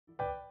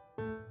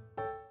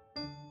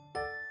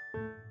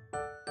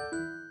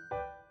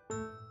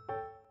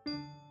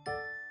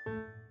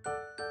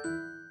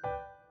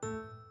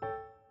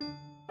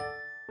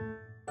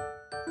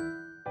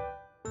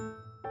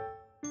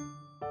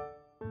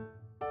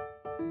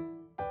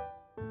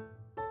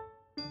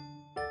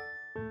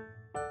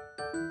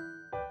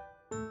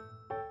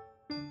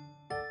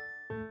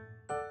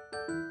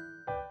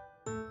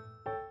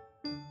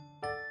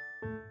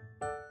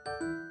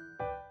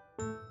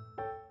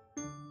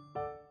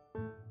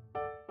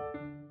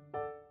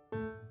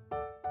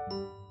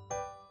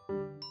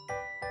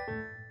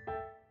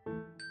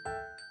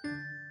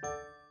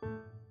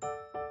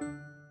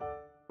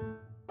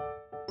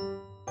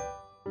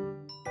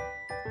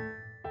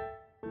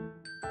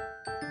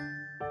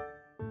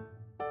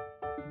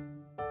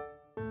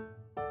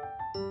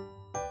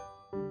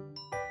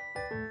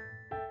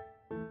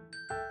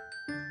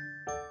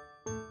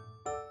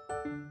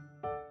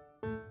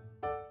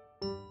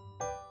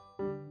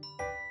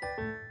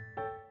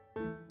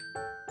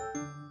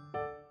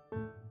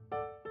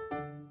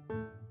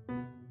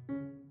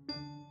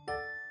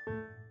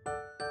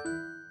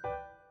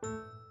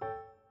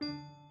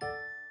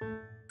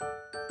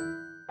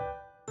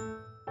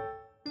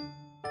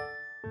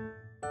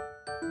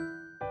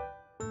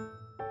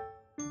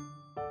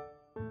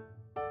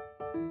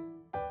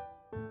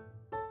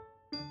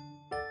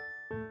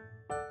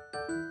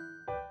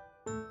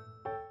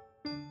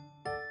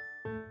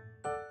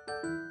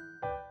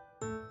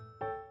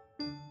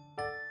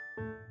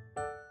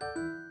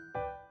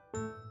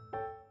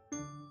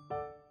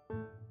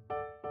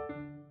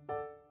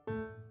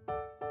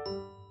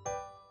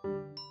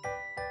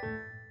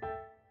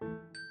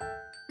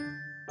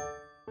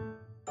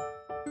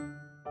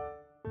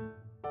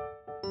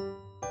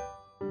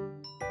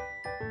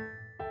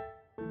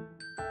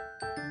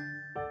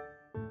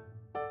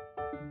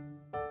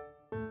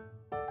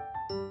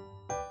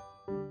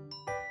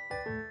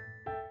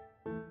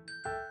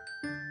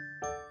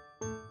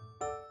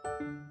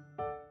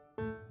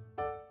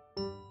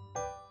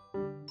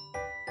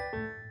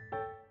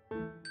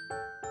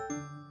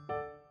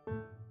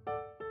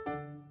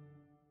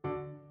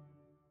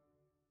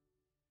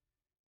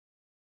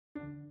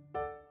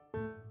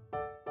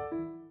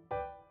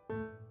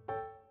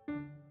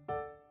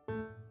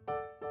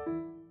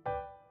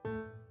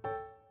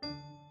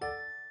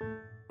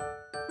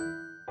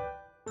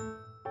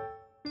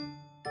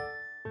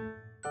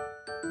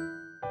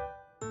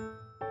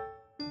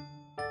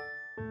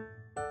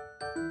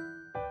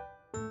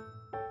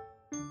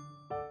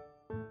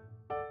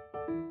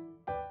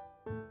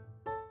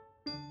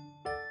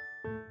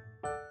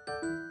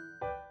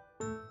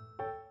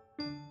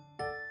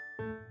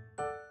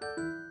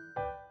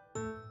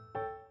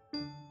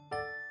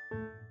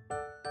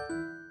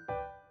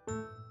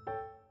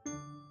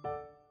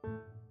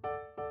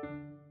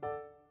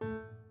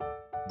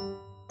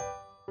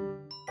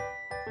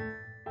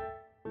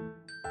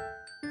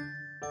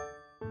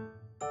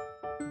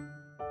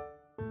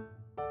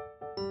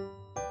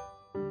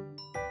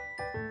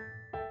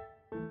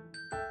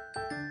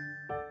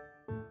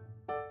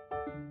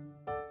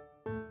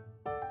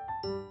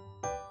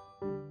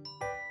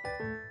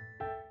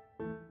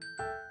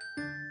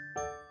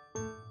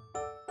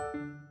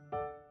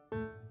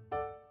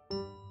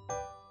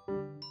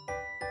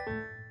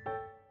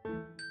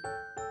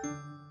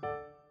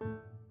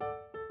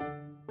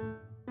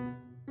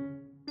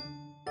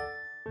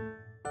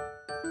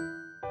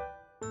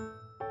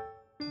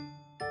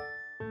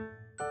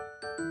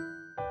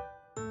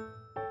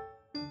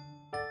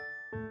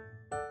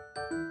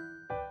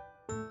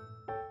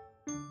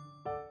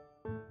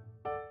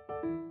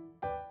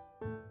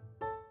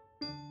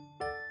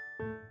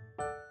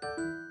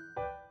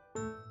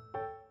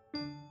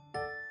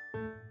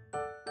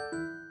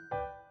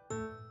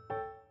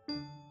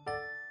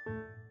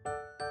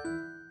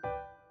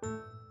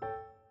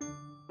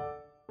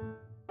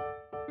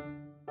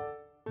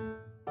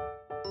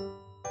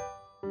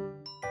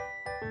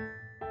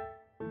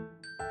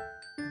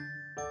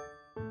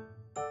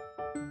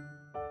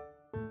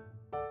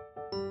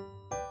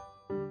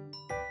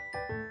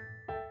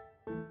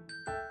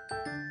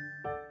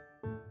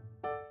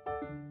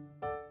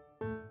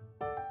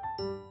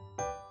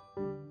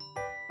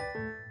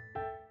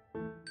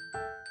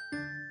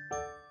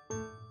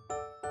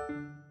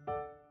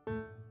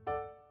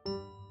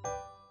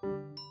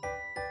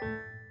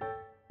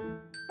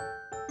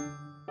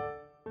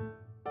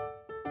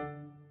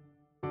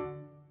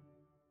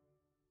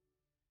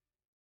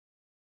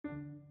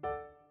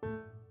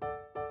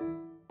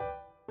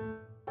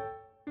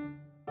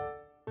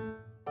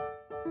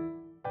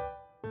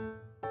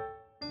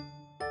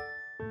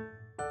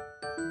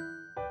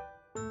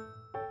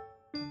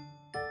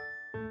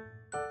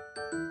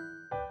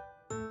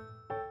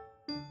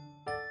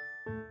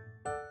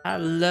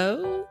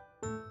Hello?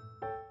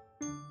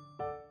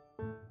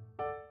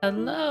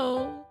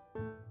 Hello?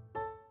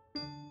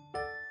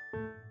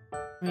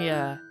 Let me,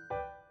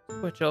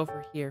 switch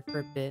over here for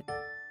a bit.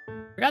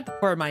 Forgot to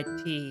pour my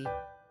tea.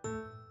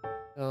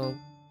 So,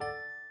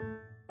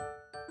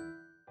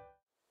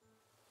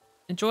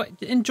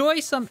 enjoy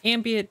some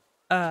ambient,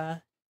 uh,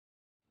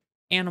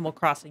 Animal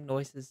Crossing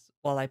noises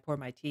while I pour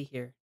my tea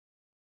here.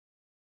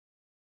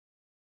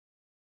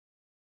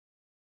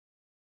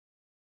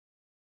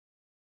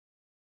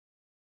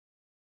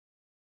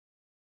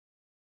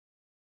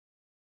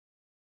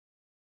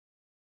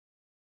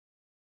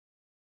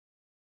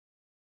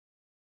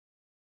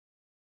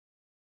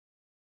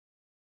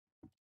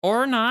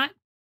 Or not.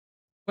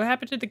 What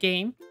happened to the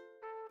game?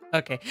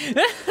 Okay.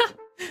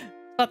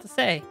 About to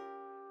say.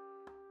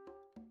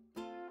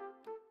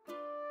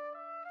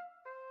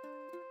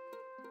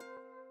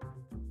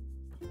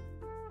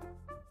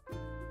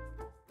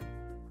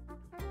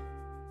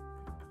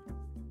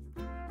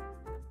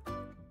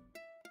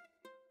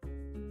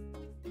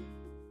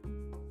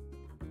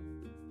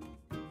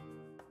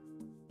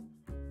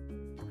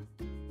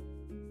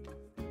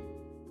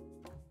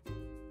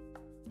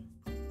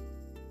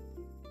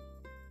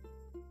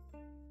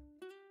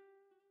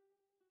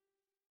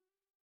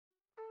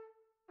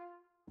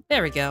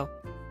 There we go.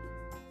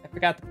 I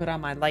forgot to put on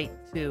my light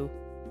too.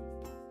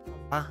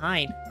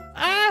 Behind.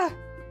 Ah!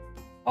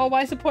 Oh,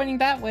 why is it pointing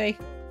that way?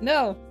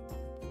 No.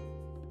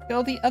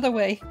 Go the other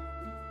way.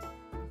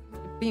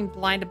 I'm being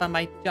blinded by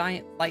my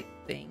giant light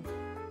thing.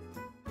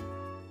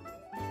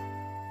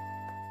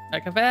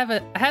 Like if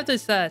I have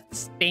this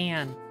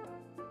stand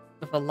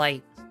with a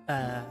light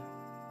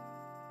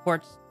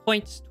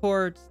points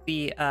towards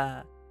the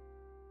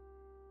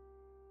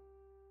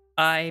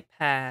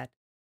iPad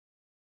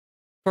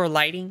for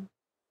lighting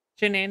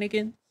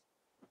shenanigans.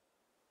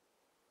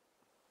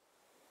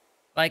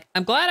 Like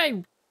I'm glad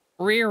I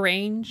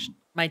rearranged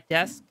my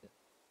desk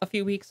a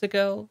few weeks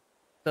ago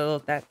so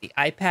that the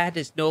iPad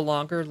is no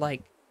longer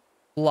like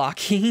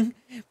blocking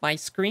my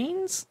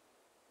screens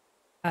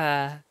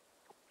for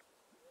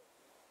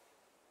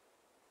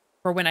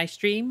when I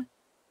stream.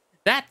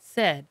 That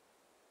said,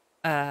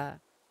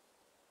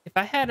 if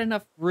I had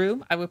enough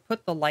room, I would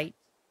put the light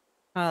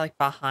kind of like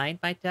behind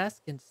my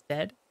desk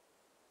instead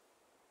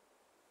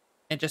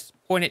and just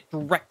point it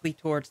directly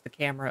towards the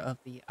camera of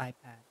the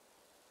iPad.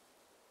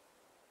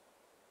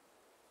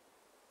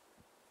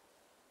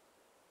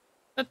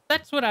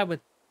 That's what I would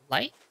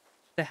like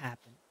to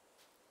happen.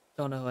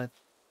 Don't know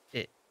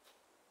if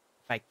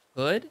I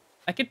could.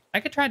 I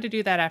could try to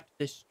do that after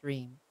this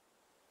stream.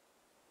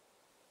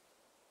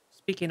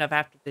 Speaking of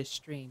after this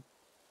stream,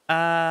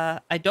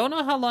 I don't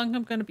know how long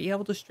I'm going to be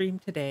able to stream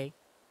today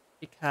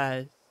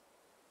because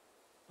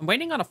I'm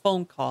waiting on a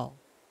phone call.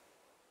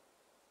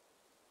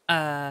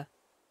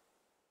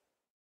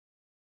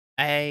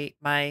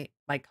 My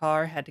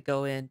car had to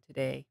go in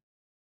today,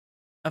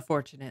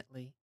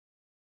 unfortunately.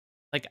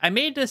 Like I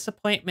made this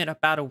appointment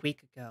about a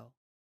week ago.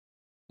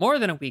 More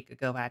than a week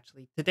ago,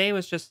 actually. Today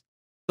was just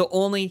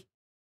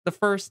the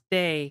first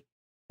day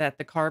that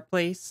the car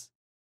place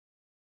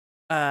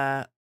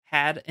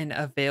had an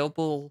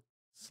available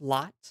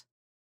slot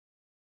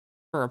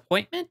for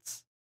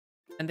appointments,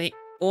 and they're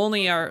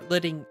only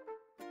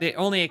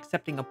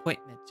accepting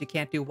appointments. You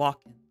can't do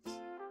walk-ins.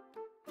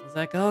 I was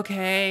like,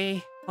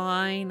 okay,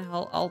 fine,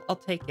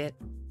 I'll take it.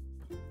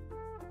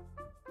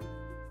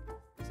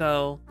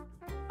 So,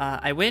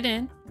 I went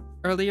in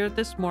earlier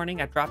this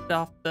morning. I dropped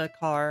off the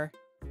car.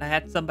 I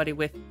had somebody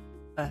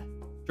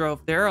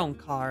drove their own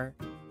car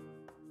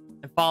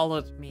and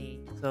followed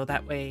me, so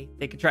that way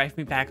they could drive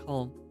me back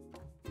home.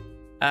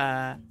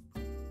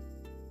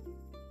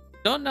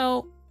 Don't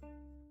know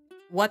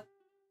what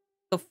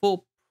the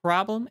full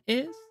problem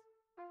is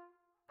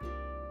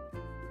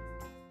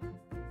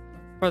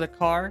for the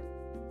car.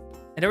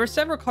 And there were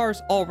several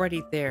cars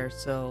already there,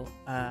 so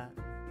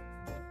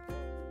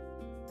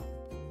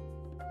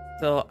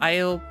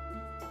I'll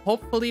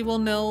hopefully will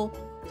know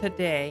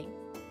today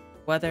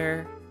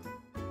whether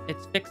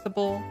it's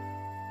fixable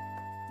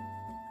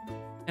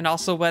and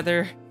also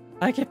whether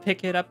I can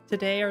pick it up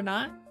today or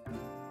not.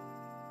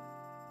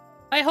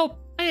 I hope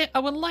I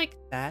would like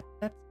that.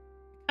 I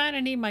kind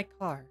of need my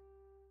car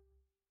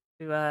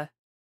to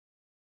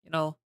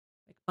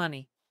make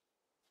money.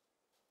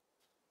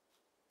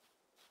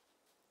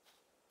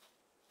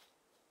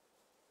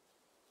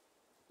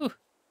 Whew.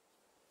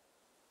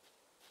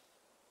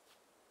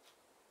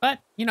 But,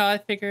 I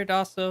figured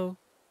also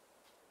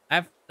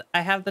I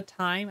have the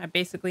time. I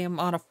basically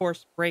am on a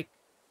forced break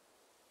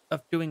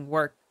of doing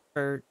work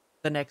for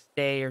the next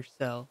day or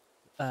so.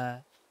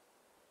 I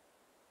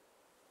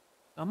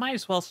might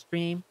as well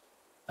stream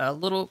a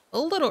little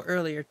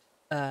earlier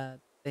than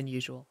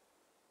usual.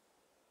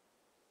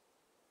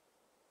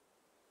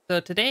 So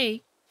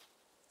today,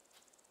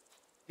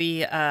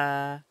 the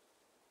oh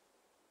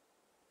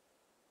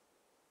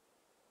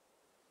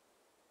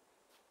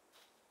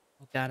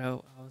god, I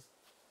was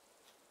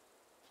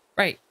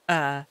right.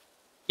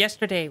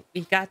 Yesterday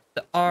we got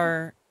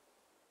our.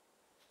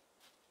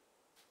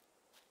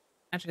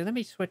 Actually, let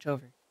me switch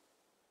over.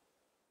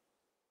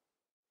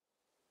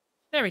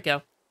 There we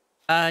go.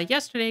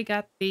 Yesterday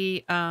got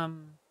the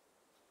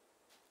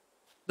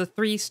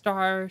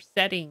 3-star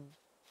setting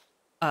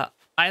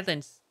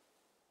islands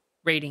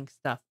rating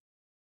stuff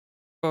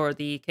for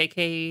the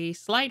KK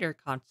Slider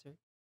concert.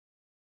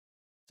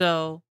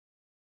 So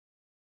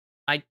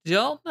I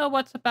don't know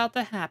what's about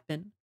to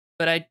happen,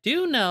 but I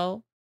do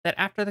know that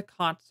after the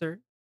concert,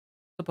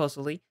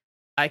 supposedly,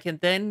 I can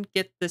then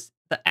get the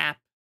app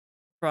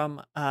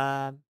from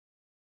Tom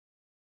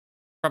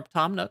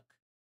Nook,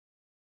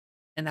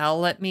 and that'll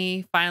let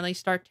me finally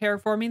start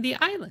terraforming the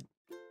island.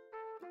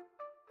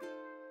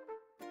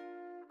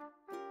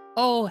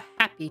 Oh,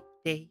 happy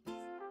days.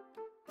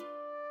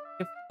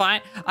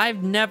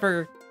 I've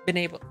never been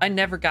able... I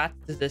never got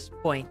to this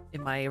point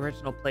in my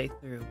original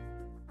playthrough.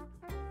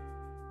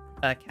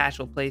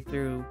 Casual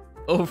playthrough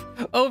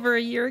over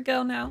a year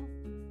ago now.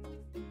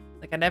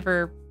 Like, I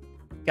never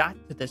got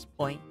to this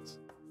point.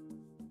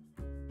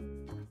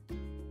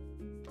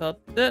 So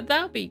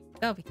that'll be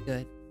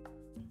good.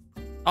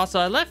 Also,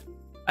 I left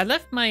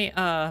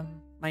my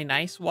my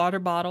nice water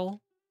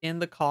bottle in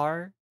the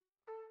car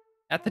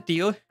at the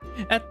dealer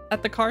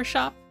at the car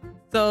shop.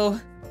 So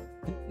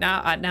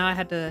now I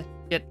had to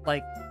get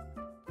like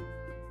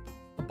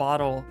a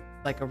bottle,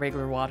 like a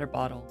regular water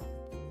bottle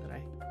that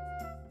I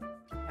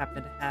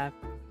happen to have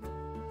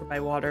for my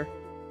water.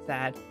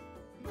 Sad.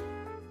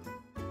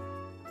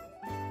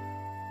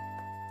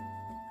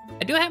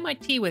 I do have my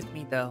tea with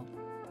me though,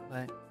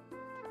 but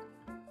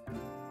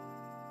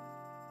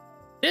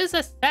it is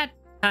a sad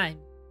time.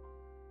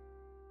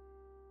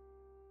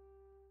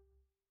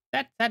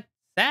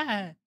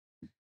 Sad.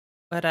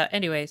 But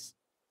anyways,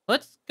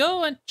 let's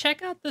go and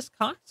check out this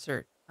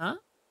concert, huh?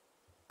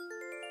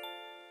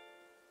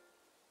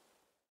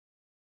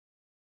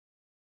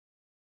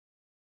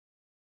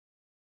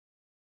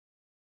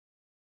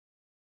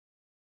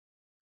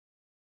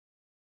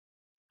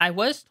 I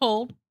was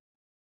told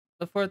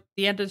before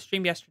the end of the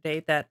stream yesterday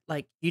that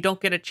like you don't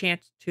get a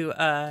chance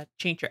to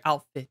change your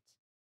outfit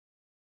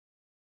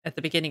at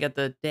the beginning of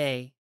the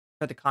day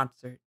for the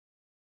concert.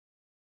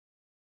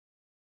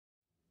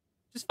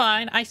 Which is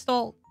fine. I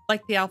still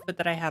like the outfit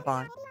that I have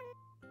on.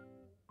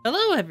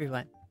 Hello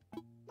everyone.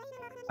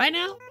 Right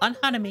now on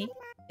Hanami,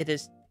 it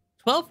is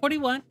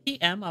 12:41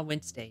 p.m. on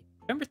Wednesday,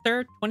 November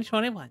 3rd,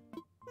 2021.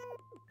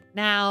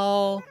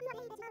 Now,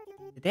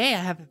 today I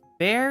have a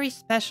very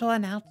special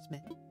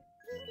announcement.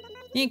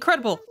 The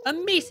incredible,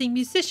 amazing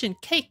musician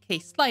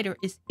KK Slider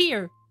is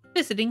here,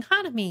 visiting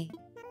Hanami.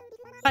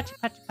 Pachi,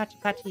 pachi,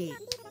 pachi, pachi.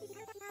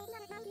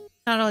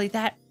 Not only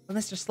that, but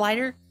Mr.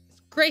 Slider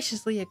has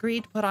graciously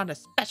agreed to put on a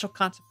special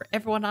concert for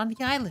everyone on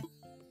the island.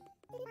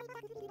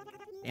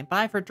 Stand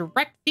by for a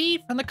direct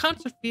feed from the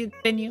concert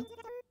venue.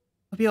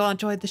 Hope you all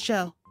enjoyed the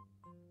show.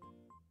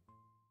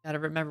 Gotta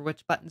remember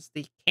which button's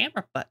the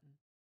camera button.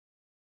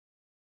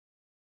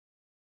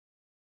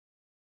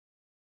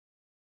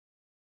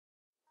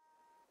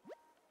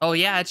 Oh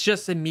yeah, it's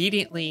just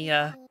immediately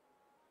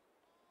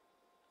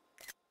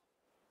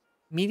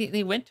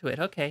went to it.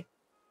 Okay.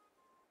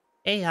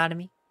 Hey,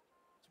 Hanami.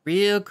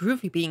 real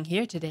groovy being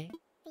here today.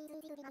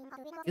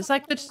 Feels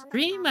like the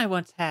dream I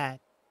once had.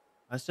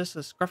 I was just a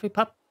scruffy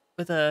pup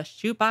with a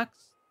shoebox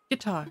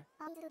guitar.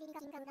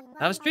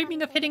 I was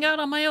dreaming of hitting out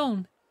on my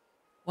own,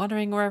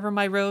 wandering wherever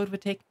my road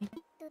would take me.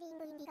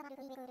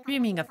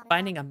 Dreaming of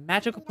finding a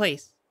magical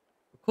place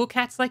where cool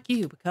cats like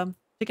you would come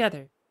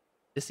together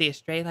to see a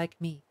stray like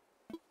me.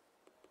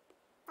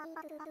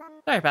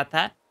 Sorry about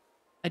that.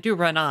 I do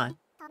run on.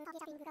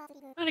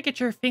 Trying to get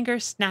your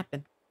fingers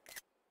snapping.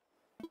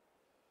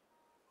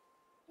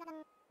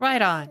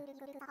 Right on.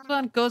 This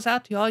one goes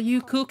out to all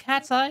you cool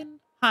cats on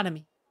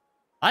Hanami.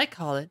 I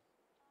call it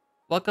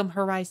Welcome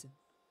Horizon.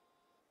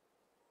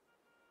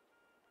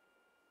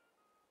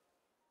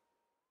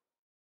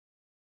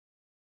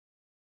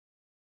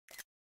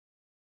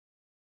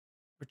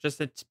 We're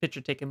just in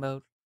picture taking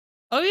mode.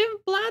 Oh, even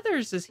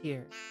Blathers is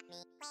here.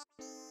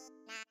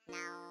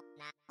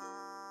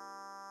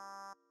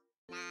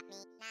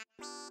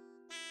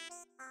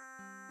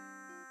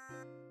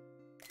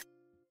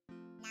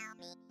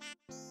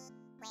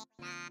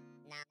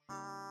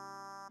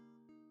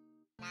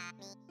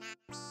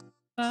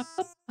 Ba,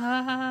 ba,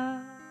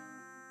 ba.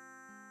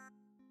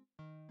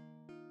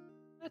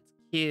 That's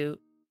cute.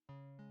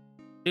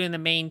 Doing the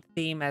main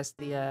theme as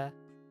the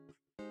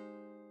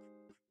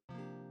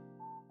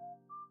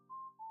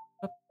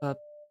ba, ba,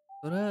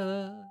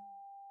 ba-da.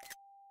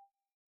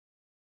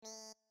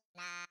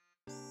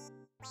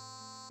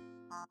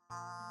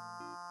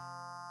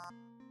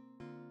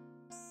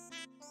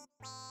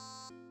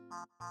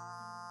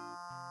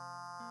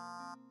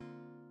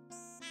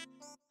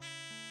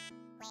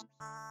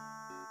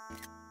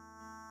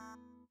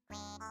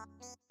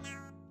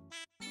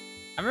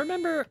 I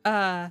remember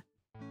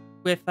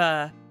with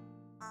I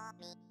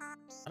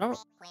don't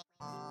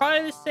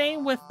probably the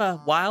same with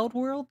Wild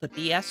World, the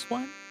DS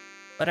one.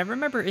 But I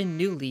remember in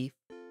New Leaf,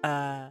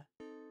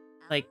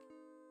 like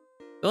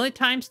the only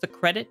times the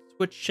credits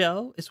would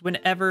show is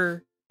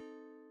whenever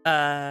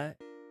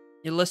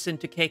you listen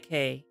to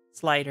KK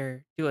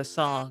Slider do a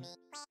song.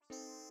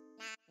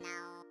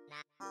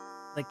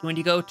 Like when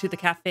you go to the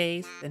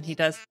cafes and he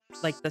does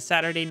like the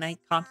Saturday night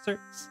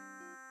concerts.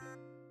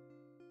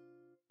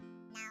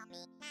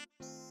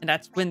 And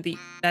that's when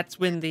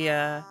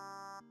the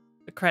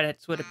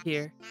credits would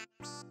appear.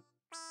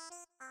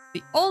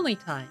 The only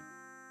time.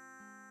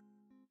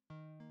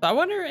 So I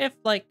wonder if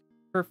like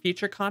for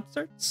future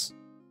concerts.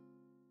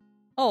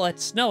 Oh,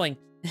 it's snowing.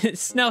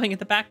 It's snowing in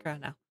the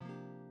background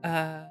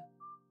now.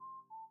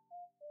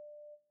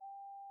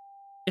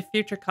 If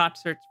future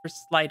concerts for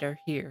Slider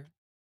here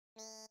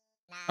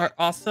are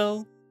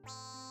also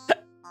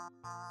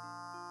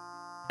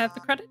have the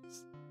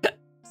credits.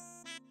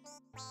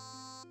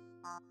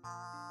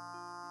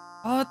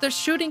 Oh, they're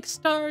shooting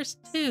stars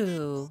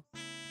too.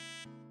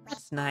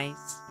 That's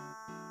nice.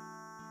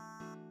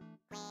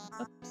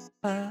 Ba,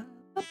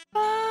 ba,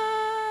 ba.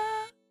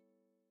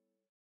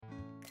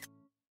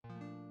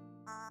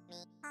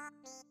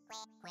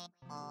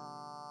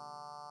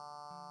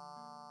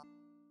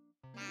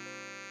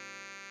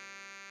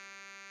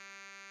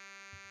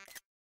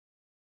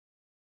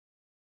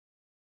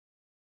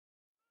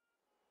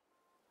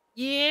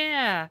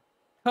 Yeah.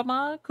 Come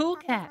on, cool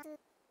cat.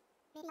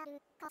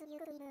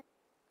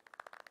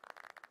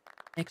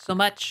 Thanks so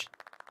much.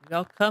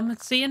 I'll come and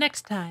see you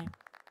next time.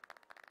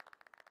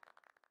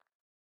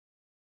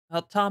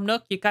 Well, Tom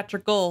Nook, you got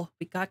your goal.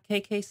 We got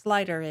KK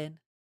Slider in.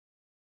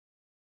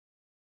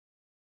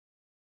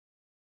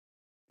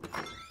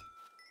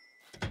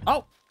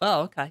 Oh,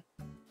 okay.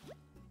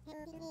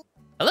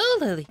 Hello,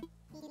 Lily.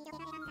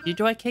 Did you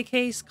enjoy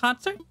KK's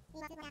concert?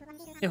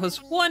 It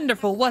was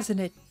wonderful, wasn't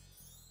it?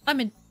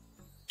 I'm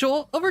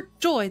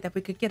overjoyed that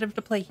we could get him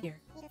to play here.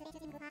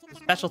 A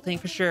special thing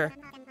for sure.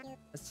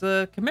 As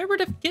a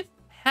commemorative gift,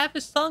 have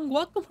his song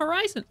Welcome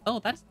Horizon. Oh,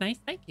 that's nice.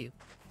 Thank you.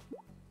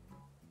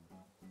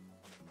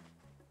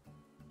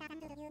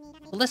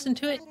 We'll listen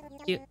to it.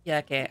 Yeah,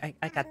 okay.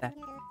 I got that.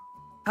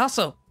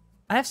 Also,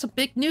 I have some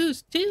big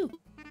news, too.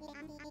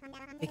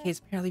 KK is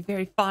apparently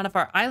very fond of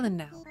our island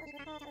now.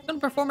 He's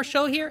going to perform a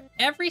show here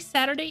every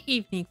Saturday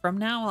evening from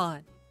now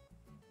on.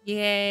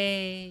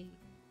 Yay.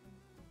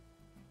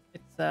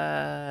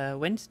 It's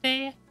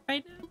Wednesday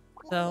right now.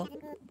 So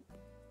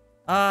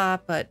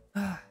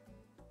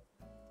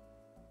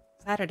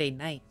Saturday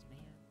nights, man.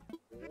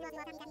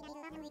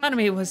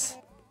 Hanami was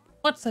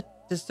once a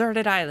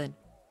deserted island.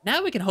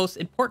 Now we can host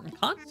important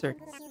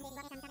concerts.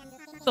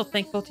 I'm so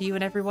thankful to you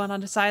and everyone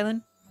on this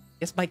island.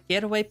 Guess my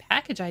getaway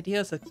package idea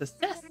is a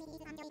success.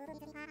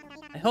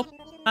 I hope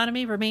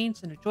Hanami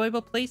remains an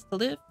enjoyable place to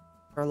live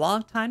for a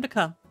long time to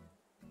come.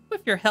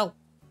 With your help,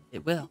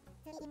 it will.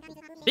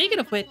 Speaking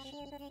of which,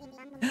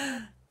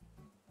 here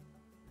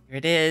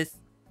it is.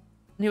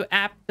 New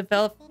app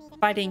developed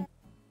fighting.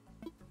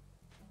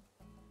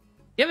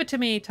 Give it to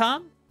me,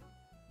 Tom.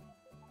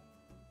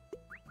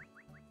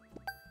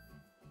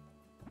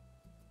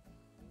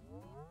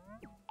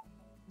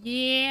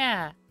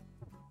 Yeah.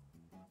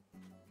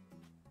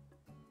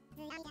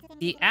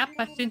 The app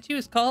I sent you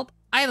is called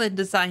Island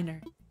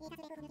Designer.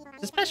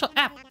 It's a special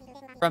app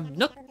from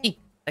Nook Inc.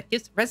 that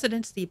gives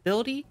residents the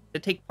ability to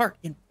take part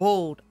in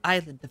bold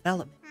island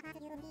development.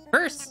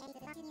 First,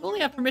 you only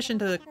have permission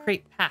to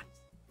create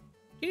paths.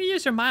 You can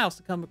use your miles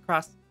to come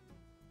across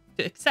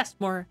to access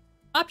more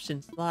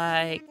options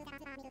like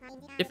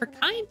different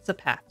kinds of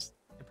paths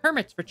and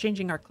permits for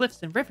changing our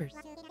cliffs and rivers.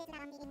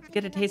 To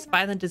get a taste of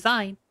island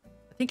design,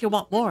 I think you'll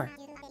want more.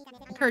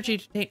 I encourage you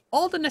to obtain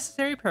all the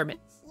necessary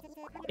permits.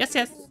 Yes,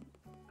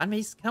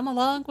 Hanami's come a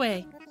long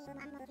way.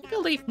 You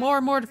can leave more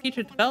and more to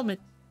future development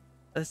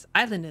of this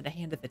island in the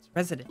hand of its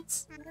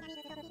residents.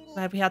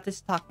 Glad we had this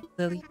talk,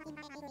 Lilly.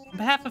 On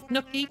behalf of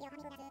Nookie,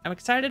 I'm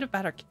excited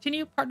about our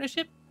continued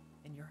partnership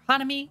and your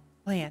Hanami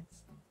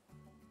plans.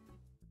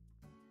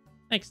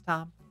 Thanks,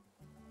 Tom.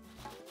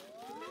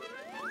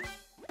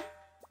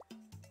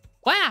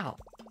 Wow!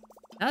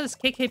 Now this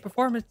KK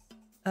performance,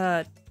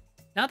 now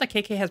that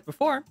KK has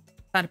performed,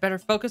 time to better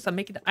focus on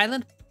making the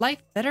island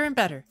life better and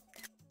better.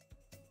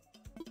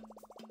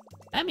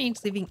 That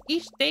means living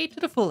each day to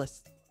the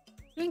fullest,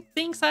 doing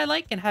things I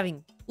like and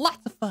having lots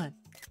of fun.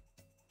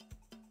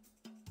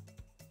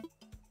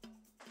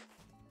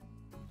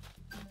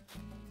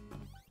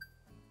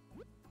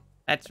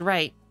 That's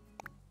right.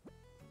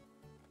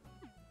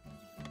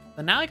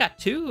 So now I got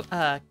two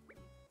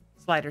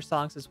slider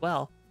songs as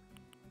well.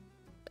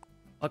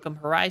 Welcome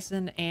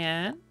Horizon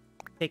and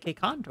KK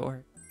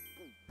Condor.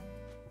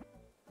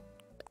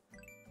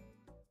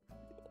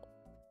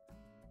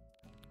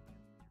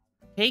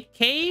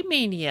 KK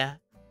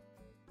Mania.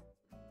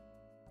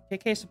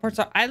 KK supports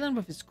our island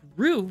with his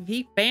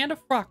groovy band of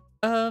folk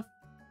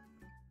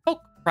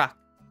rock.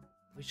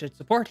 We should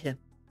support him.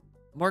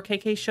 The more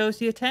KK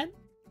shows you attend,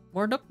 the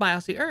more Nook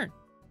Miles you earn.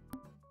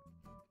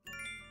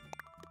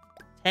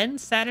 10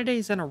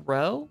 Saturdays in a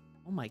row?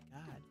 Oh my god.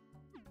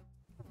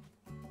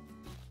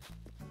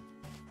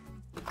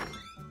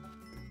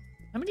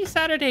 How many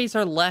Saturdays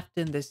are left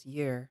in this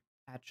year,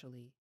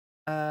 actually?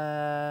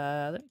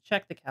 Let me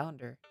check the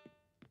calendar.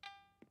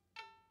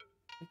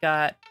 We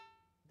got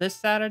this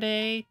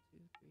Saturday, 2,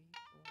 3,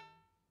 4.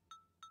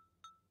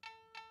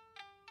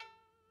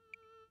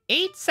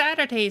 8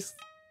 Saturdays,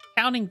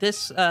 counting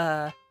this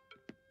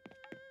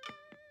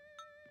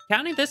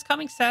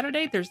coming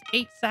Saturday. There's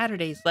 8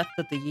 Saturdays left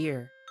of the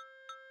year.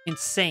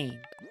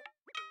 Insane.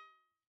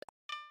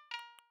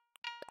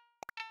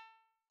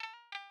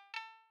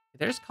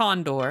 There's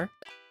Condor.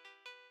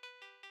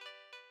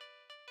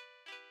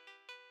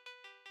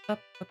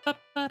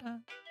 Ba-ba-ba-ba-da.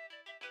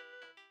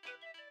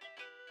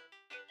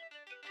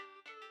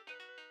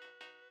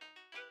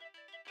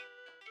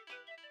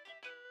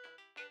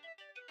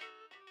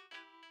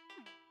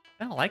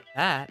 I don't like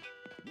that.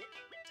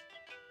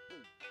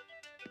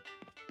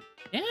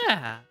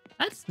 Yeah,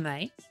 that's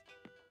nice.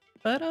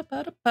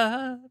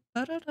 Ba-da-ba-da-ba,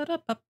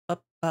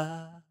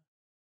 ba-da-da-da-ba-ba-ba.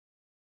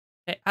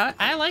 Okay,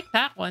 I like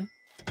that one.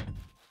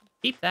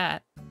 Keep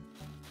that.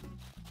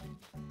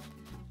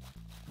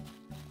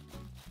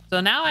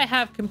 So now I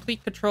have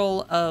complete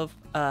control of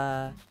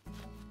KK.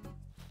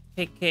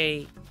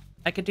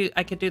 I could do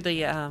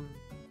the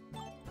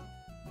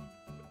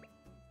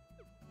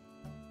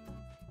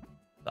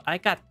So I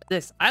got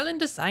this Island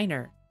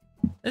Designer.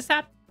 This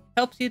app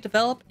helps you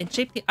develop and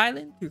shape the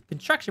island through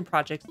construction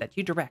projects that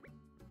you direct.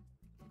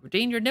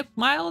 Redeem your Nook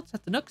Miles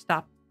at the Nook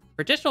Stop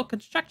for additional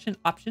construction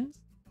options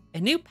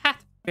and new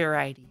path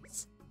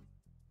varieties.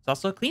 It's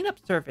also a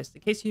cleanup service in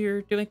case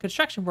you're doing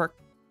construction work.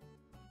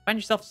 Find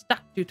yourself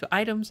stuck due to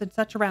items and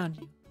such around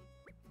you.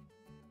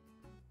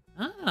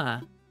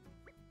 Ah.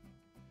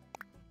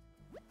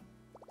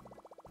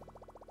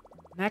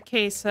 In that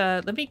case,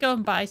 let me go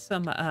and buy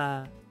some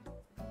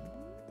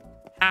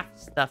half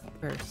stuff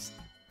first.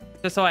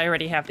 Just so I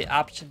already have the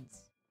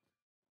options.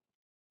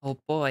 Oh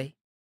boy.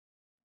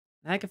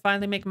 Now I can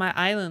finally make my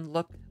island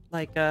look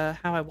like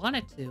how I want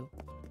it to.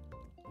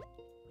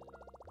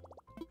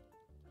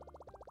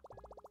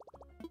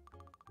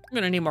 I'm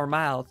gonna need more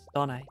miles,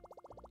 don't I?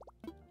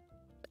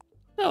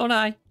 Don't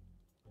I?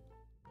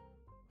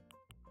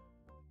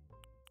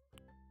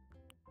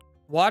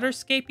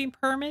 Waterscaping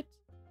permit?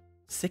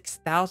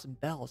 6,000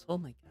 bells. Oh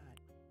my god.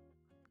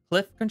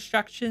 Cliff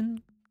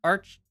construction,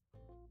 arch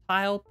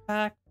tile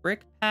pack,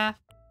 brick path.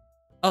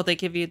 Oh, they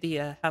give you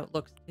the how it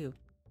looks too.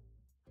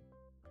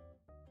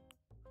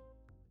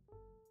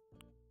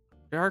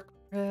 Dark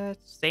path,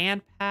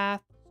 sand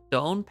path,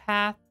 stone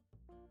path,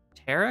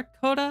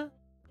 terracotta,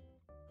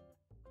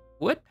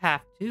 wood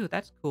path too.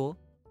 That's cool.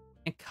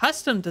 And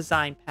custom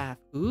design path.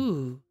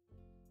 Ooh.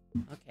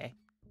 Okay.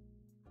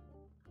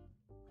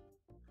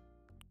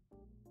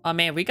 Oh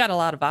man, we got a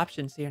lot of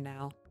options here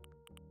now.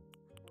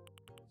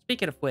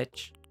 Speaking of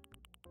which.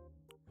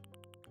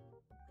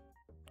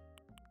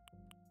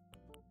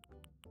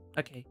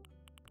 Okay.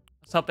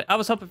 I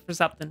was hoping for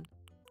something.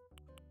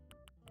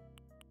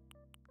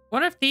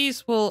 Wonder if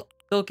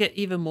they'll get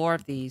even more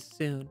of these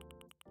soon.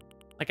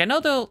 Like I know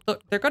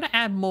they're gonna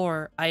add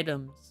more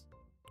items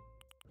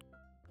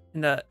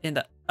in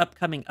the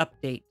upcoming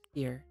update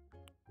here.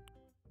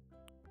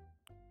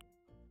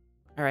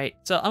 All right,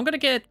 so I'm gonna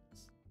get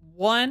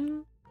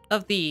one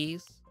of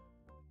these.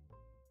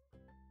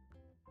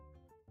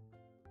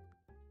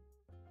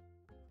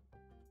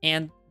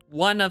 and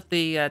one of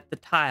the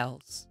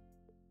tiles.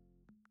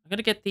 I'm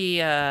gonna get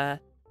the oh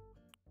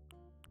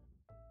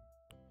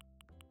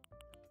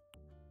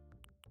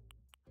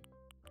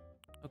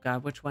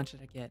god, which one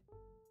should I get?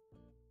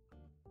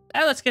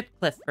 Let's get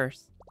Cliff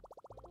first.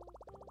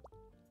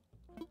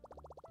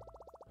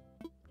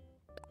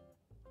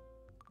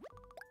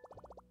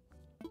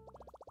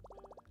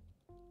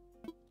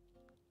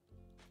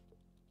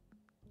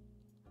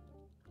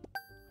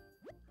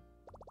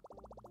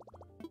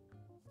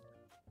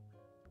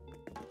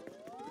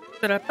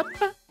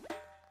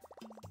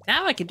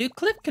 Now I can do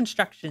cliff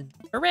construction.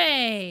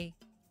 Hooray!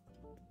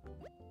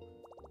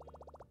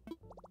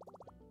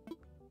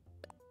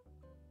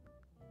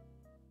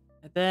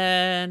 And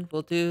then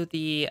we'll do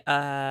the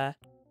I'm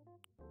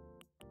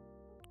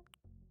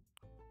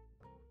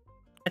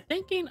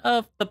thinking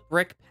of the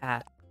brick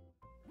path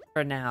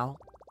for now.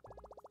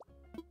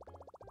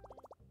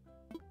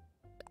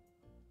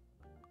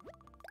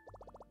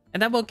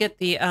 And then we'll get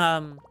the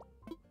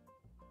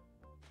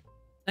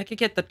I could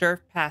get the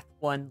dirt path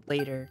one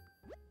later.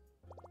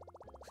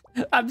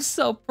 I'm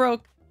so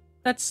broke.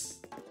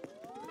 That's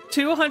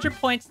 200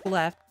 points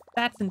left.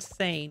 That's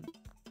insane.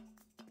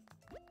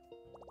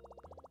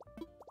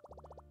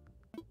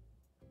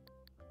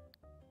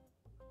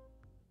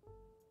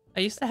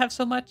 I used to have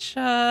so much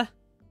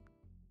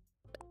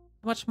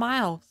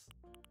miles.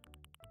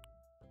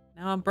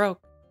 Now I'm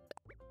broke.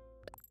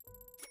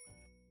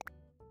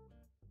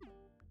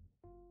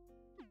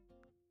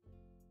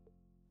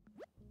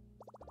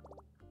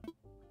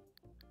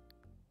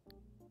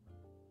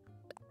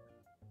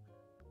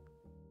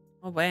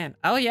 Oh man.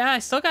 Oh yeah, I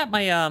still got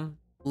my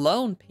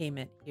loan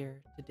payment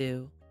here to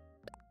do.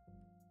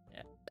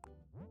 Yeah.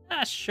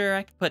 Ah, sure,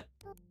 I could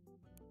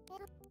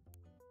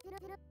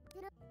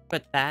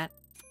put that.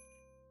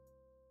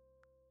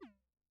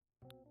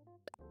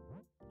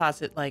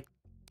 Deposit like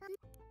a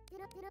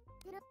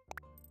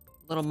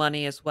little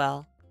money as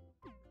well.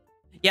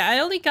 Yeah, I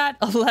only got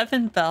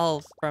 11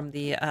 bells from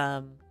the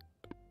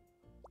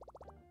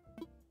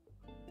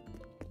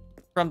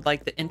from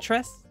like the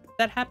interest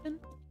that happened.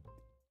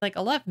 Like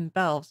 11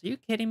 bells. Are you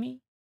kidding me?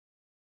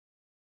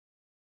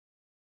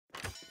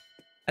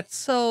 That's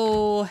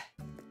so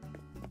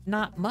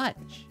not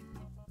much.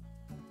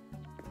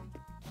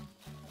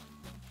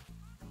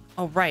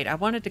 Oh right, I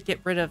wanted to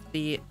get rid of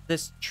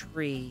this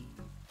tree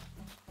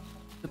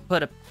to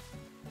put a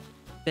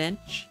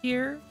bench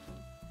here.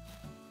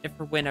 If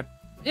or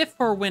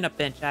when a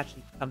bench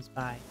actually comes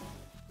by.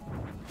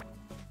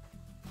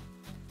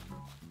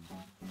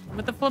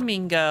 With the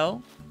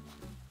flamingo.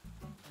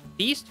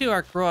 These two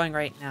are growing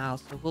right now,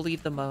 so we'll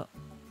leave them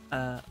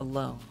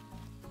alone.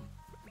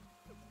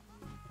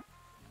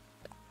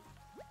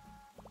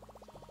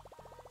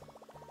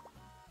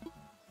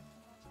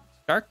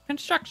 Start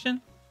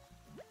construction.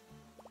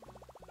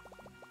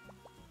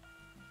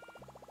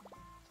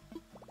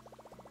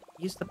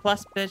 Use the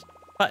plus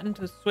button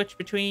to switch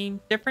between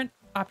different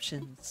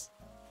options.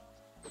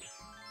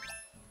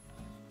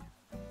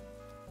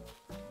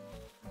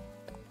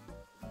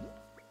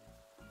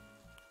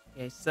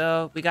 Okay,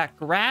 so we got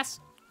grass,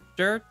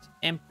 dirt,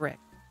 and brick.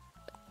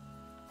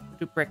 We'll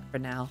do brick for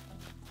now.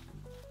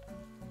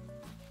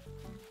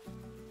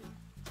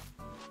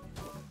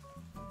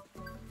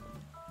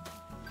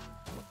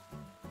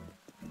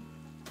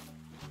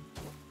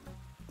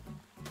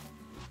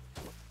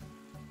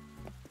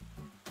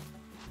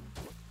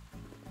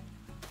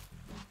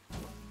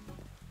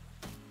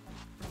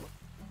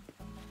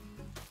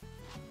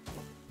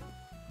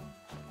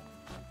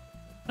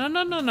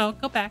 No,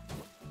 go back.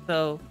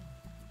 So...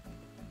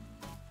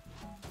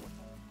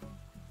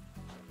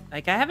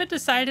 like, I haven't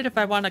decided if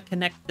I want to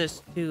connect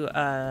this to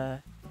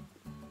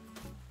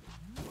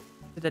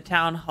the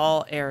town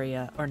hall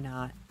area or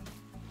not.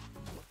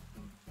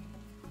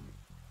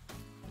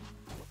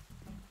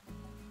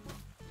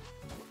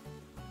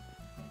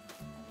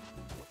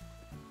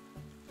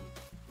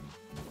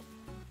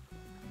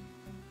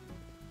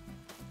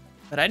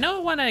 But I know I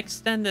want to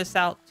extend this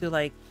out to,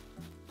 like,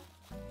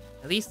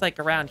 at least, like,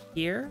 around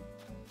here.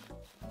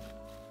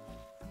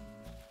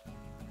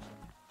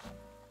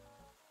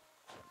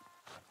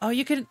 Oh,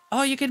 you can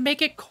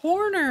make it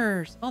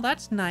corners. Oh,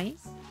 that's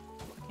nice.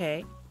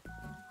 Okay.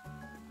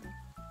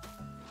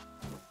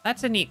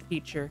 That's a neat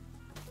feature.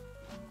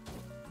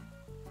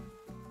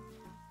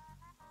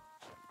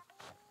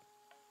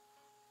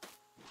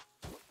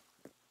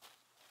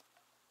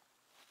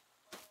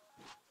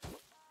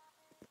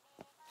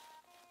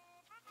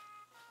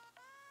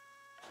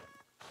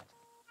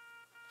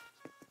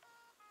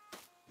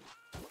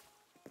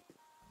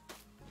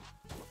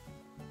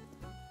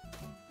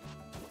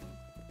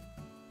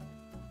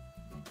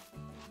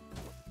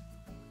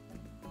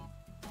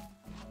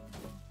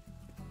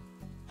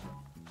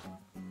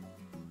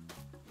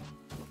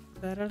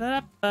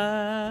 I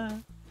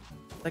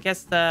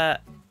guess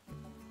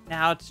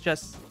now it's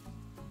just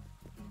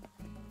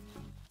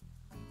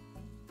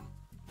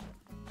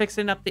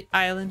fixing up the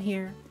island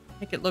here,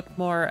 make it look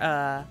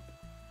more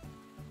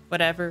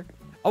whatever.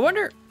 I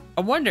wonder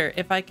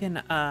if I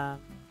can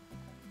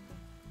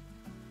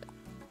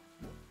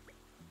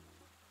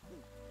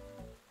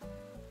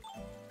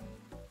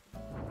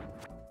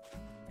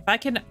If I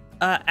can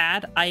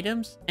add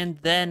items and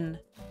then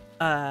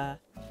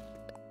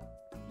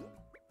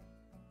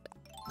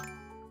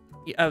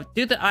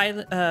do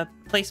the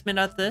placement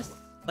of this,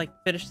 like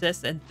finish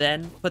this and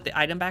then put the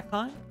item back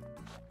on.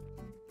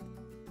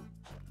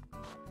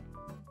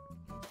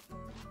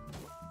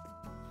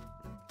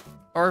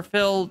 Or if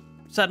he'll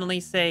suddenly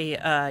say,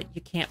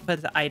 you can't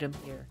put the item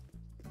here.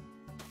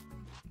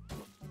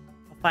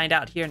 I'll find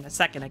out here in a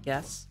second, I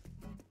guess.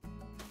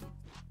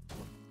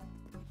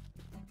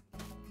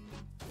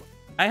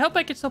 I hope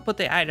I can still put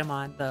the item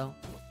on, though.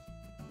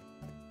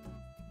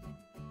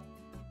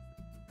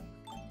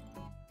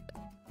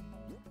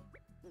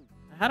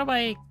 How do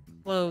I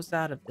close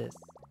out of this?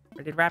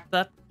 Ready to wrap it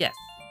up? Yes.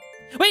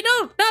 Wait,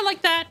 no! Not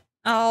like that!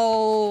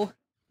 Oh...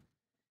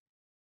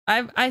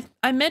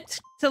 I meant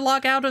to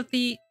log out of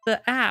the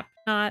app,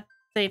 not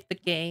save the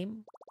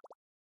game.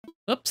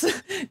 Oops.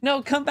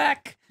 No, come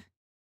back.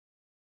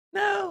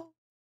 No.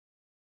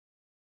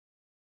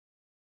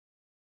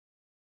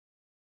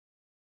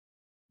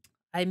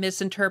 I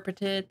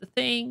misinterpreted the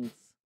things.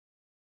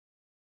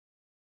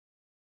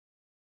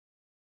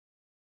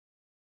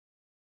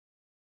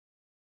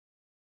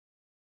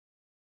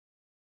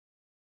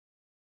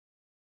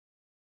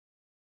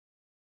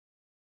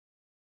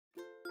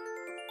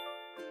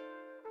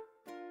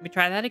 Let me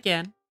try that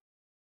again.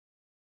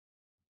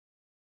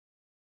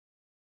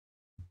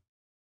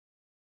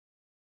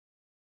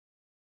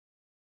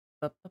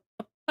 Oh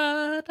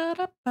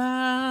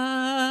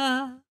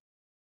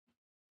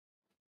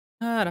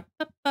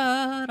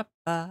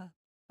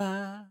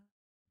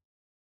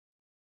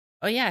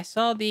yeah, I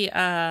saw the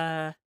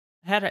had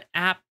an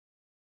app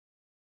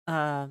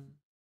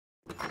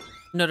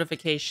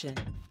notification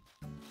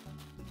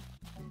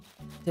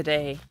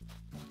today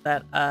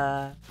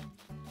that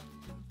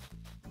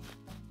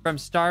from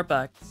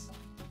Starbucks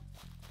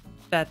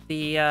that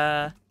the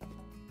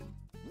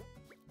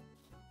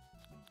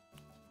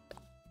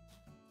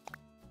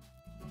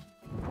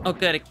oh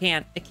good, it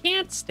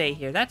can't stay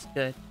here. That's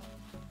good.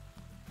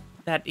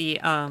 That the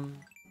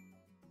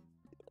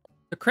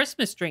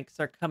Christmas drinks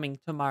are coming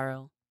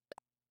tomorrow.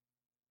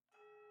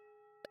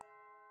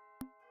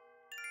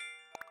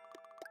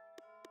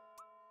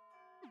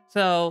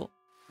 So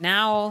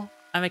now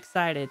I'm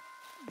excited.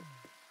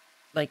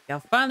 Like, I'll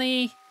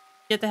finally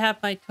get to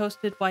have my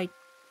toasted white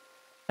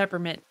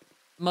peppermint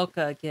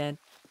mocha again.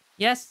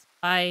 Yes,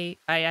 I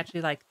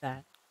actually like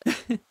that.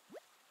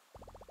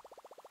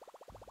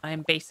 I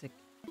am basic.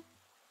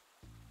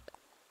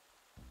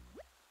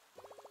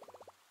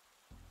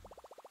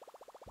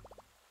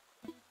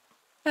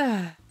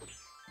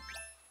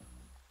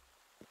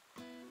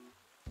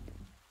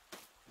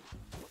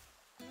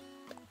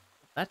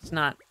 That's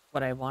not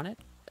what I wanted.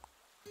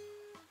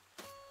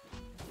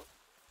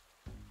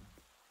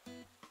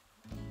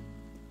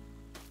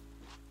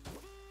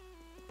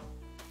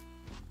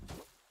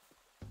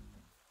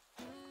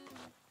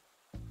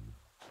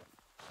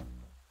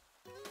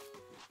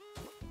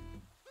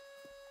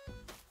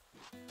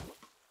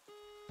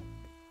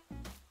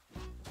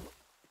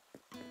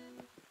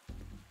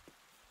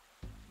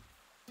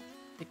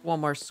 Take one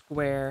more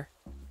square.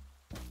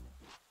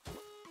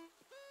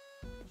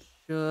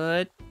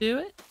 Should do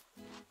it.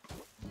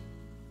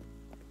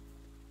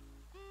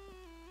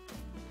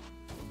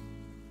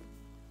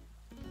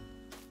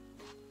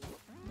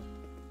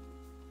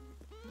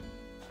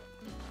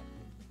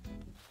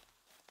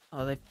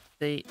 Oh,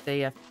 they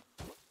stood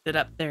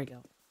up. There you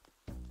go.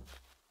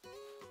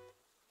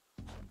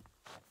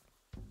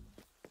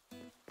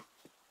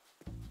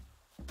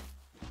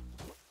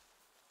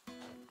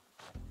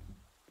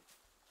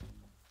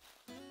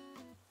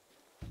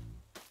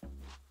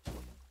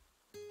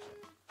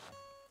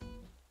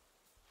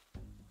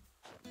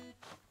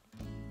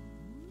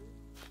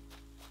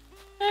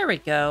 There we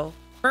go.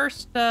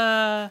 First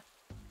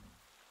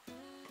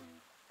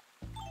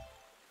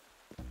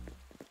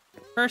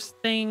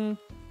thing.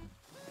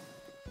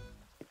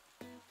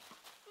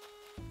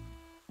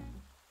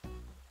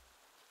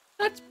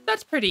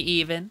 That's pretty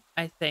even,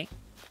 I think.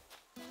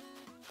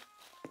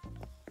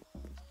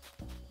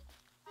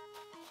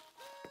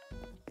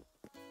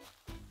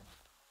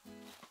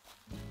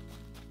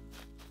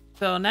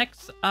 So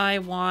next I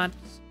want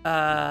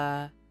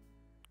I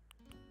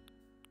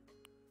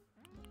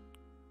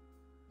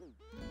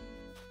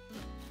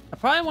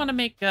probably want to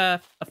make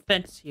a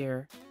fence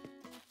here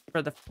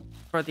for the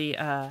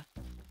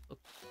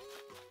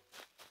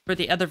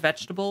other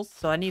vegetables.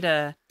 So I need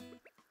a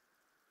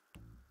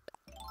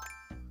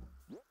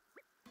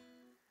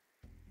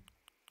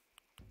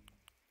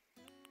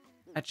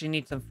actually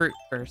need some fruit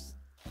first.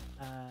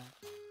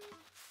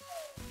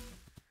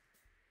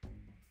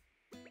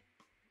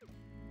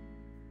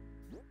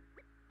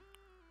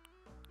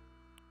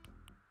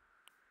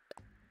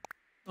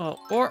 Oh,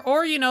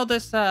 or you know,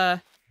 this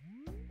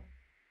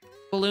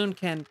balloon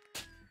can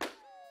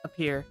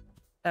appear.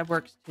 That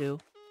works too.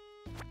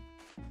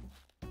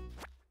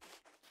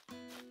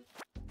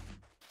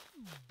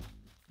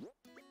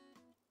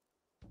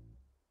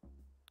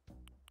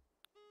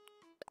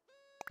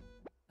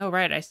 Oh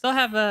right, I still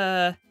have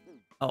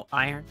Oh,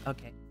 iron.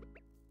 Okay.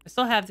 I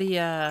still have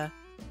the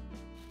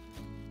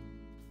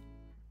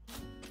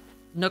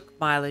Nook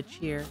mileage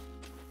here.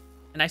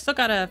 And I still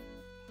gotta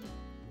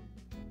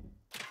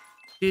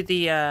do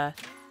the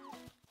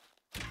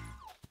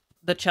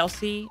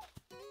Chelsea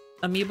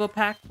amiibo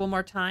pack one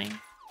more time.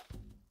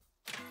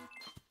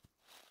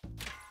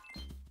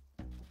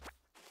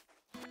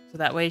 So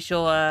that way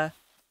she'll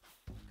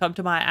come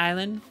to my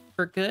island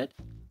for good.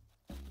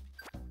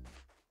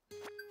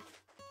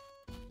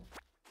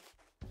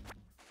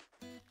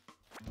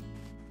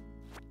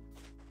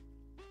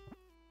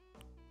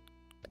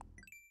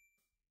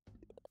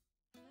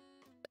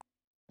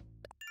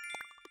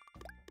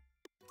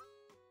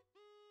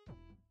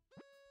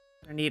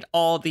 I need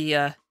all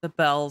the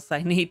bells.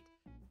 I need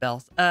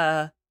bells.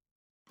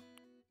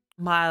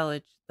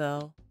 Mileage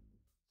though.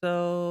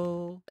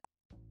 So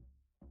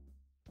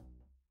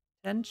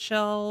 10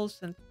 shells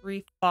and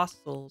 3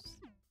 fossils.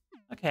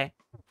 Okay.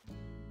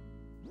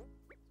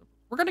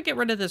 We're gonna get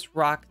rid of this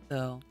rock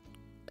though.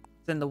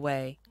 It's in the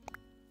way.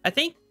 I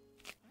think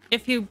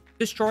if you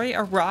destroy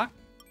a rock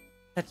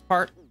that's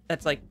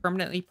like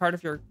permanently part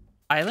of your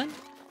island,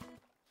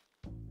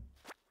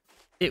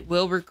 it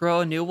will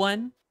regrow a new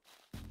one.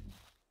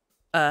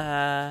 You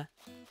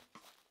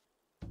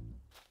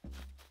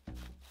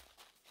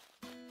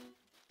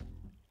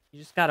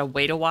just gotta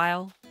wait a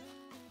while.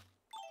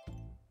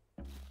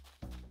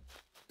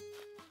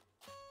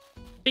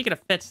 Speaking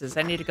of fences,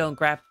 I need to go and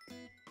grab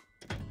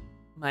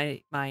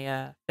my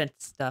fence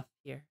stuff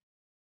here.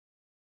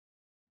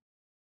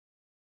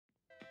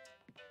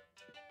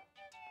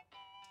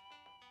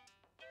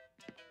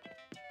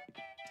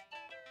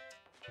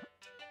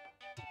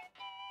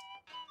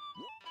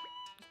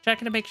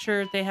 Checking to make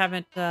sure they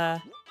haven't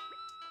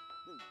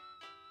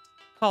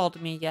called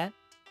me yet.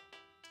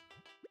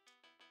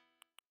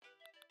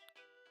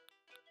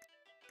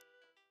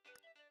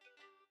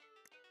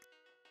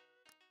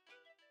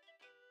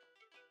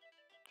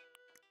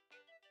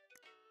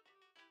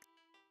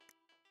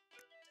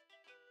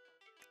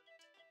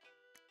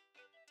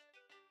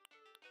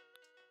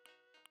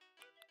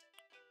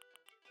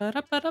 Oh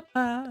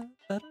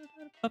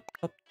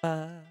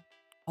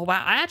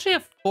wow, I actually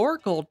have 4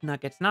 gold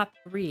nuggets, not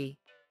 3.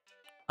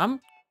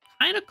 I'm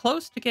kind of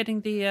close to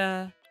getting the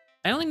I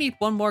only need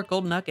 1 more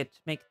gold nugget to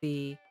make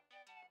the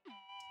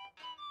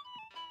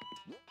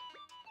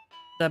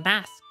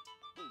mask.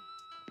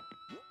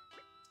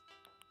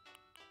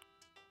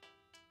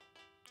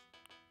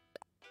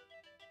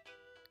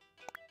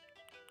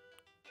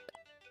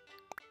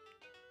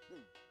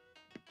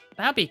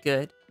 That'd be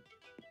good.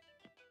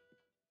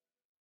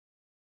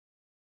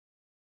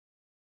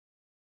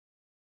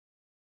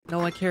 No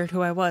one cared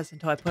who I was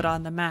until I put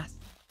on the mask.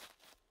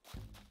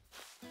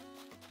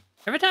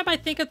 Every time I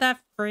think of that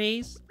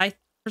phrase,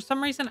 for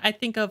some reason I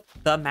think of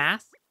The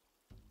Mask.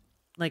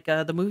 Like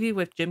the movie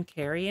with Jim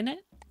Carrey in it.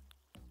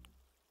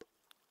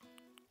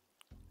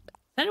 Does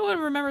anyone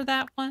remember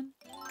that one?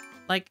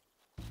 Like,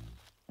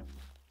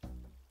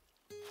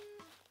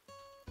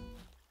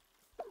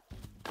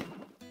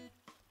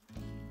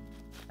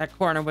 that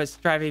corner was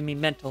driving me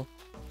mental.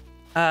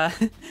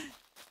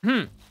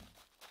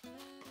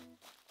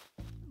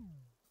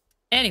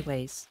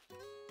 Anyways.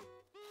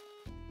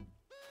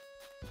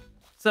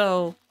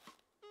 So,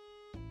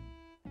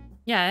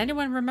 yeah,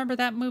 anyone remember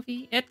that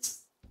movie?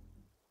 It's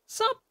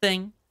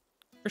something,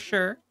 for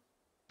sure.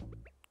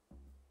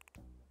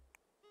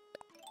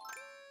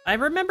 I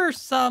remember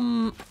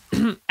some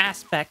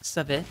aspects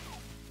of it.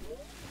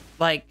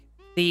 Like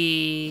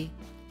the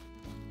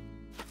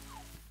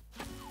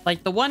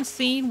one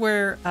scene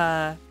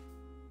where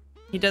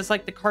he does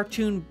like the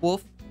cartoon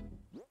wolf,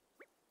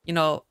 you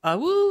know,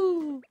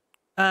 woo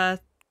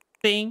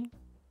thing.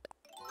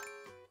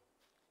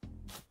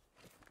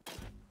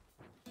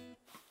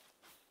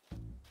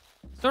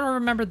 Sort of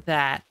remember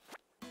that.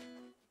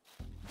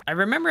 I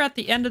remember at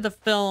the end of the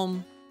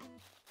film,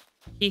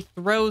 he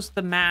throws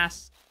the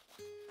mask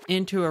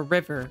into a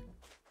river.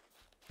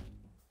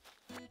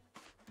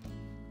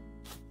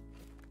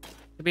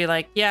 To be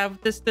like, yeah,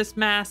 this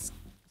mask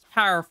is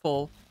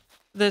powerful.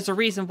 There's a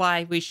reason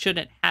why we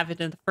shouldn't have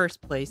it in the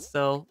first place,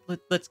 so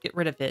let's get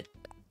rid of it.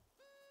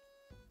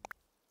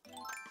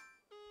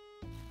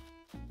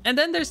 And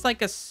then there's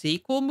like a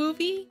sequel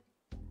movie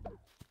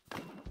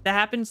that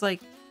happens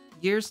like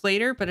years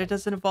later, but it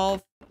doesn't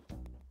involve.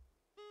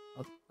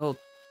 Oh,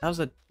 that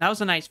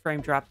was a nice frame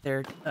drop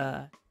there.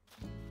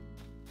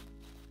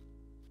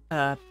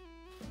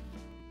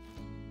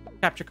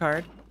 Capture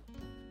card.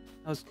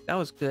 That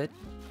was good.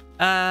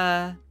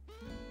 Yeah,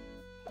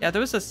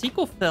 there was a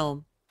sequel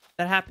film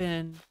that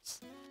happens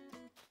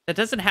that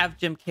doesn't have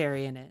Jim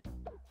Carrey in it,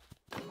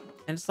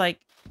 and it's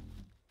like,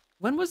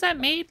 when was that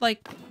made?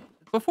 Like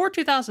before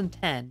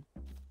 2010.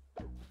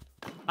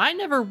 I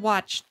never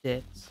watched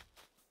it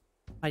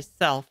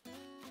myself.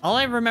 All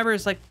I remember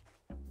is like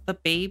the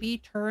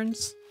baby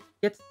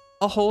gets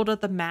a hold of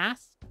the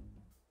mask,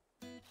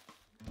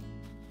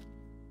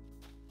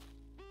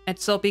 and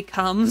so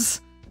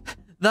becomes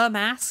the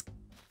mask.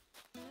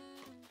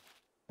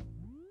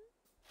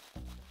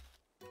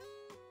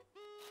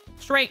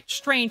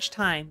 strange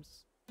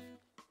times.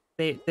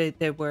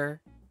 They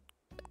were.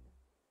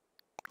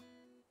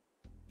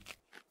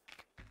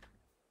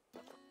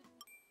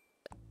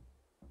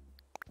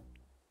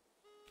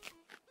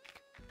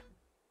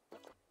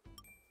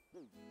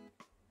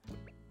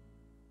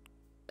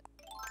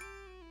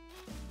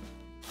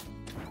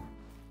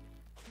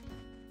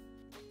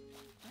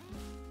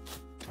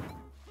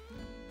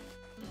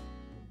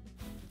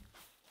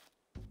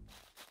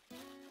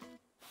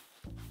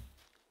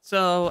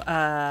 So,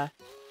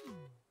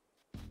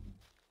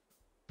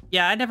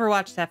 yeah, I never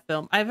watched that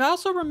film. I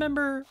also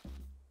remember...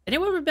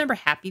 Anyone remember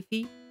Happy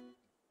Feet?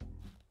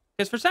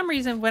 Because for some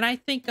reason, when I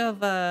think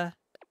of The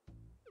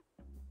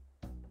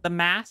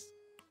Mask,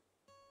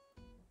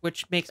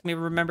 which makes me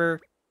remember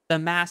The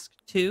Mask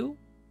 2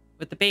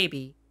 with the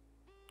baby,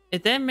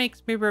 it then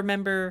makes me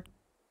remember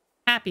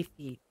Happy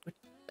Feet,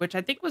 which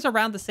I think was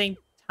around the same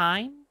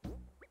time.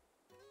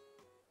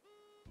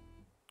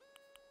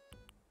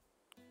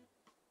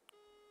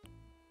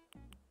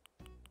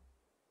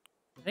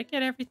 Did I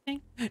get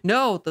everything?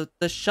 No, the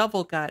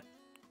shovel got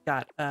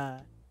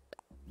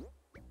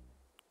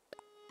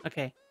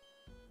okay.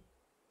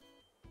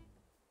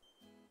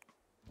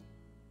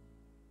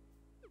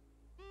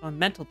 I'm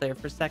mental there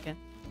for a second.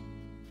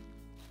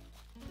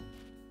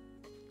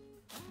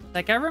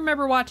 Like, I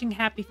remember watching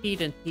Happy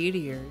Feet in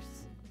theaters.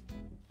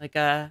 Like,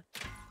 I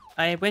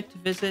went to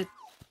visit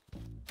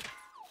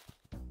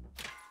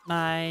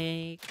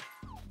my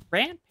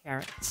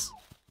grandparents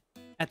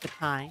at the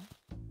time.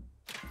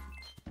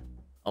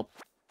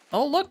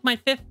 Oh, look, my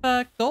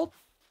 5th gold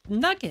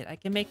nugget. I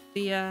can make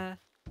the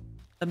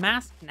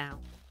mask now.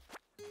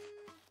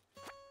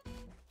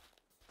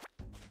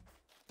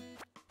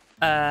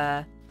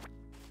 But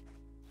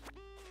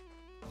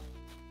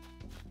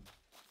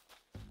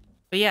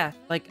yeah,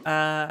 like,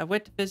 I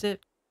went to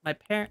visit my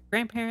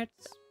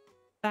grandparents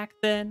back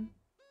then.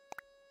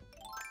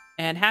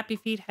 And Happy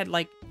Feet had,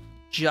 like,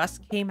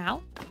 just came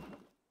out.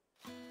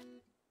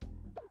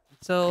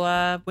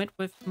 So, went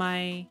with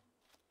my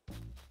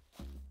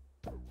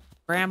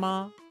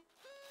grandma.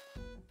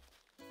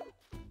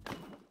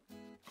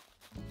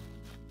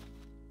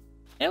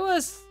 It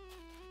was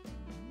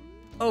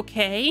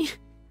okay.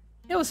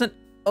 It was an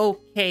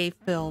okay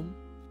film.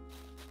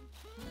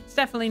 It's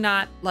definitely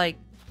not, like,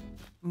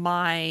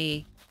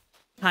 my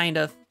kind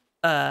of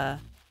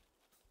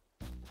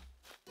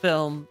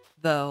film,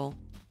 though.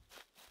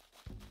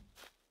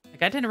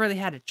 Like, I didn't really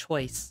have a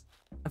choice,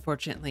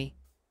 unfortunately.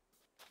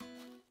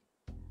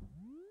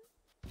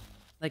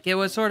 Like, it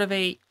was sort of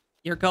a,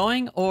 you're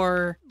going,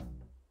 or,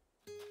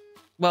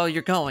 well,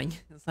 you're going.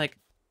 It's like,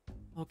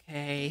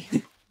 okay.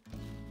 I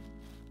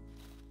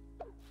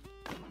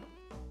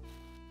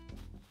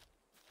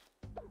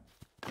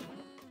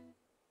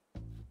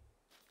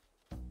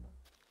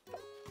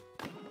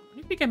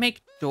think I can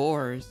make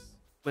doors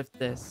with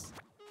this.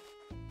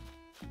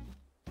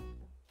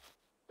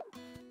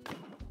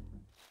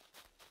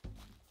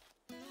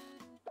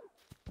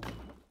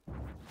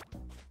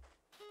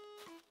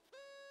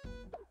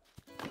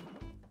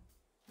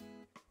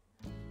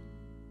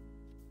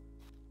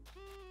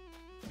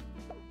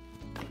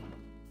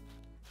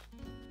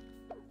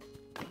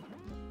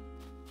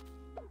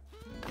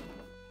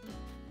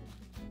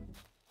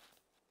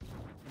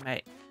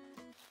 Right.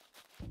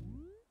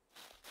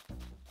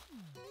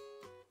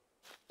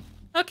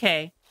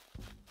 Okay.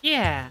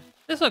 Yeah,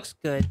 this looks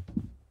good.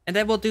 And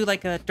then we'll do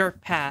like a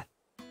dirt path.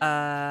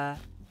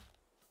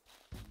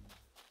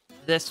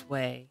 This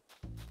way.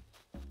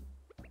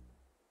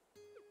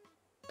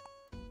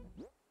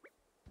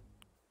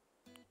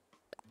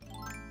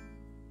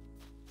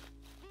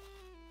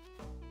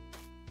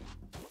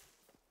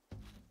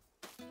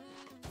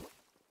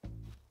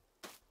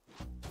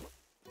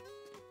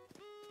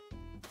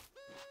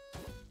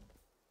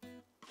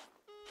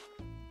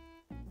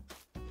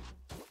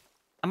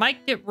 I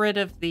might get rid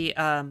of the,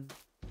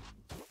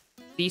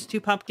 these 2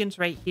 pumpkins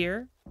right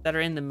here that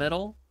are in the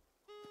middle.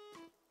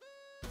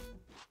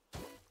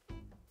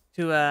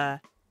 To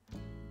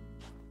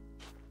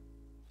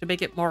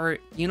make it more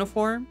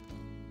uniform,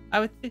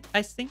 I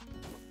think.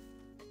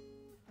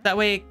 That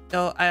way,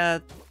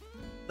 the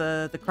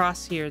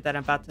cross here that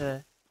I'm about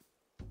to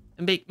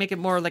make it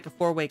more like a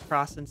 4-way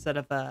cross instead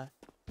of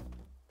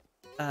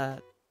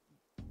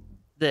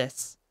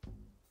this.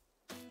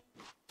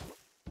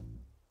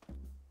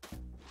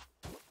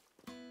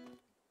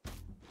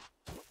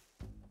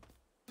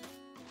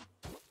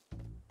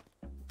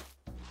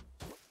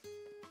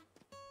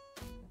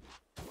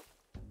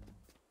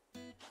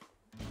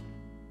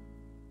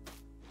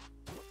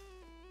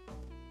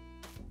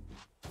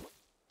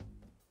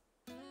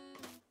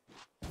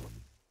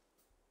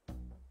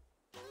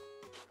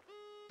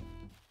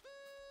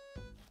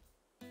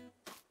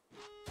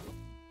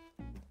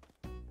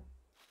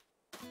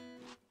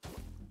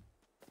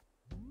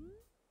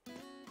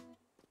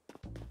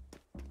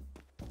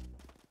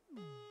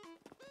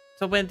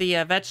 So when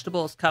the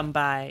vegetables come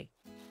by,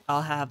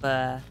 I'll have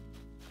it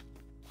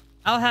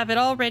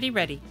all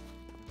ready.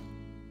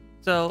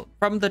 So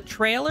from the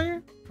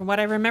trailer, from what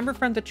I remember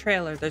from the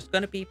trailer, there's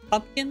going to be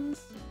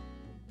pumpkins.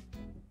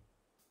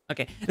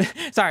 Okay,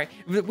 sorry.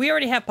 We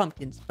already have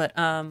pumpkins, but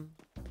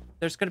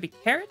there's going to be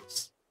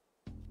carrots,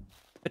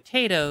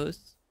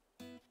 potatoes,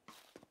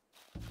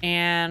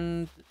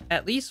 and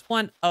at least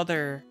one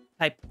other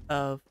type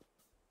of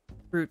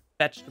fruit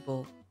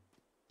vegetable.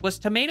 Was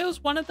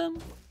tomatoes one of them?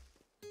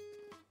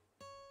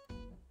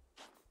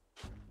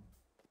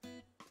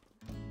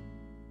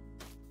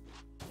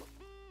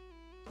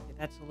 Okay,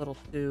 that's a little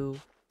too...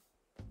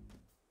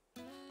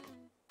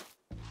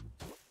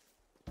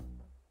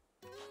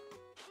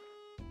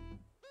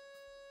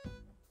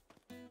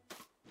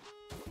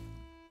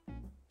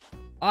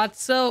 odd.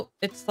 So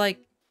it's like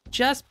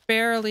just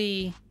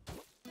barely...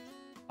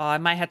 Oh, I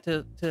might have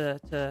to...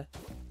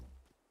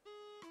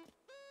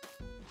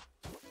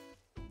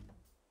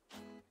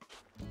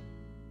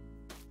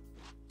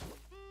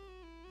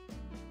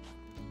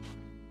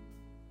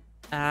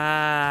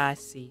 Ah, I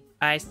see.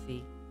 I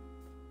see.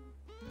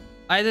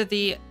 Either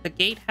the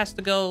gate has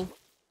to go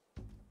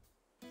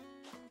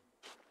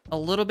a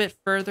little bit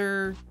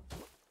further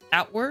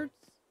outwards.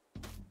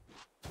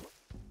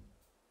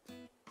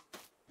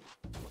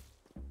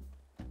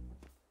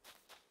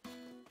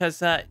 Because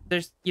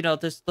there's, you know,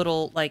 this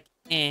little, like,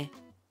 I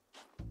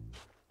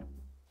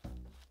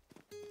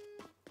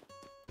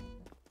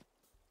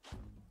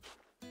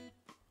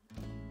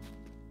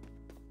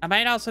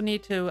might also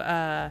need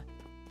to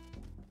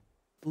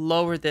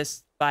lower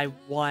this by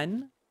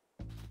 1.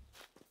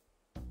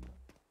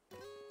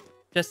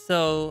 Just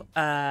so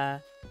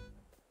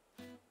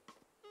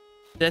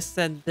this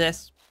and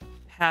this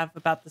have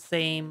about the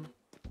same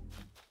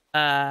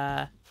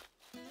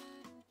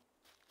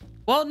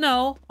well,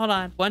 no, hold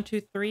on. 1,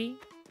 2, 3.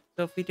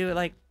 So if we do it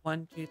like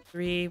 1, 2,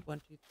 3,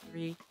 1, 2,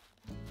 3.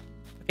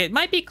 Okay, it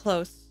might be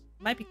close.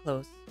 Might be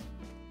close.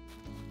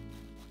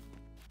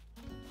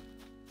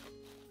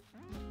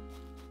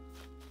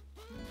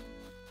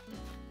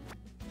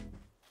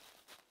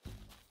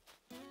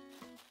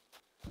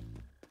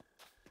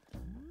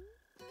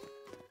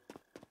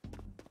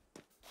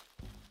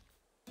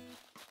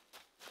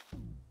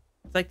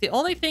 It's like the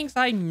only things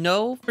I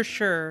know for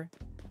sure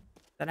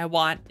that I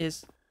want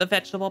is the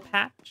vegetable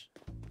patch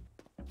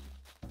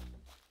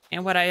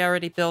and what I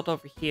already built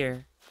over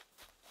here.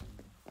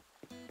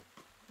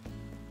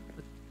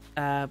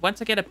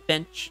 Once I get a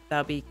bench,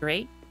 that'll be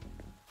great.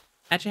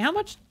 Actually, how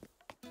much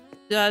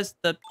does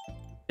the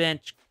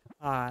bench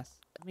cost?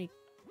 Let me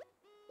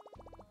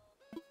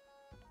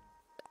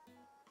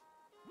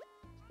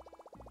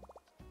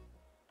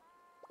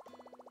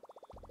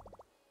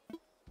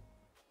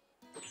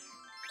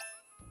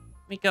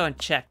go and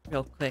check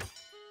real quick.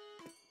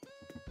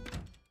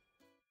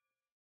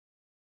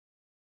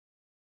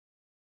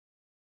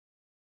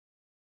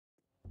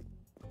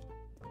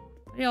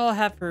 What do y'all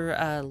have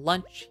for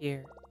lunch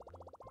here?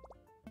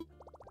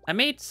 I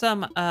made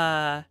some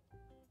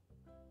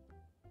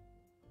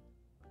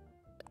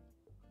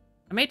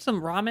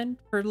ramen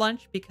for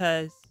lunch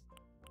because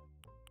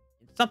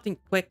it's something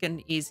quick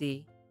and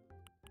easy.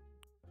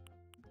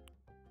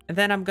 And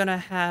then I'm gonna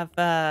have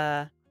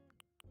I'm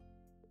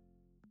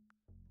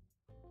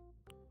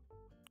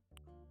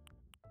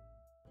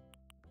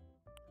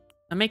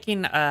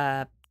making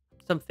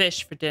some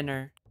fish for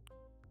dinner.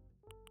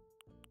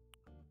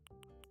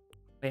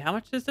 Wait, how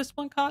much does this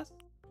one cost?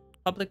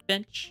 Public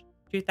bench,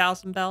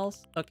 2,000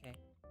 bells? Okay.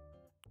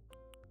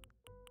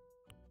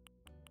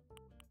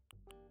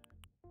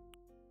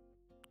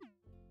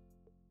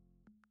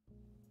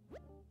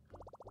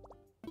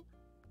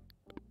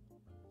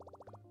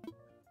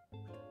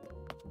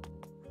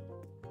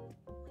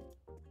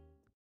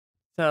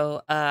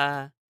 So,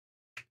 yeah,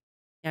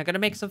 I'm gonna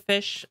make some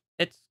fish.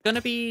 It's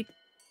gonna be...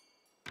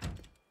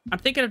 I'm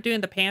thinking of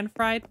doing the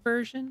pan-fried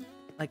version.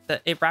 Like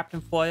it wrapped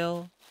in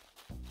foil.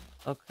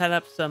 I'll cut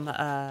up some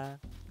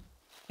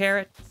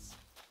carrots.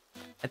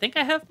 I think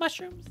I have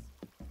mushrooms.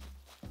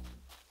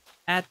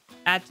 Add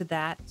to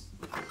that.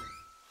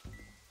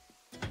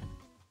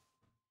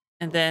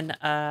 And then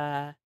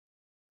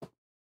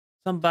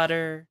some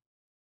butter.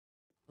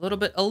 A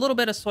little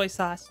bit of soy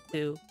sauce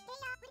too.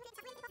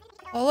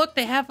 Oh look,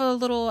 they have a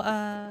little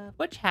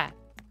witch hat.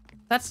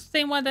 That's the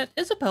same one that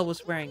Isabel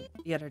was wearing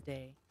the other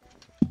day.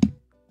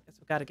 Guess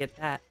we gotta get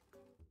that.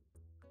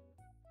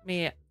 Let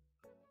me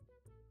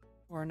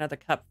pour another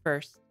cup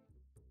first.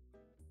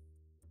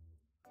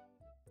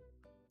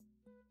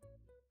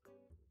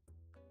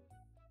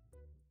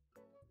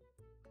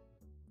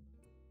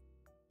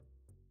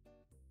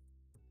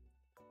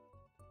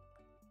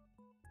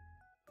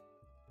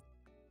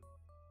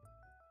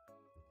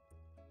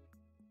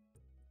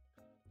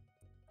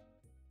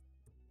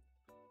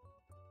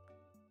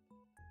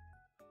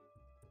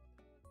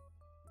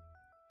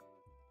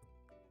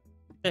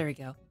 There we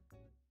go.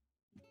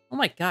 Oh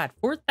my god,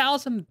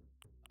 4,000,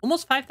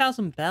 almost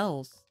 5,000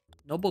 bells.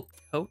 Noble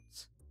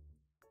coats.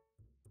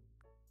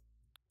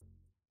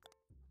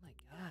 Oh my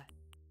god.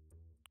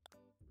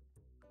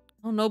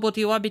 How noble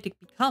do you want me to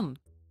become?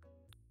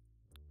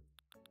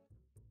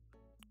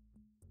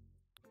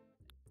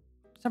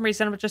 some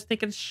reason, I'm just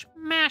thinking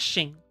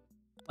smashing.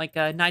 Like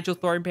Nigel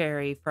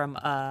Thornberry from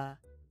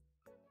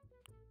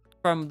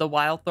the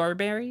Wild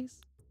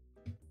Thornberries.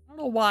 I don't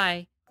know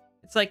why.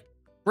 It's like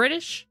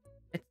British.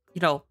 It's,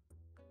 you know,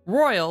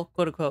 royal,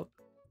 quote unquote,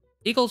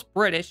 equals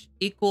British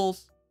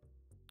equals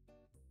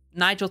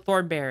Nigel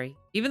Thornberry.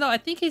 Even though I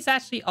think he's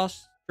actually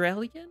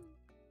Australian.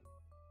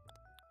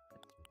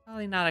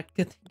 Probably not a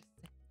good thing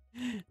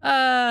to say.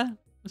 I'm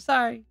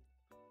sorry.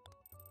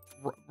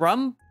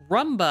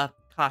 Rumba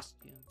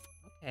costume.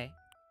 Okay.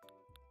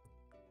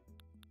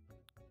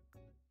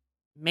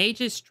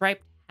 Mage's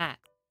striped hat.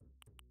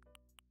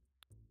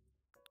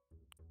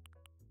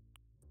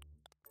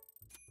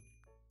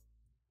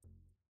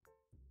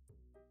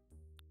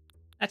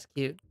 That's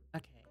cute.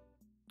 Okay.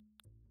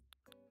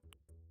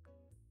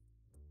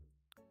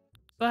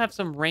 Still have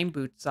some rain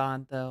boots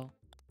on, though.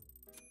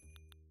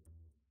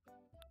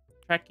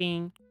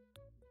 Trekking.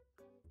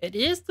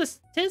 Tis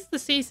the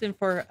season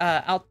for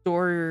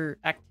outdoor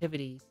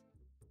activities.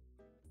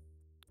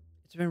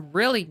 It's been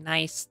really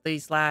nice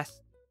these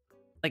last,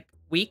 like,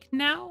 week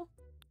now.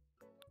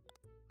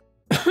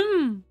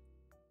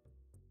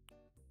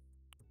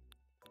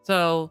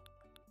 So,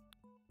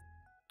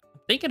 I'm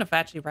thinking of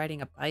actually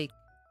riding a bike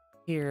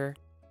here.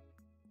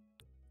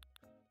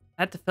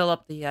 I had to fill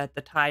up the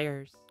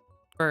tires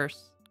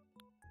first.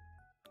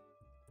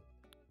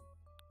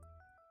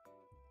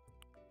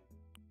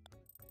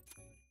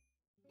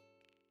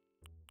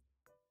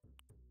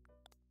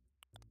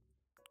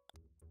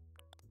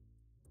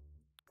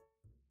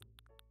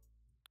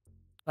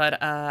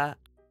 But oh,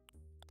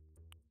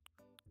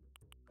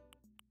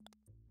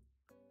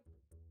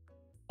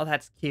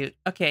 that's cute.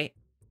 Okay.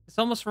 This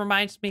almost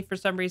reminds me for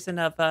some reason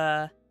of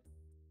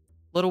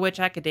Little Witch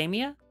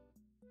Academia.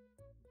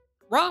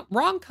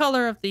 Wrong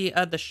color of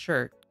the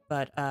shirt,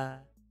 but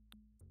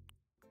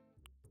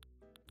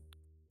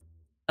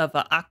of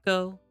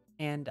Akko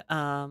and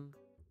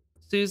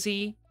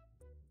Susie.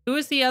 Who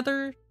is the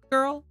other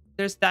girl?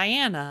 There's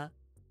Diana,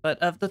 but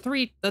of the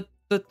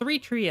three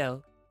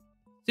trio.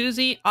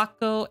 Susie,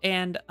 Akko,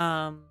 and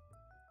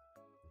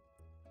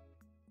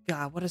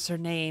God, what is her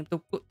name?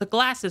 The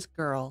glasses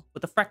girl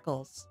with the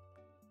freckles.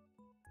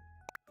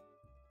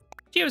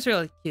 She was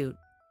really cute.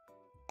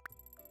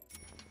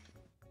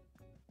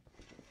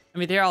 I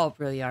mean, they all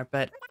really are,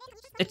 but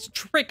it's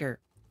Trigger,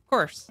 of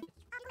course.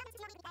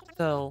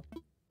 So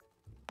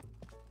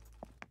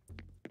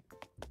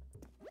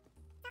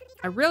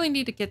I really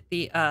need to get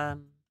the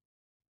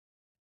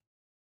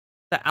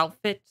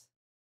outfit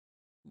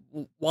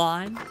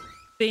wand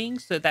thing,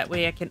 so that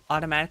way I can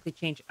automatically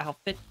change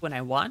outfit when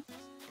I want.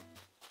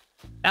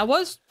 That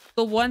was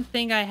the one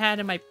thing I had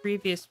in my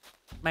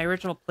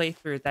original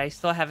playthrough that I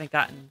still haven't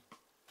gotten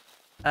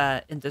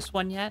in this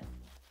one yet.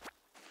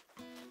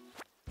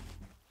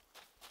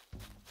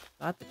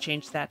 I'll have to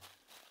change that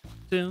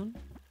soon.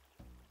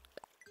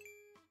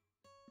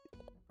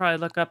 Probably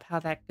look up how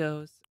that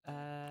goes.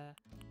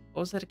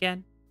 What was it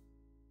again?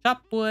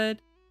 Chop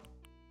wood.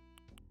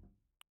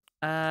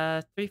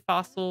 3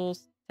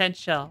 fossils, 10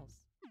 shells.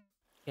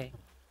 Okay.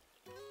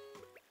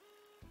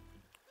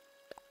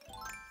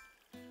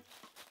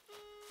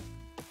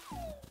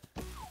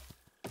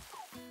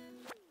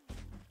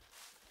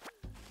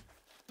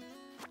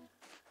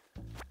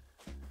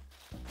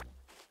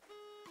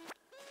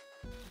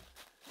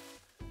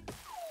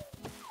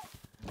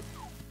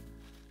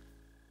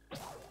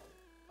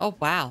 Oh,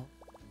 wow.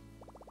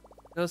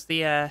 Goes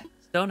the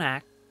stone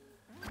axe.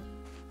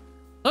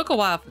 Took a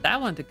while for that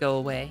one to go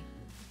away.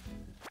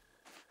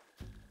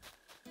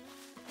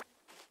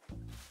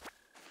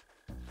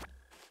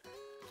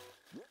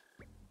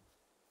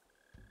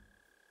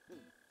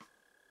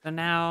 So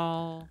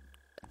now,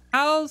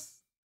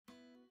 how's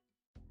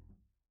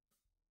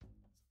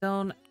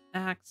stone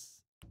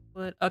axe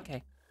wood?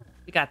 Okay,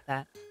 we got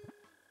that.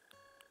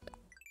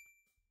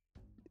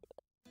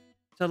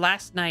 So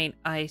last night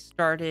I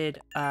started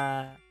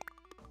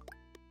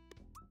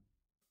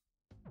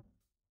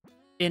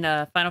in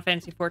Final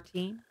Fantasy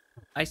XIV.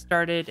 I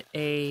started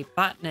a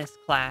botanist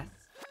class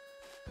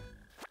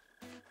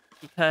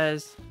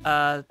because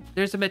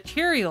there's a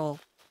material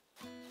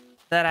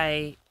that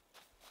I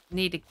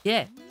need to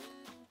get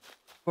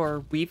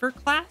for Weaver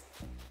class.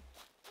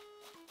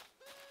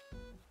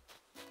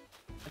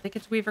 I think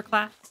it's Weaver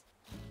class.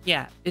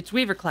 Yeah, it's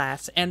Weaver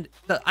class, and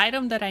the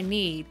item that I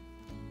need,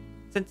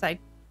 since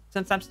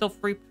I'm still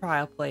free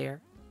trial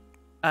player,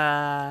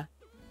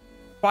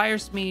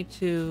 requires me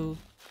to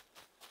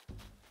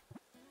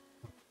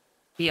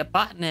be a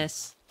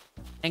botanist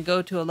and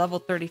go to a level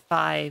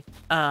 35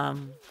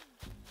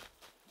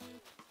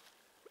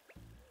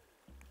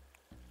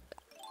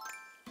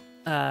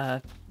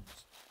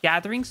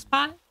 gathering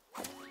spot.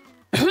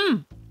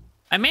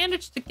 I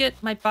managed to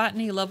get my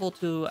botany level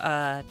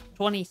to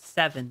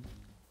 27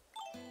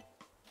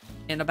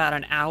 in about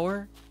an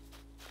hour.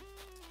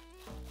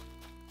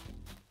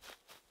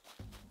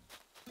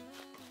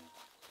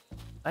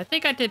 I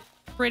think I did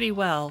pretty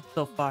well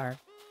so far.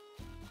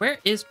 Where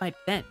is my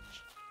bench?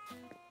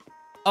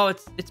 Oh,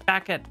 it's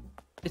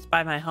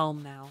by my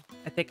home now.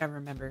 I think I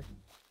remember.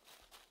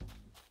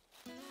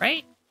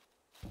 Right?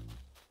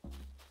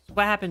 So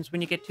what happens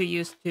when you get too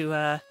used to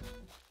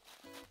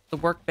the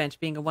workbench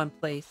being in one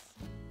place?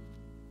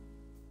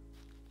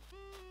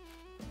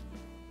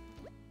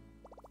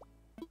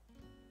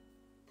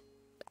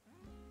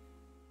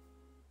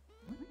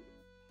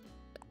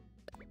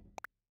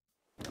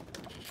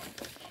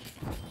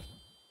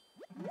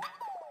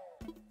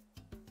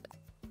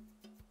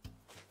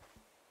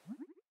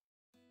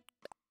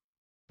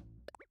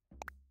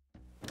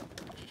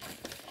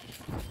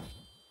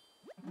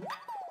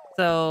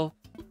 So,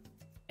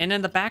 and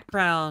in the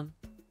background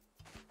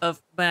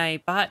of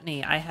my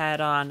botany, I had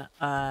on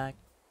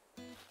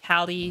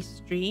Callie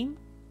stream.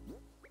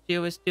 She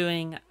was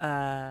doing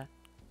the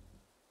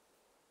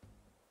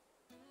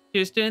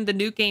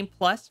new game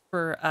plus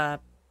for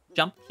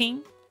Jump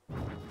King.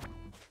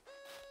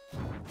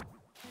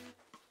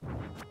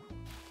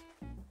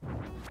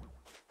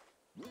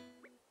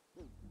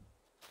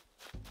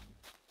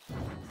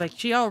 It's like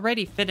she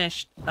already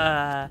finished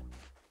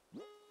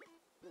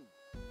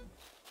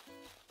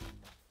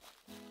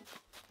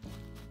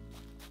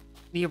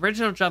the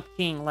original Jump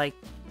King like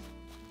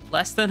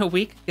less than a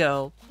week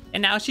ago,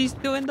 and now she's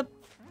doing the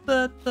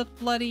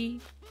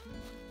bloody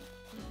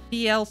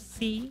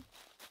DLC.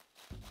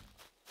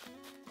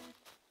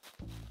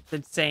 It's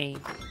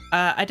insane.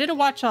 I didn't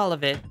watch all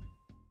of it.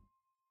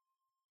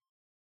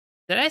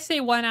 Did I say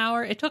 1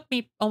 hour? It took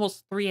me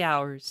almost 3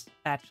 hours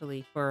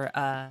actually for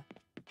by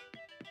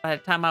the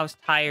time I was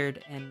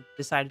tired and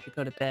decided to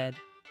go to bed.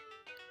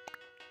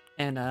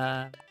 And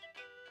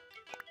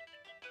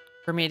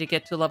for me to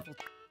get to level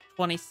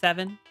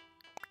 27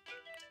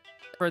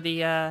 for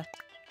the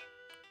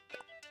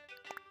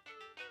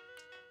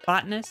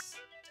botanist.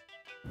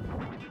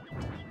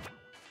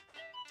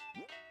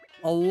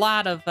 A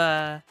lot of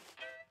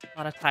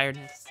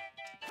tiredness.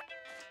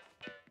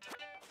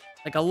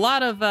 Like a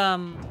lot of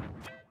I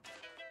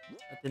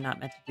did not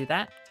meant to do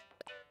that.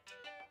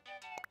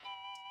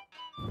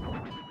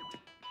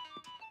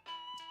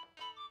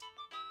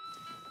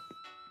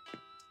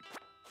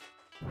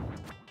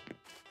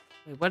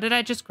 Wait, what did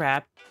I just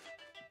grab?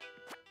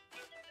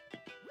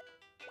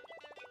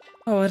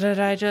 Oh, what did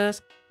I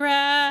just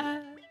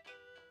grab?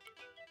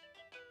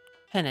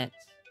 Pennant.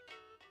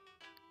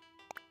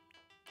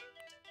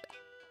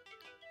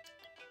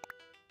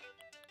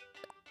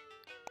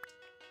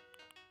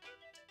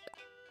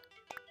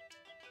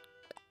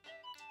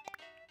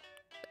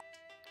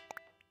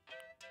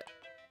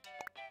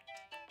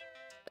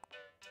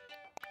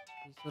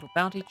 These little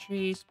bounty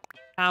trees,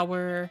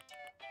 power.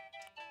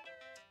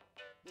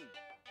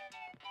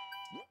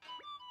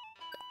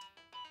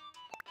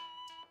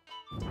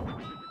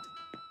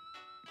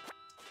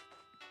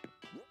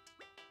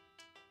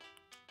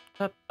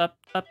 Up.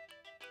 Oh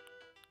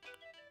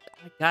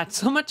my god,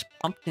 so much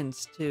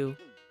pumpkins too.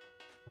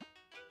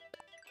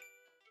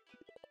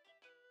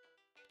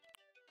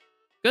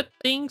 Good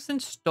things in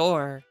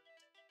store.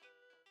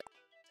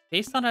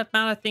 Based on the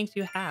amount of things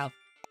you have.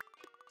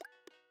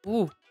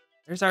 Ooh,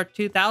 there's our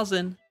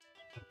 2,000.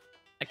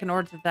 I can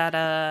order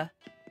that,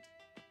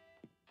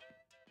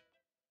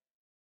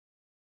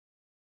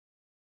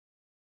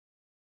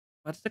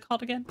 what's it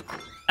called again?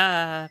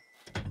 The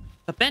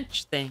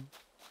bench thing.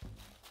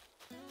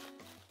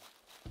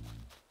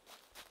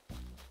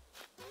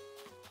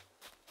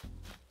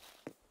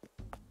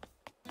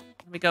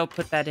 Let me go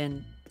put that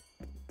in.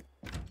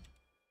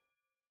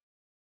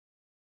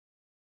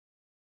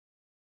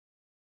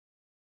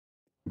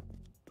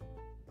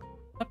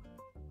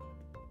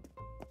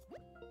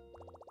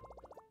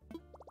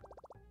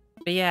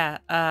 But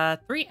yeah,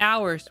 3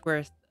 hours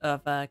worth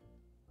of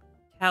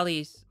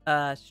Callie's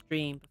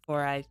stream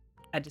before I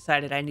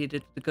decided I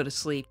needed to go to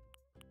sleep.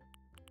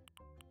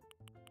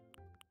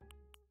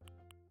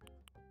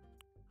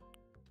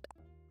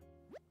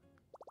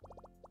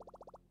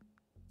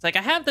 It's like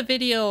I have the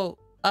video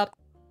up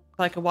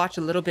so I can watch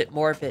a little bit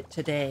more of it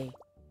today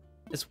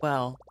as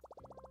well.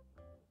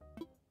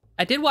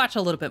 I did watch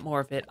a little bit more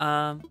of it.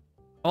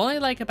 Only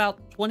like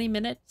about 20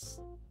 minutes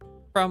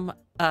from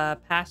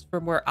past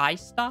from where I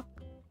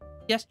stopped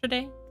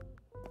yesterday.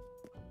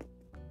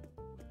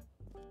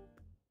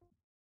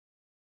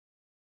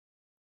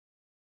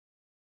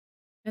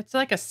 It's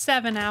like a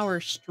 7-hour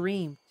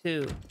stream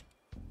too.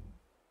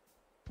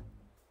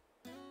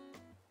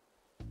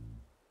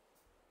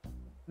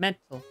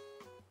 Mental.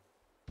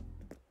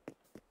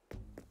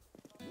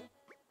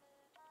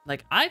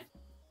 Like I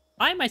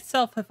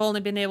myself have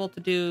only been able to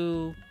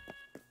do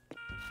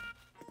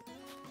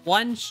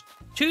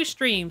two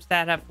streams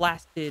that have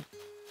lasted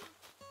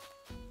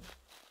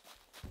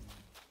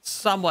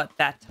somewhat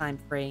that time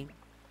frame.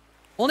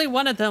 Only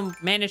one of them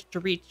managed to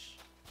reach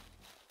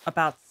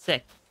about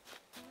 6.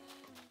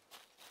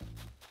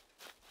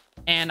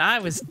 And I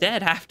was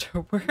dead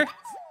afterwards.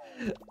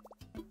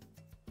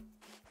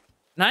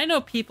 And I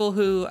know people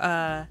who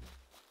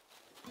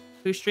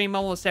stream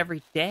almost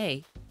every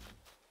day.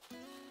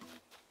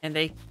 And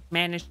they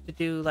managed to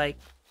do like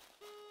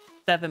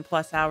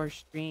 7+ hour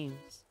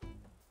streams.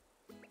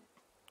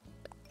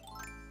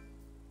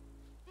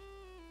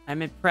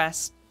 I'm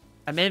impressed.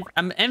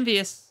 I'm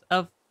envious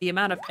of the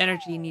amount of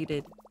energy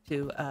needed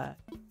to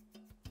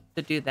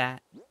do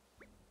that.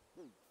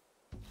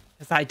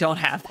 Because I don't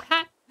have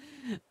that.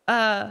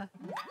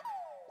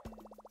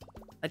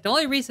 Like the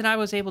only reason I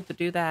was able to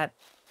do that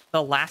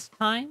the last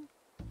time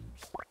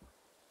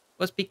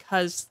was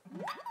because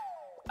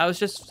I was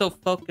just so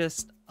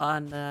focused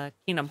on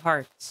Kingdom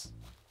Hearts.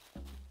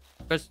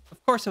 Because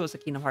of course it was a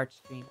Kingdom Hearts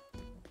stream.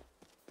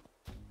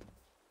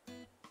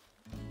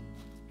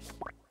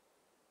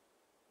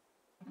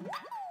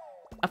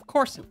 Of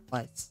course it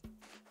was.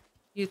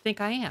 You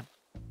think I am?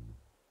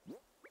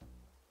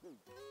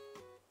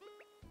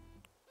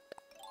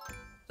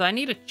 So I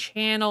need to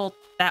channel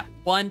that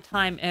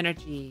one-time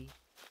energy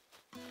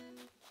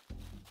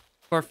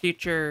for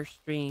future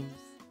streams.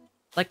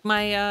 Like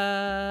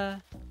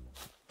my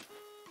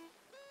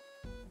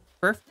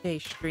birthday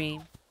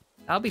stream.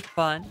 That'll be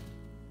fun.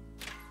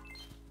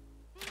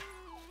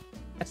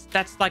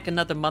 That's like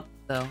another month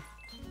though.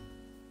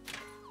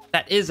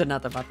 That is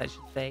another month, I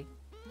should say.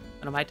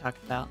 What am I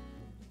talking about?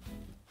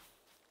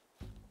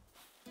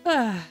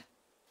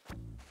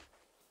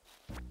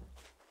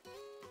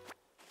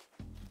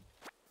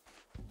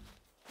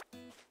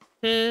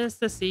 Tis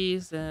the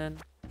season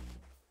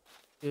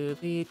to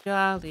be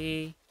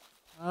jolly.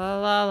 La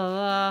la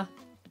la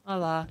la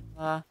la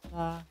la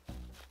la.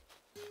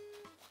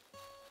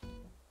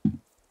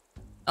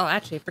 Oh,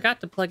 actually, I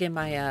forgot to plug in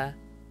my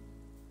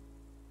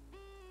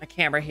my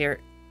camera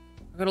here.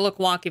 I'm gonna look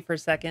wonky for a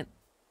second.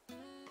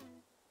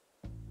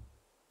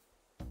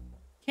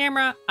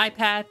 Camera,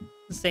 iPad,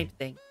 the same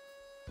thing.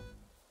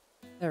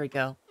 There we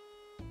go.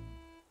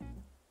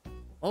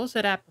 What was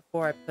it at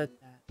before I put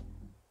that?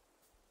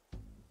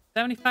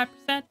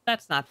 75%?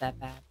 That's not that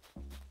bad.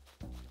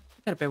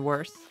 Could have been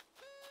worse.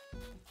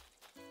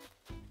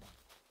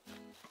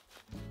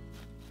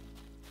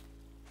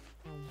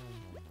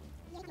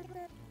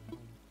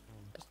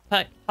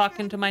 Just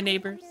talking to my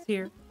neighbors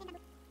here.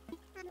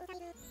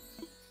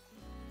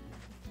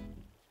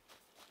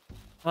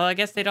 Well, I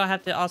guess they don't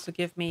have to also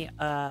give me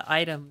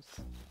items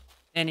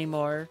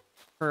anymore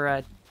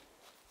for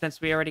since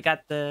we already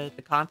got the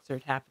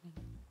concert happening.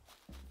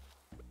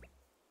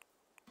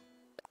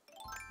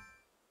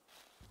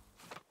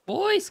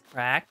 Voice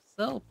cracks.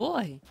 Oh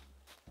boy.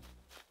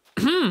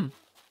 I'll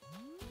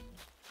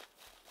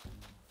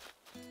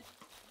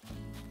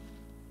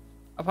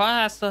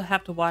probably also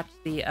have to watch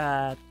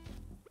the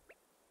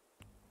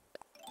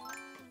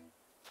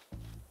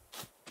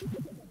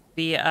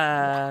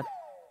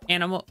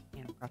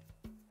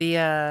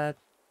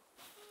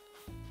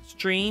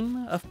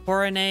stream of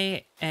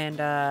Porane and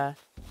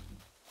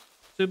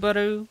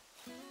Subaru.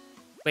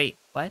 Wait,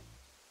 what?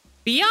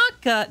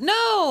 Bianca!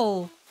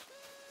 No!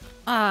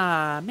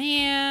 Ah,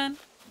 man.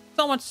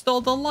 Someone stole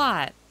the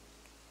lot.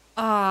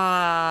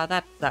 Ah,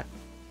 that sucks.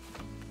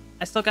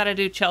 I still gotta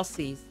do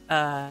Chelsea's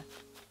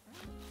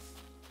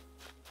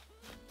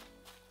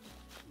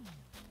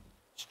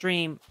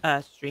stream.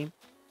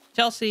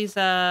 Chelsea's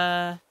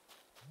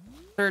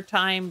third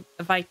time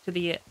invite to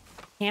the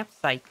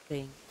campsite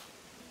thing.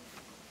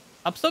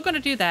 I'm still gonna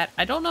do that.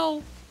 I don't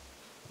know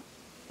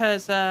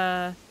because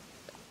how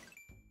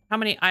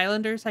many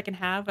islanders I can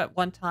have at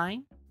one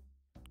time.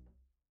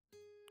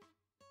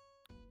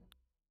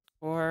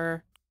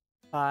 4,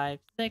 5,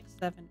 6,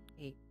 7,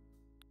 8.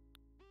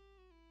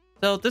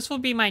 So this will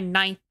be my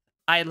 9th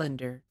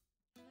islander.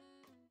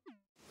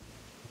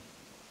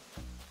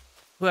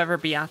 Whoever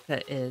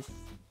Bianca is.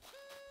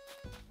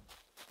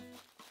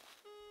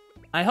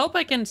 I hope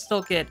I can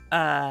still get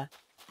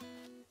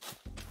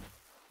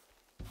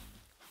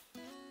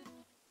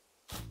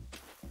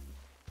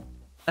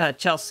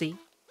Chelsea.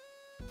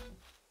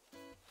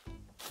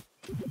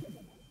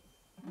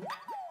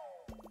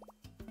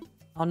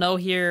 I'll know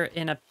here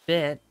in a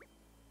bit.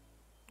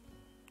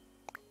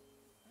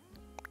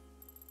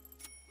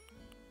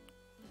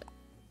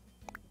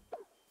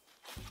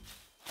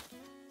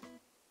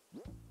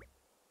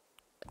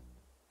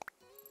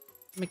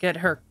 Let me get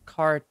her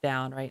card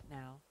down right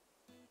now.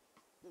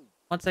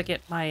 Once I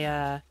get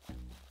my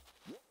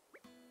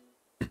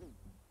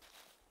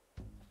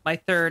my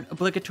third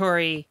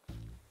obligatory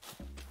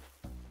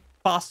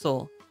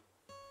fossil.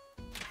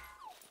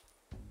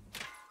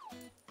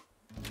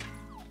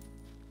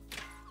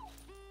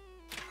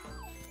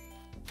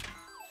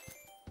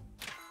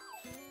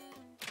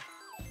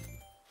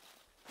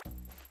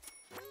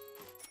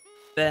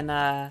 Then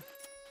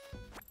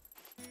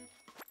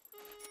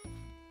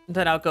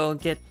I'll go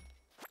and do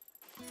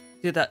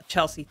the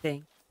Chelsea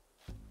thing.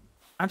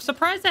 I'm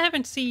surprised I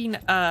haven't seen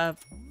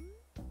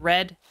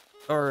Red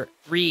or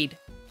Reed,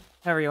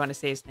 however you want to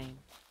say his name.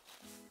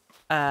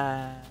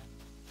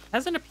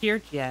 Hasn't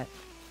appeared yet.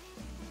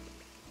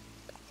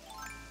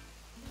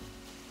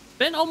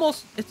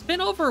 It's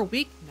been over a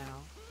week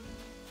now.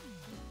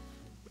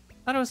 I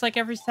thought it was like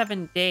every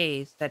 7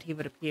 days that he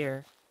would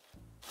appear.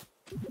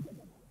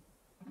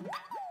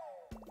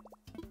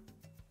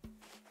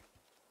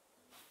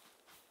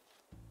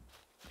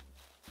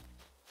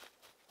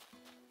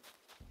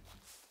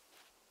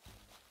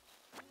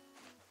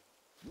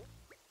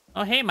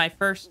 Oh, hey, my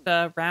first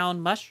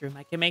round mushroom.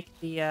 I can make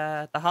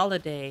the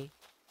holiday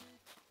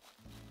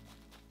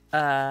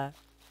uh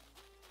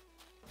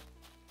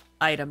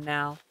item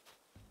now.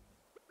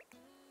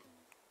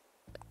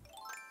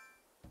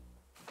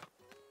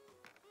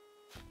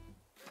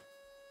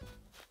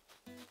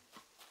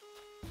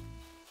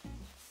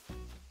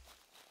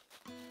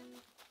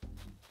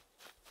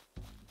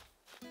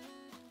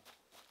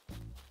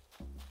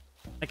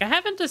 Like I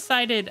haven't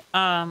decided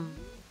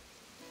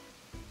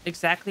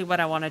exactly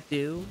what I want to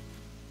do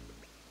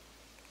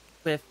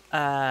with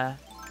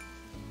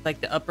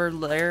like the upper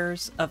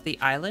layers of the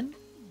island.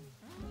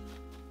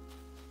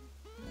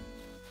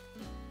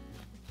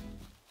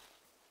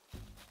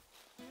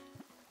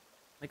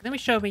 Like let me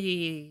show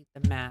me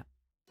the map.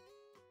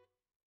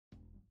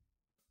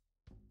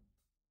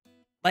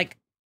 Like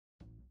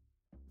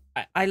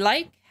I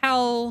like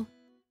how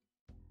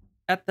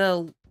at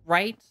the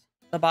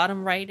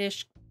bottom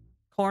right-ish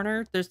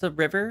corner, there's the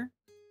river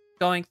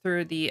going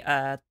through the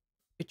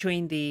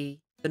between the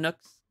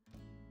nooks,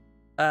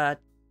 uh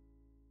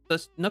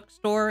the nook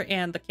store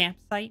and the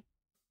campsite.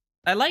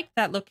 I like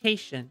that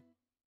location.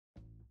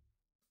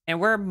 And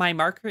where my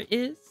marker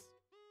is,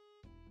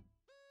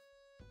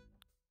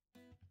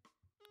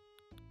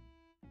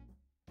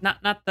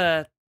 not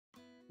the,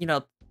 you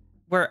know,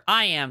 where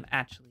I am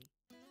actually.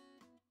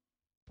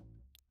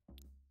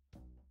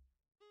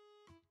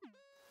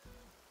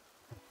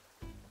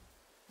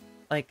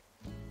 Like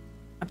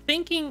I'm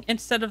thinking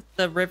instead of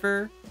the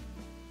river,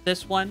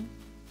 this one,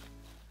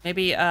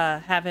 maybe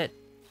have it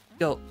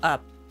go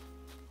up.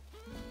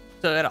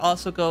 So it'll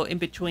also go in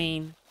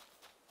between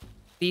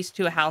these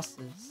two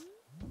houses.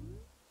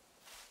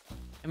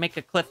 And make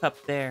a cliff up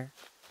there.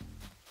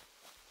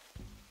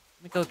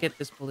 Let me go get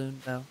this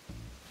balloon though.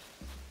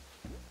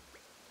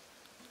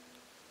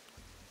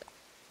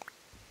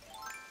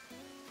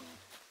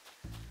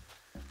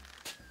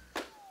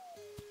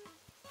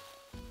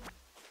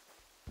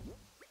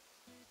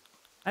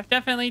 I've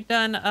definitely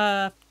done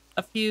a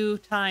few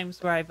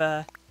times where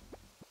I've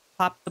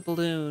popped the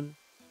balloon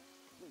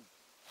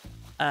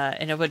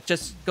and it would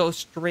just go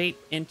straight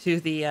into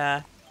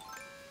the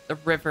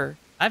river.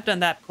 I've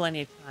done that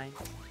plenty of times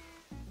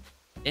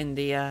in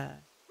the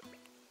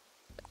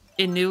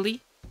in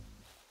Newly.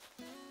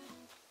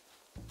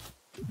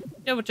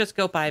 It would just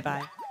go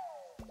bye-bye.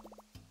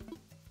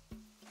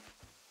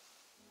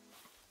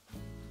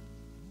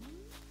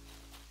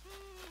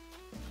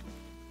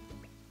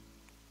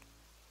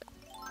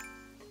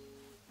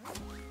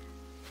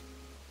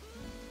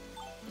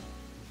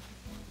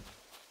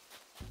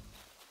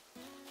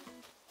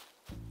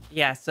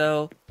 Yeah,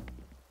 so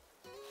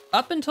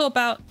up until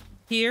about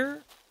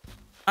here,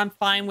 I'm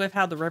fine with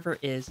how the river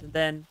is. And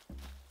then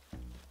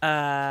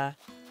I'm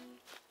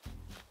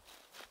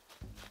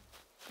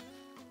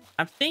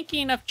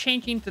thinking of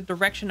changing the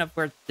direction of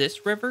where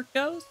this river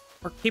goes,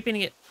 or keeping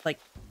it like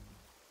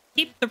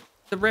keep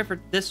the river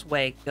this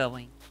way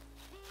going.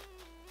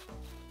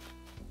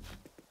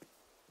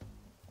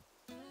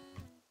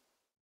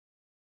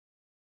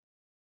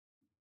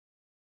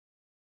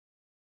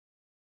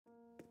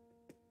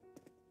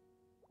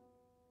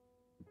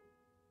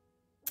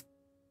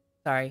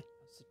 Sorry, I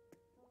was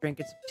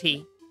drinking some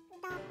tea.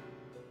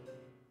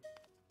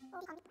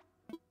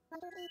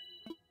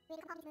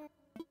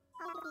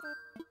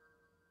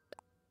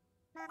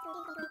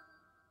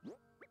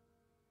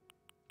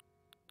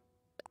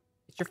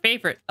 It's your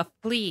favorite, a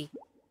flea.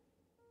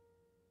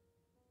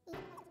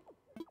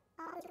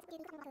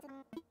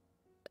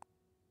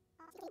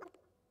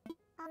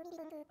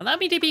 Allow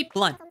me to be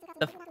blunt.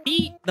 The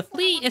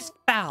flea is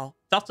foul.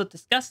 It's also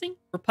disgusting,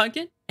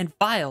 repugnant, and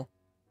vile.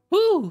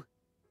 Woo!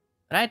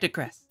 But I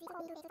digress.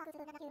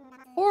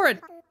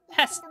 Horrid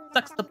pest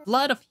sucks the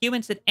blood of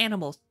humans and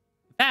animals.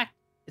 In fact,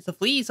 it's the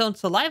flea's own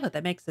saliva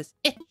that makes us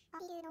itch.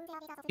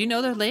 Do you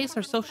know their legs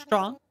are so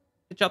strong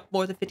to jump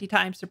more than 50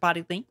 times their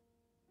body length?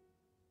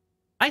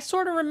 I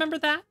sort of remember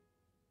that.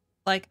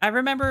 Like, I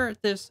remember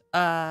this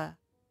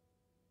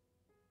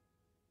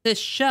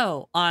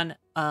show on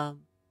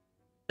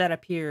that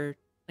appeared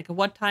like a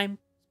one-time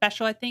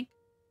special, I think,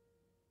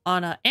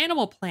 on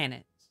Animal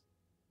Planet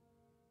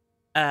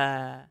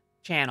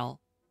channel,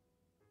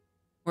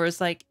 where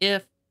it's like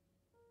if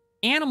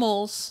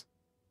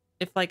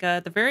like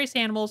the various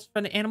animals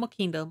from the animal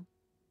kingdom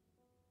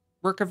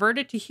were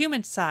converted to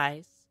human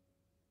size,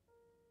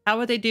 how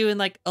would they do in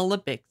like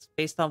Olympics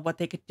based on what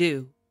they could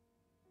do?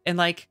 And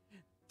like,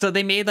 so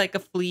they made like a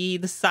flea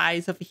the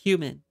size of a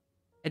human,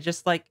 and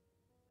just like,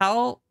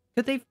 how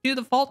could they do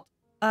the vault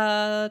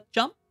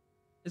jump?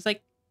 It's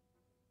like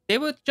they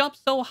would jump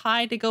so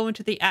high to go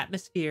into the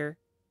atmosphere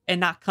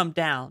and not come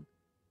down.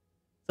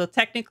 So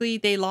technically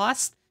they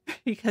lost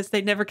because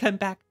they never come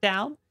back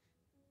down.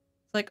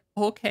 It's like,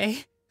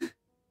 okay.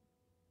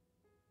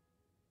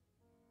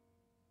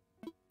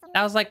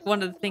 That was like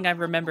one of the things I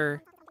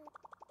remember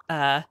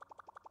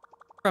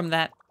from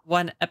that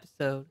one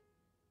episode.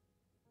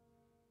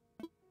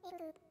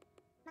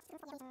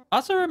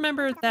 Also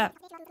remember that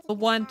the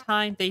one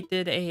time they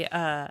did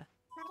a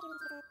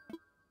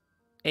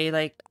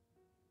like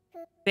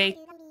fake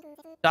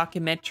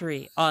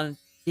documentary on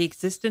the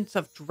existence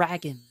of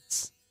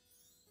dragons.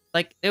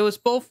 Like, it was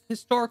both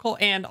historical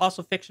and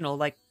also fictional.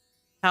 Like,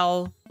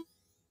 how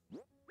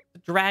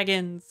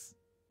dragons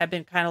have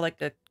been kind of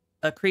like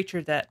a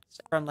creature that's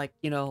from, like,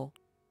 you know,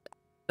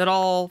 that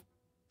all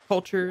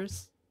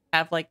cultures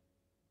have, like,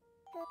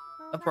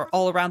 for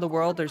all around the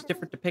world, there's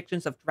different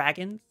depictions of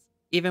dragons.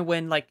 Even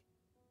when, like,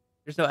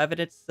 there's no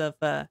evidence of,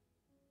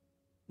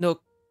 no,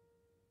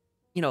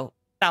 you know,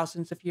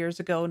 thousands of years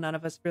ago, none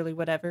of us really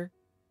would ever.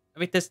 I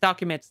mean, this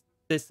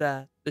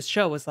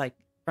show was, like,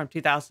 from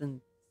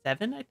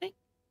 2007, I think?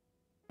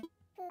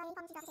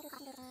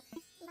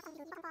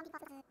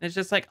 It's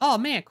just like, oh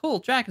man, cool,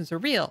 dragons are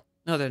real.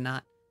 No, they're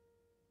not.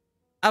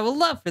 I would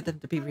love for them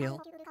to be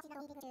real.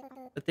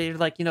 But they're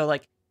like, you know,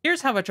 like,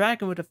 here's how a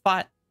dragon would have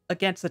fought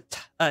against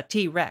a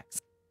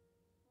T-Rex.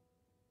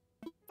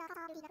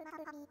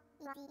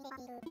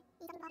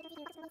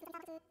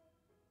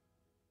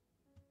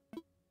 I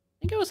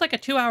think it was like a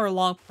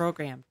 2-hour-long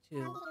program,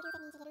 too.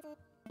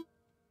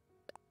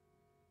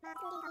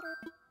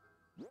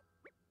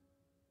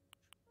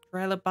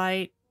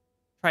 Trilobite,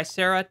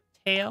 Triceratail.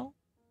 You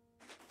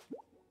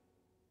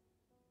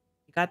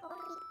got...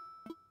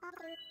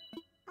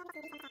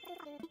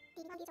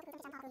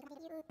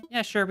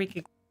 Yeah, sure, we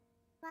could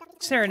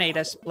serenade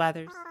us,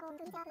 Blathers.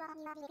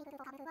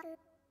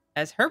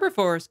 As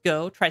herbivores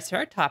go,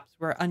 Triceratops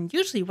were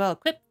unusually well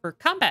equipped for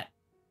combat.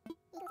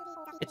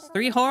 Its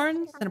 3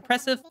 horns and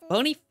impressive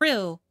bony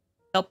frill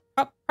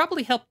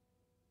probably help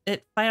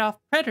it fight off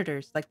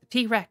predators like the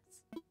T-Rex.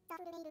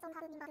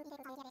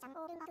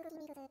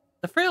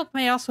 The frill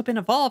may also have been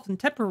evolved in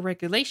temporal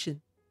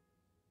regulation,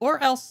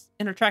 or else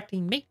in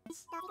attracting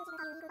mates.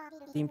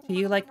 Seem to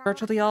you like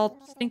virtually all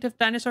distinctive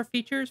dinosaur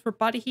features were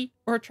body heat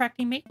or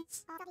attracting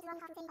mates?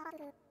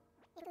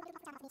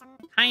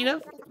 Kind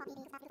of.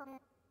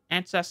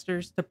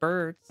 Ancestors to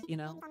birds, you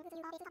know.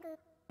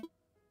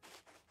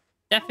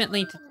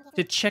 Definitely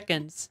to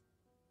chickens.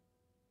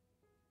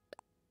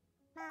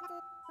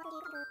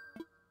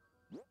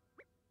 I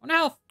wonder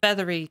how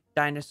feathery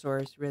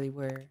dinosaurs really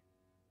were.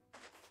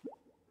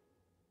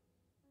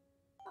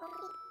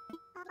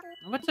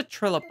 What's a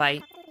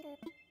trilobite?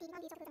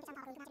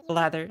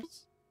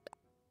 Blathers.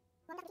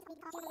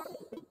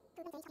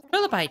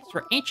 Trilobites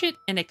were ancient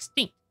and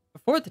extinct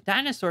before the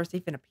dinosaurs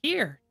even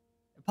appeared.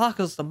 It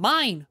boggles the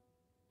mind.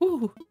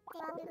 Whew.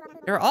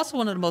 They were also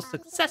one of the most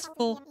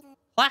successful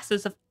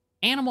classes of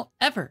animal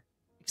ever,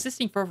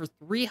 existing for over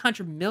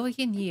 300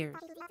 million years.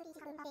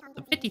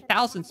 Some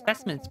 50,000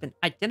 specimens have been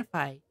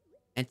identified,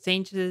 and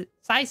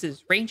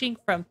sizes ranging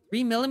from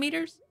 3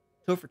 millimeters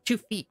to over 2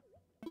 feet.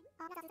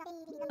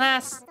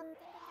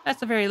 That's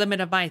the very limit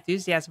of my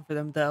enthusiasm for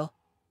them, though.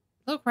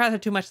 They look rather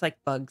too much like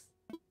bugs.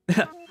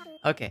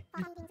 Okay.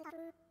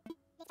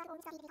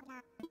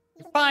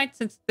 It's fine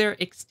since they're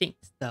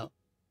extinct, though.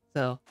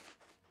 So.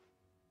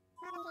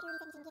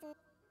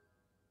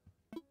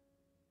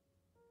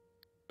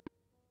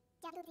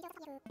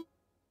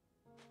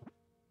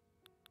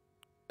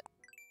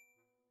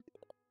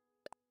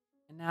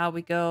 And now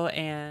we go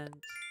and...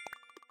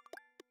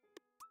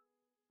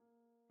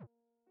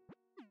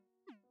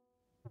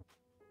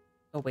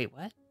 Oh, wait,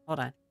 what? Hold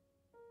on.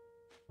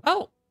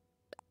 Oh!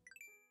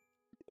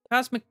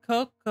 Cosmic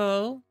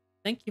Cocoa.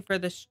 Thank you for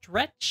the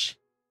stretch.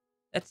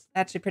 That's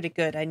actually pretty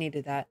good. I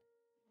needed that.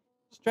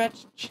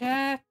 Stretch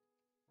check.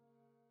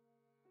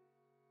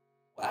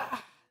 Wow.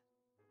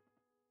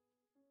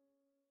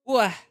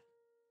 Whoa.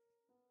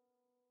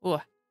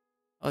 Whoa.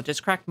 Oh,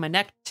 just cracked my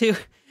neck too.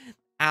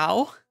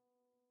 Ow.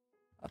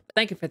 Oh,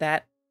 thank you for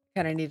that.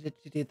 Kind of needed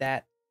to do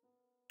that.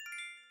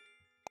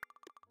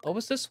 What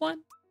was this one?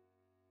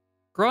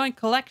 Growing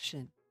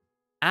collection.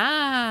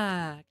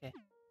 Ah, okay.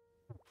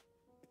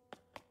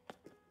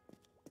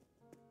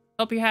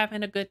 Hope you're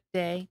having a good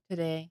day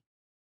today.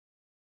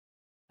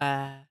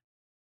 I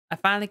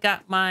finally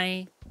got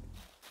my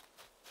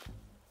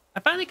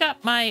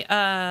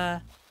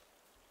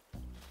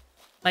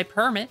my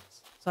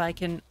permits so I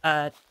can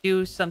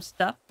do some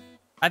stuff.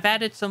 I've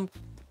added some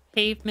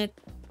pavement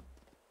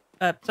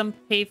some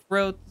paved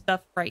road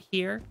stuff right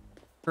here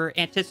for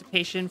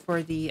anticipation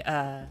for the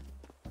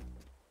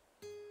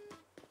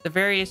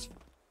various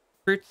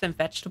fruits and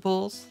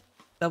vegetables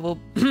that will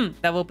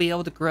that will be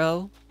able to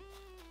grow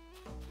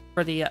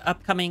for the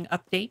upcoming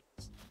updates.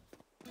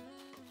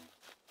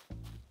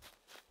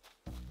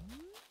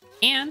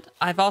 And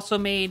I've also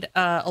made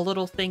a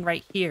little thing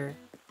right here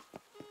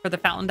for the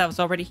fountain that was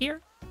already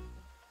here.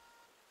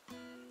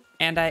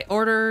 And I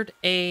ordered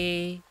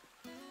a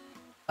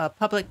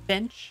public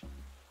bench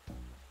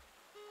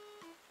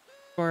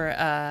for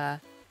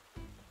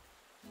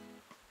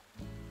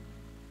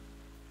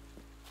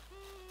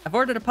I've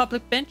ordered a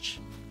public bench,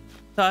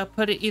 so I'll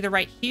put it either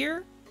right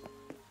here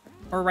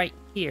or right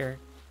here.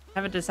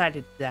 Haven't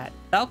decided that.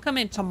 That'll come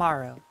in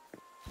tomorrow.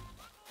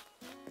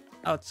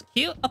 Oh, it's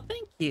cute. Oh,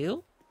 thank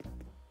you.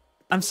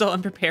 I'm so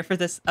unprepared for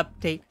this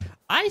update.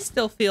 I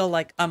still feel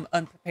like I'm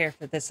unprepared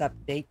for this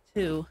update,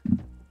 too.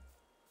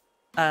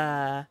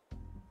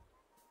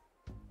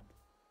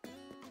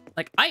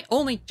 Like, I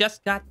only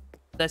just got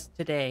this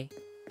today.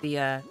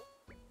 The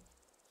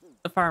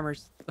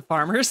farmers.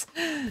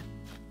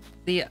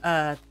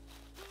 The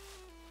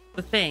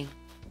thing.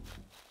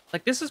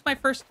 Like, this is my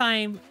first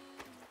time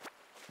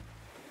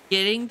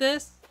getting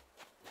this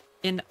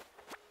in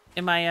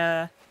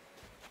my,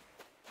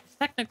 it's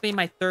technically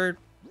my third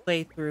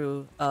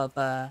playthrough of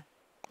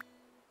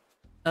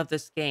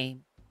this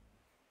game.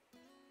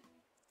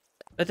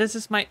 But this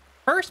is my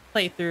first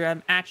playthrough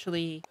I'm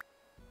actually,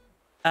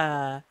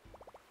 have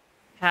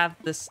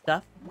this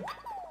stuff.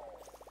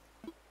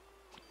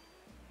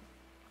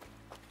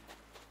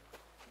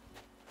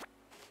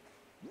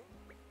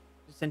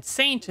 It's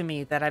insane to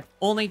me that I've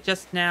only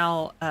just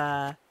now,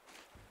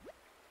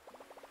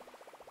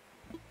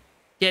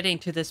 getting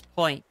to this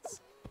point.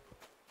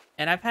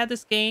 And I've had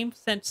this game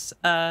since,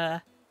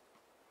 day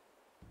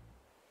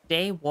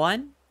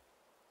one,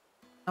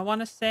 I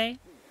want to say.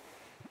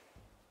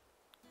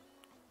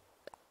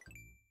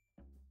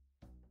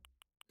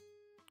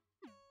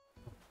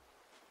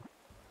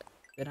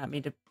 Did not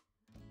mean to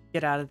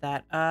get out of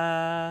that.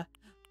 I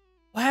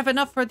have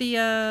enough for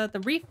the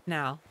reef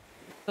now.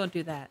 Don't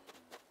do that.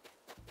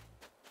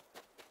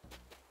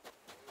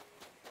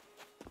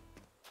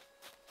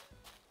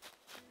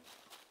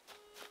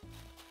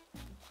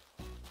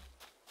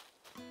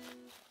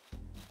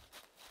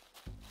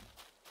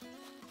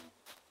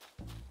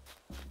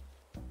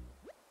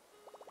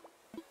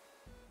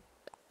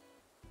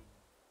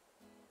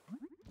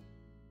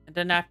 And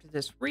then after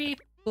this reef,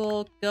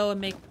 we'll go and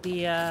make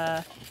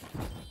the,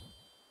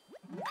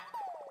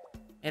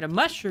 made a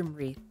mushroom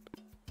reef.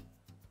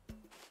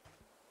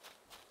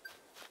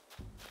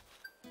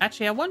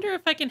 Actually, I wonder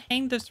if I can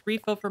hang this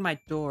reef over my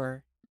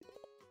door.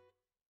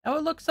 That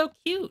would look so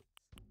cute.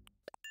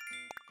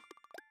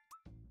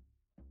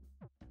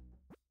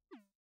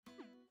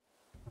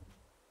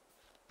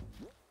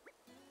 Let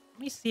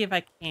me see if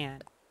I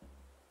can.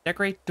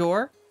 Decorate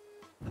door?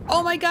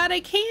 Oh my god, I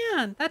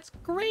can! That's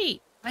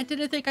great! I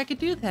didn't think I could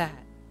do that.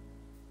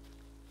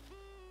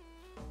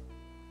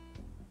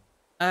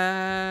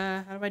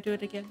 How do I do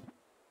it again?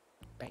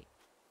 Right.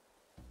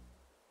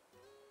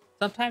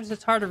 Sometimes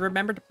it's hard to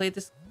remember to play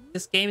this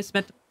game is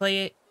meant to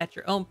play it at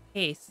your own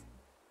pace.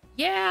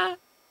 Yeah.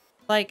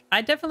 Like,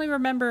 I definitely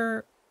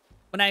remember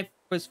when I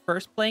was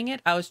first playing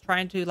it, I was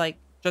trying to, like,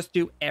 just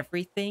do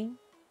everything.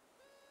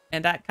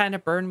 And that kind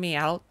of burned me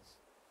out,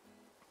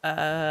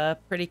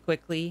 pretty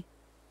quickly.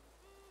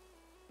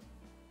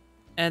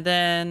 And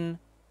then,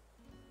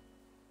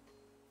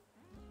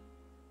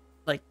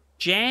 like,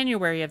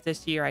 January of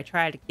this year, I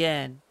tried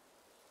again.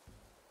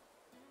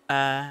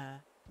 But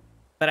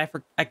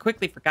I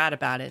quickly forgot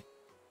about it.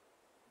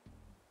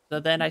 So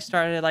then I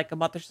started, like, a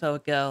month or so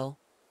ago,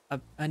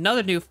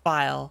 another new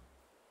file.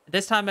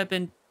 This time I've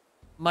been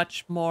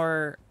much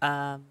more,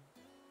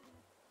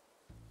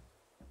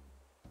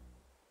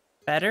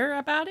 better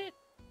about it.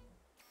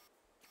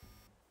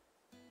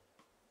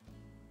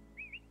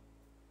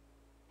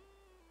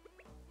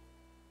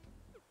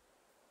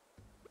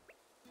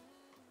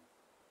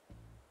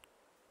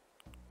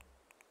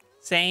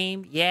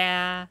 Same,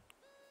 yeah.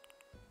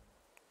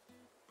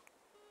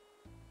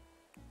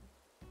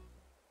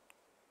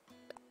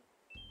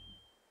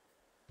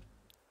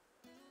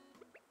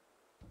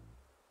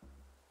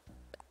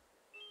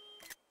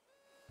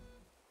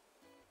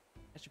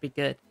 That should be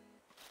good.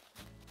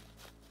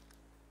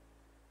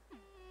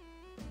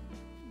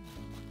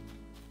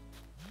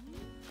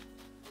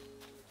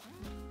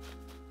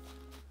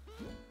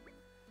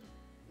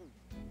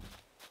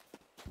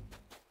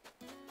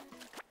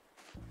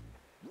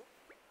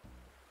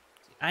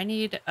 I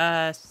need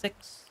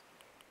 6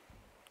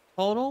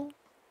 total.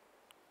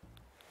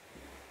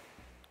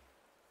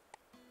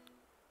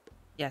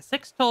 Yeah,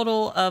 6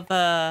 total of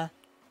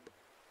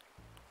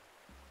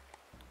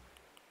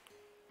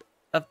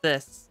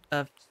this,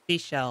 of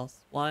seashells.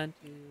 1,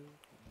 2, 3,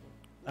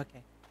 4.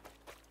 Okay.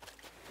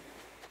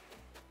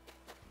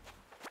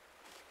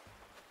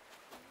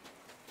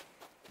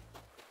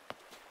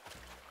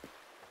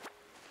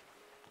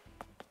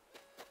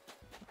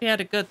 Hope you had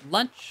a good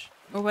lunch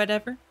or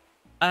whatever.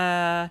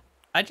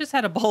 I just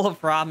had a bowl of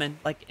ramen,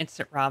 like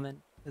instant ramen,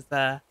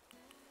 because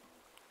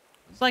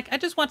it's like I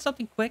just want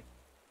something quick.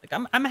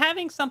 Like I'm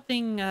having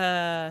something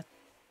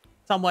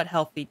somewhat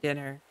healthy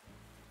dinner.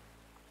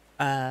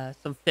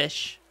 Some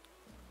fish.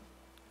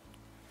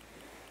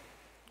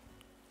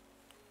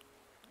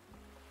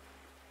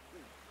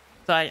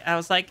 So I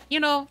was like, you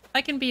know,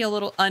 I can be a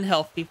little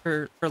unhealthy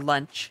for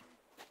lunch.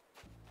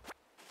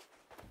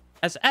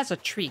 As a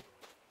treat.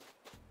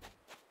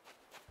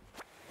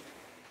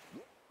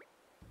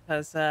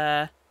 Because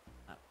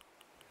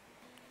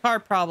car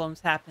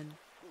problems happen.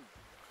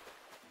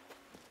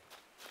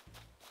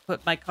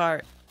 Took my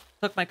car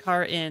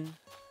in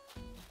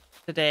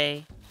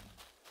today.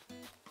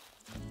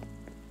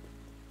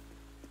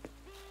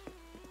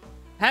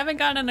 Haven't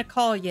gotten a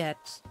call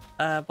yet,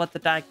 what the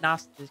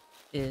diagnostic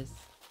is.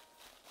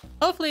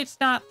 Hopefully it's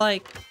not,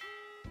 like,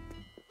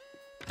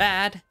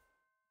 bad.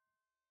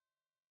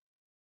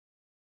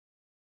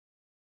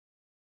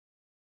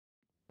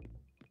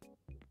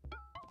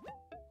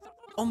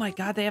 Oh my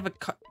god, they have a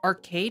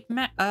arcade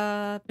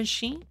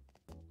machine?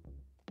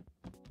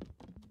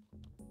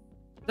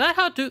 Is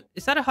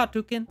that a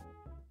Hadouken?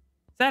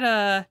 Is that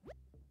a...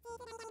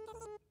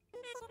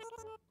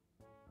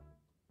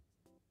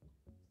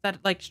 Is that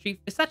like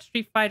Is that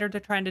Street Fighter they're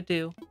trying to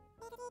do?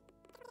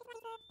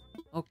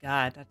 Oh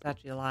god, that's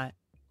actually a lot.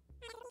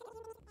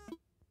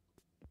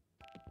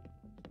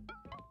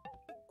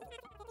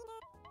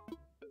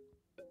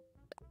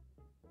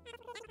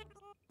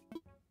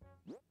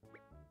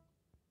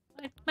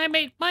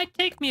 Might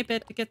take me a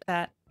bit to get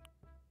that.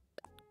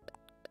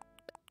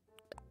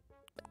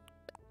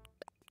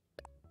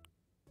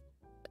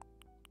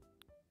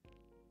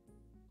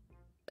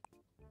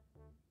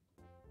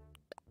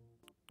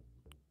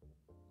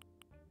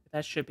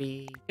 That should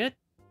be good.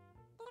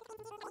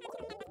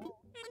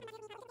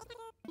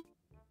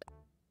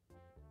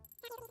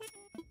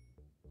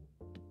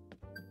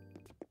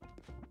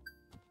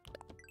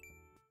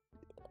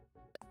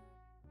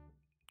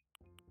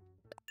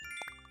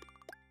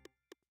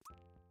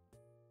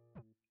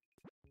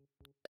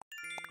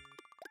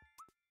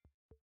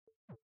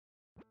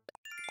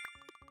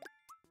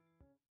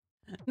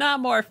 Not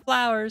more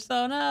flowers,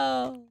 oh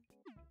no.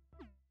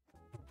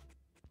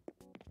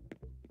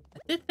 I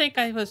did think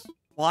I was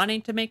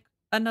wanting to make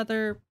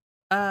another,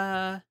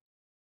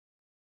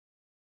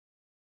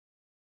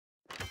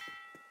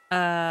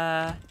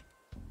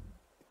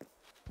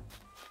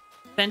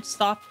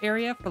 fenced off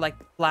area for like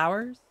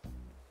flowers.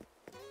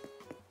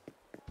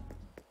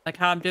 Like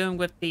how I'm doing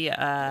with the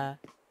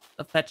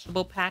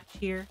vegetable patch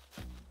here.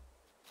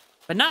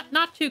 But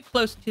not too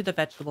close to the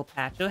vegetable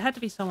patch. It would have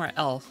to be somewhere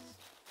else.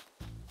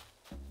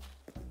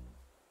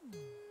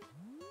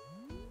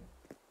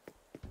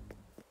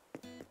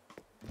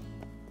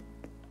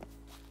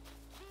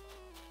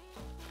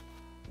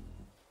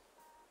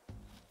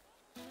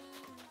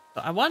 So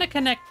I want to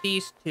connect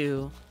these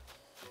two.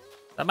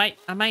 I might,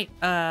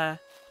 I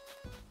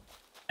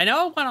know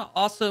I want to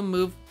also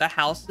move the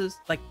houses,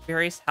 like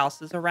various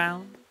houses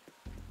around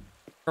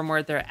from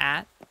where they're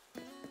at.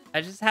 I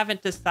just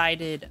haven't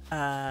decided,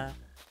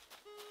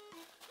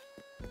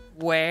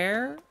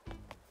 where.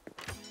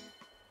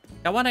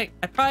 I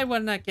probably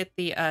want to get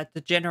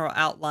the general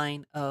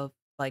outline of,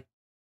 like,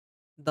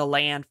 the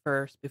land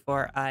first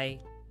before I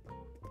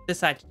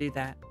decide to do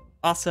that.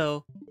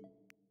 Also,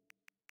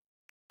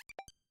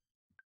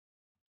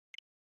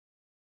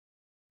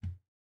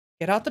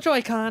 get out the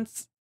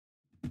Joy-Cons.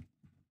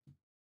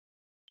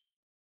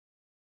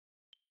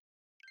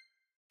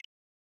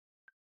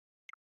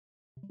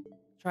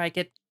 Try to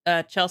get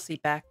Chelsea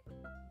back.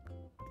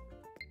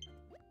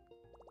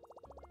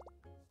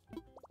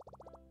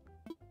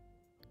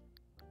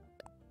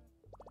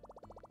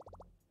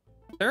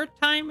 Third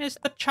time is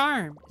the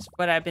charm, is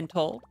what I've been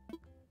told.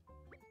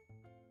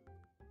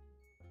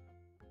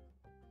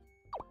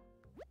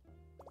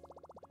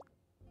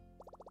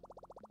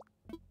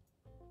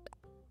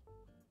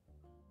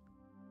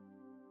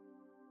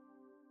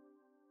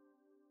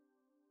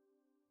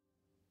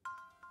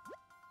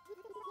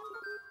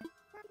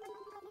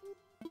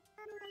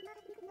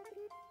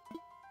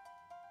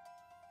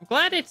 I'm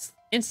glad it's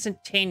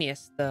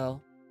instantaneous,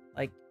 though.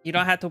 Like, you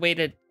don't have to wait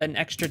an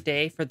extra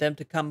day for them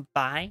to come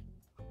by.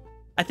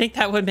 I think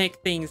that would make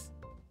things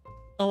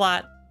a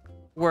lot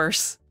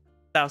worse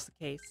if that was the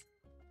case.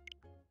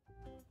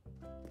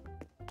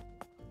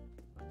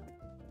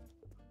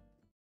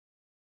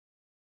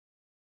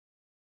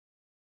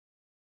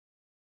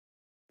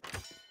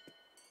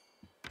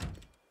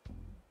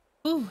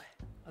 Ooh,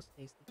 that was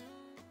tasty.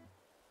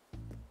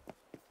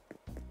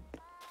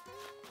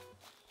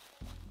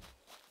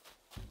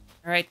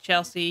 All right,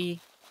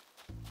 Chelsea.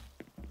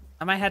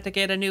 I might have to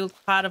get a new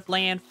plot of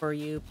land for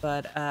you,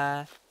 but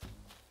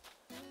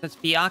since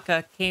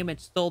Bianca came and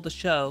stole the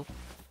show.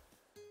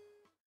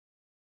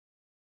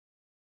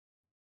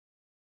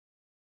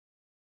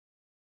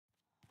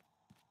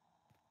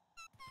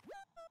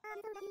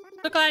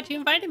 So glad you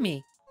invited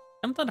me.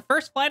 I'm on the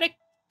first flight I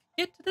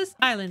get to this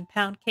island,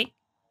 pound cake.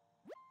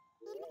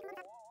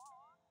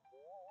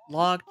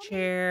 Log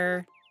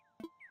chair.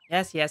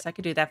 Yes, I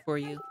could do that for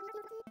you.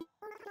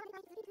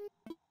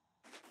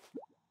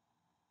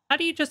 How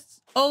do you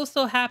just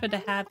also happen to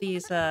have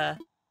these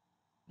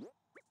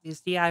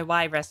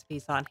DIY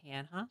recipes on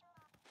hand, huh?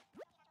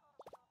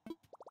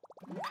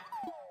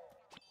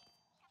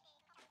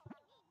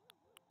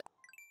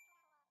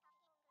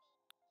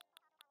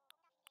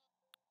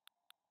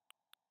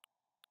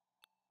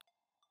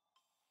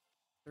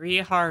 Three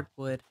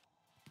hardwood.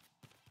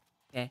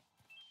 Okay.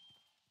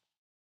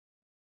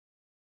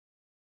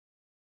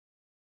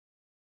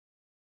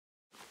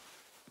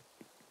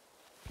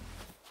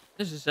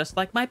 This is just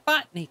like my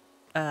botany.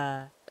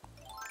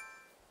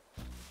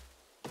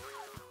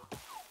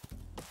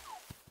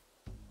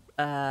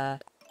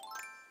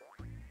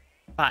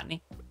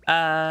 Botany.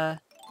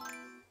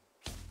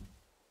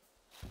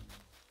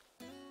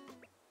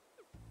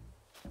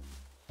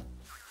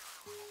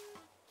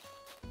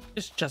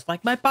 It's just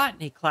like my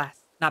botany class.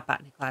 Not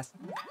botany class.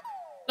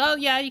 Oh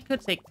yeah, you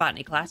could take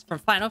botany class from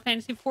Final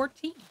Fantasy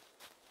XIV.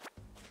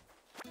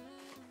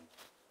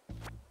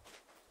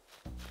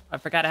 I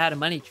forgot I had a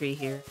money tree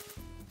here.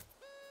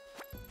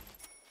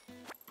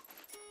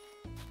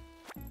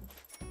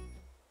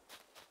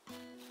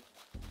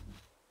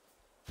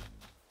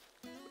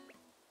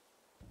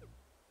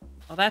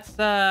 Well, that's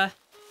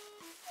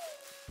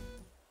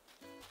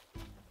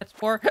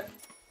more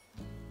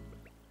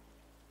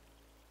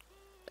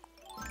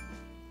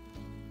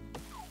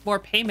more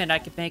payment I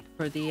could make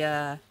for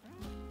the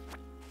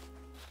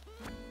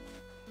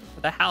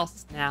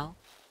house now.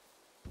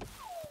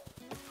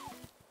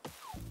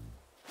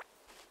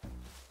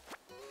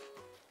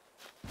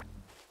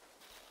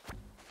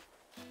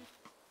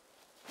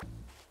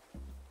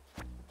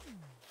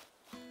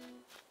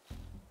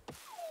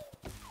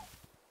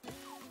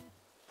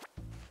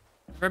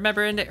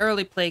 Remember in the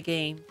early play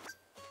games,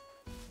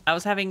 I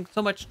was having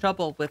so much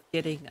trouble with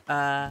getting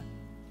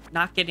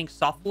not getting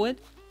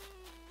softwood.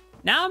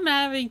 Now I'm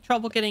having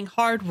trouble getting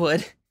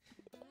hardwood.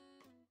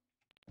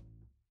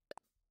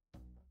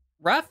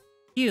 Rough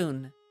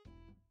hewn.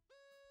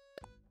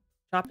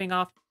 Chopping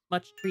off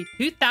much tree.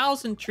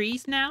 2,000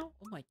 trees now?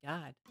 Oh my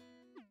god.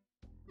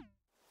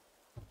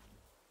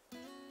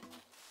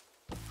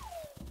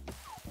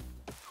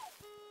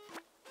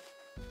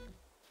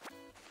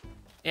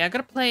 Yeah, I'm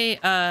gonna play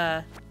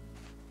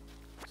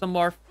some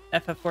more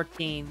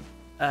FF14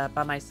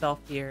 by myself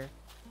here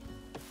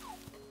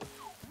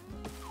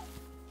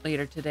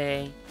later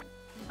today.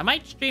 I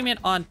might stream it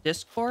on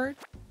Discord.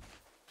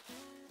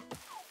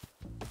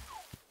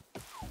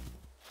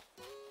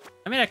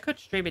 I mean, I could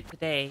stream it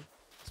today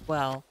as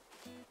well.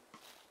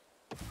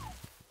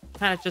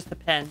 Kind of just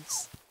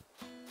depends.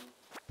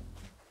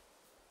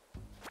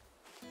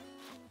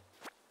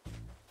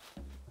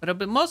 But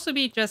it'll mostly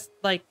be just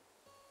like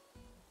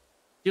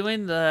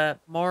doing the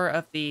more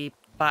of the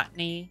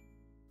botany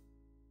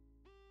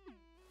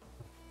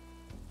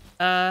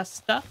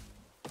stuff.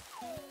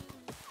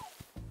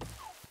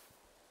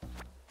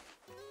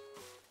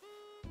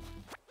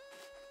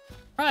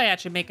 Probably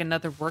actually make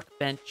another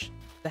workbench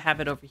to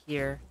have it over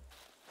here.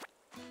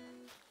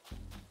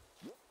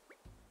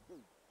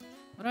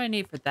 What do I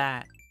need for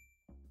that?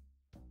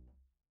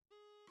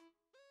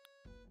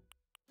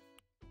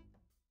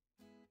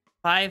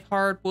 Five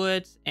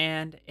hardwoods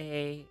and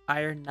a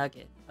iron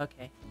nugget.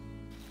 Okay.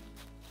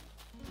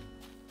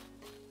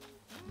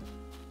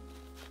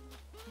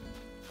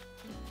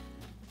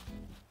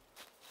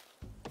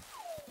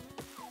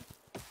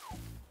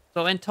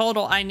 So in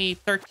total, I need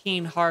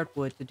 13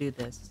 hardwood to do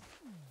this.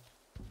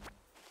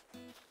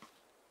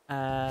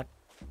 Yeah,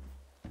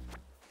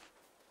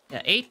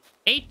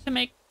 eight to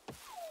make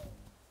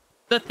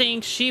the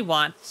thing she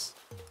wants.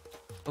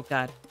 Oh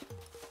god.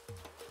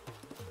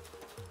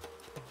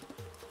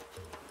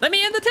 Let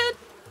me in the tent!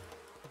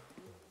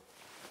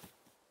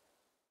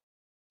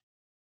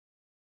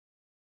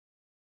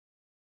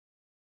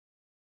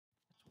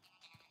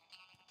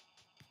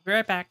 Be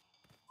right back.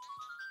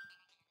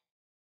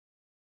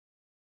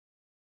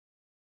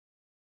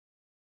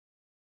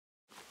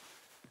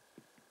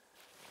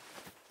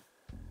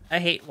 I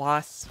hate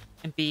wasps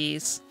and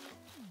bees.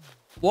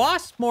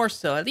 Wasps more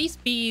so. At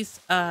least bees,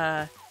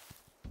 you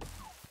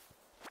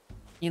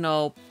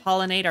know,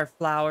 pollinate our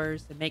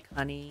flowers and make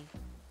honey.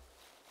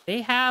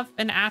 They have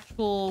an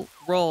actual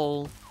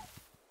role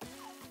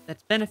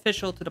that's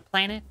beneficial to the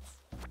planet.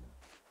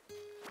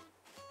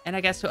 And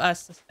I guess to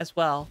us as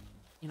well,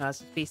 you know, as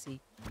a species.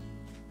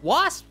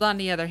 Wasps, on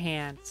the other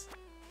hand,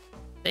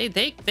 they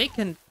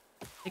can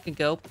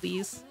go,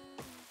 please.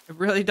 I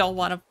really don't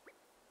want to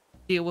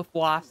deal with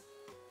wasps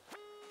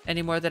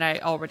any more than I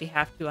already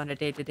have to on a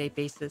day-to-day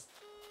basis.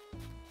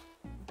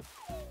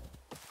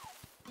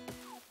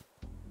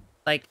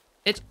 Like,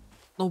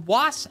 the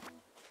wasps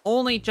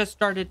only just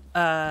started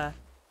not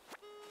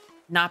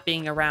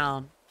being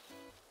around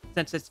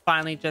since it's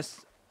finally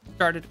just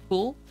started to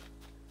cool.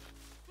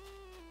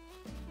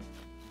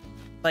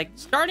 Like,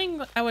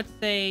 starting, I would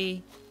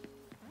say,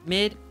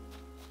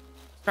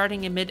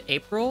 starting in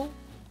mid-April,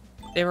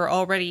 they were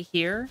already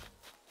here.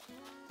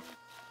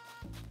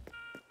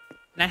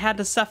 And I had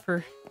to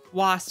suffer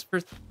wasps for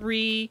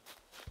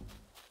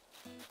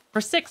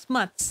 6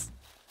 months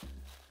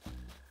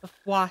of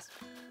wasps.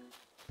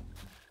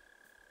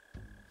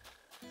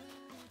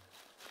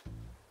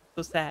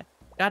 So sad.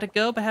 Gotta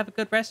go, but have a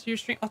good rest of your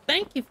stream. Oh,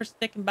 thank you for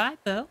sticking by,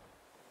 though.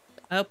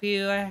 I hope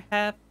you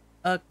have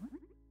a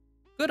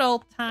good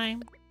old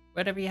time,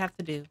 whatever you have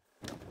to do.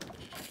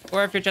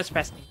 Or if you're just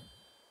resting.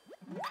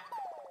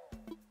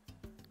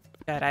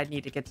 God, I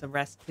need to get some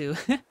rest, too.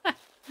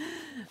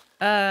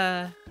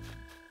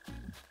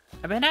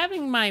 I've been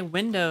having my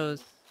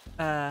windows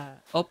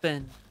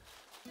open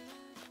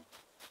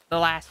the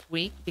last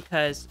week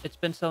because it's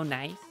been so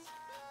nice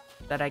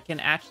that I can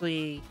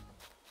actually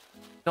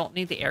don't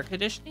need the air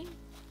conditioning.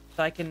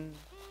 So I can,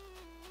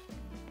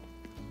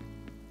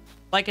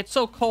 like, it's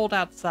so cold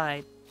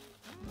outside,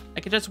 I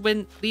could just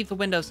leave the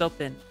windows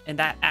open and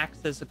that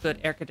acts as a good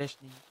air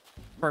conditioning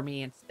for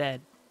me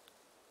instead.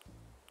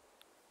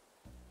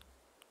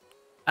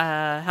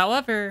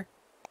 However,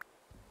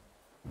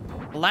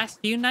 the last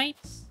few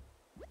nights,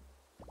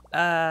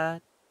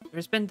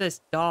 there's been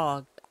this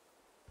dog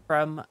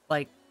from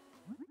like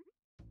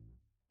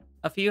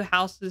a few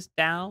houses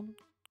down.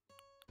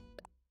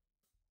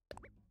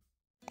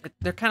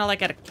 They're kind of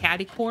like at a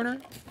catty corner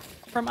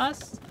from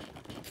us,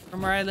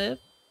 from where I live.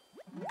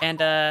 And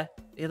they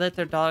let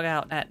their dog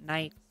out at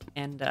night.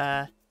 And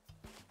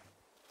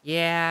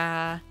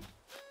yeah,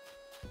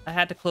 I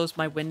had to close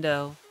my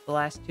window the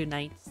last 2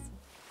 nights.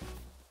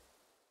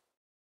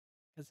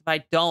 Because if I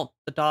don't,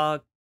 the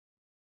dog,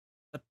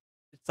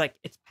 it's like,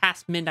 it's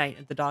past midnight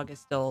and the dog is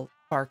still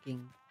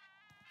barking.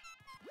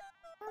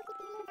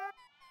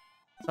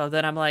 So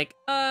then I'm like,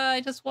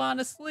 I just want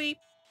to sleep.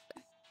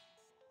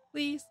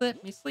 Please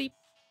let me sleep.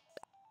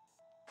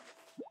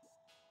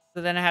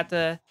 So then I have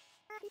to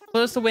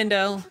close the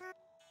window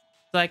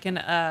so I can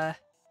have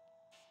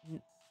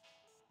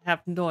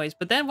noise.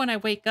 But then when I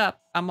wake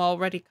up, I'm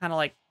already kind of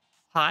like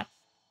hot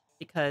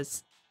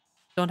because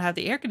I don't have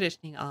the air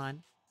conditioning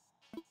on.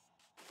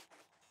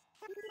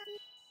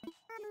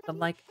 I'm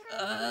like,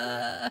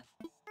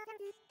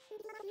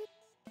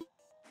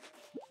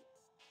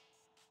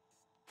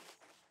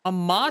 a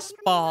moss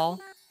ball.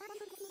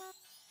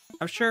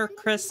 I'm sure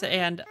Chris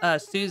and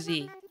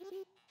Susie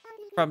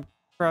from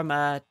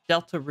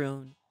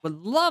Deltarune would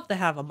love to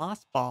have a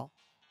moss ball.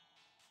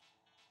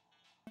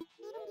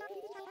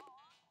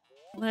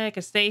 I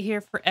could stay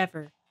here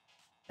forever.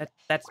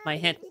 That's my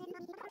hint.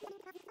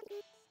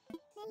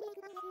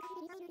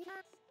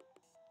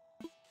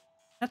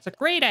 That's a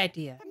great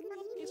idea.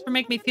 Thanks for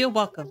making me feel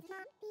welcome.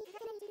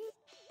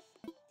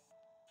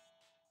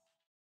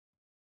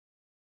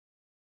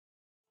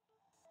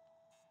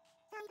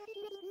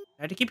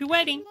 Sorry to keep you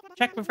waiting.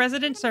 Check with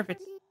resident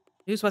servants.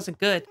 News wasn't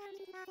good.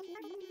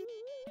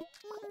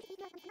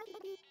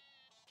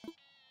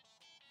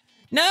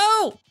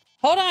 No!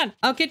 Hold on.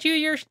 I'll get you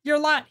your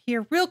lot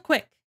here real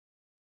quick.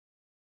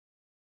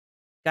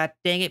 God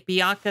dang it.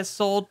 Bianca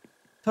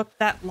took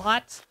that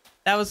lot.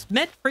 That was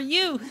meant for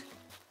you.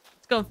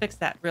 Let's go and fix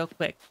that real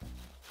quick.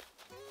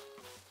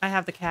 I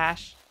have the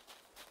cash.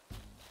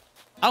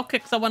 I'll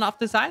kick someone off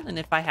this island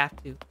if I have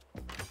to.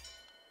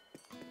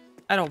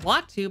 I don't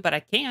want to, but I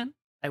can.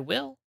 I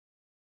will.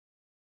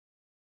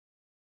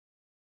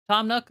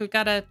 Tom Nook, we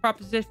got a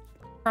proposition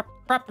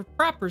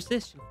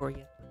for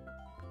you.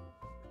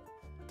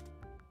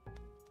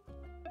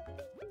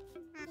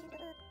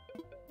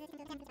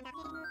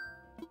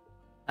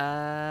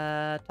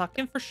 Talk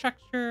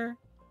infrastructure.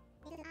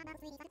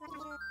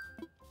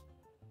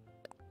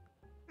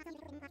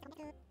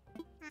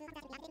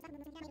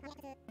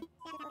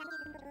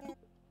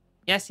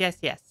 Yes, yes,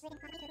 yes.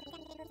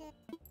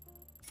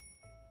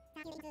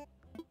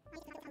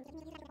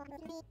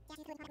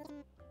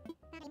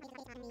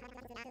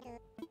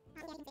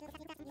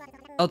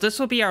 Oh, this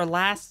will be our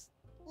last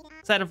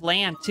set of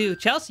land, too.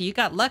 Chelsea, you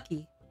got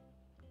lucky.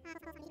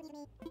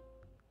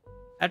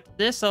 After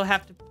this, I'll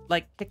have to,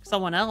 like, kick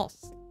someone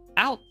else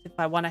out if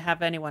I want to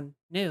have anyone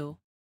new.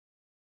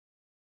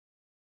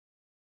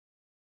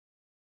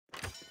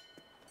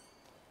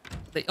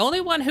 The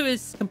only one who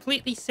is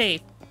completely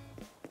safe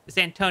is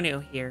Antonio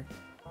here.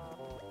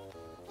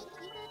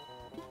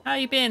 How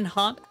you been,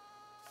 honk?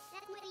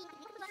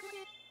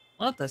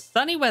 Well, the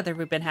sunny weather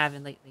we've been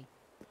having lately.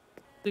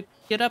 We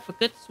get up a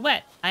good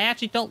sweat. I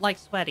actually don't like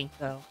sweating,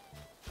 though.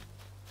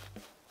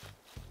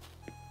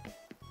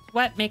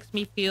 Sweat makes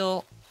me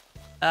feel,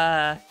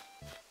 not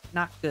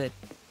good.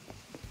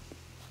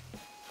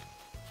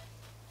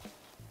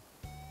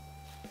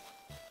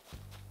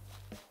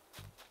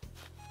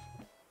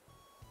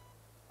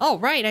 Oh,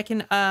 right, I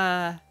can,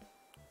 now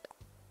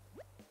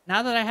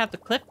that I have the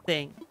clip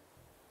thing.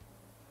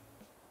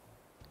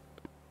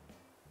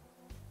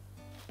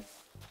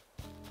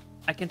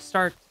 I can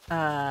start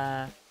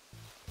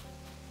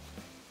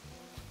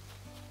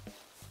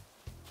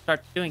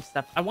doing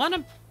stuff. I want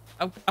to...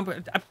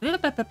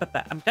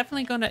 I'm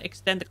definitely going to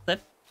extend the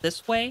clip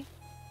this way.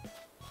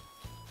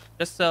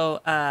 Just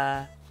so...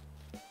 and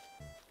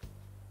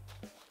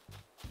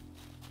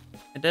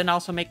then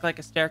also make like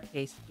a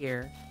staircase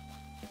here.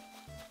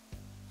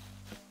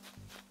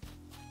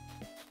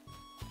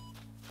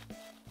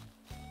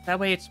 That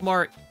way it's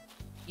more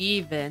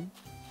even.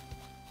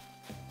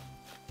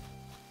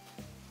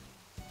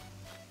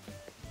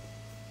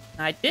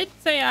 I did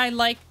say I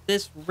like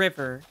this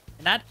river,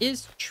 and that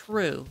is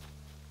true.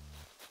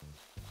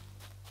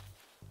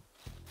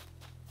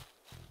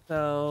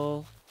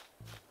 So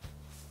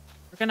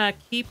we're gonna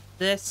keep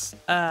this,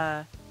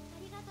 oh,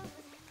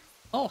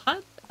 hi.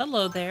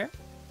 Hello there.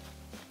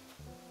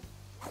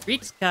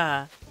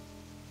 Ritska.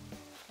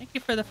 Thank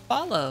you for the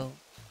follow.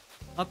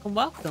 Welcome,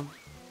 welcome.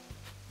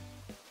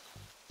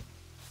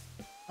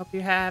 Hope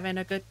you're having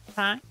a good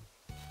time.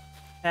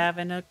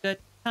 Having a good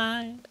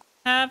time.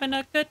 Having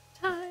a good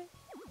time.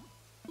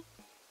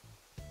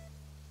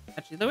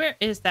 Actually, where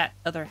is that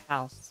other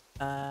house?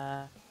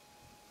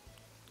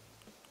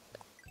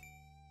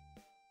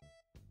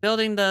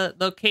 Building the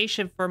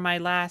location for my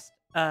last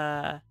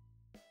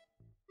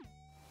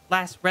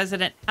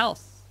resident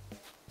house.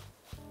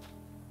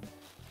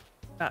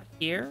 About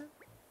here.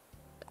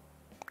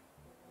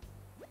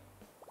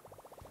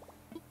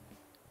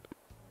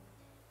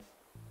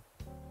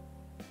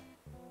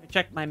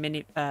 check my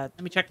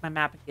let me check my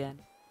map again.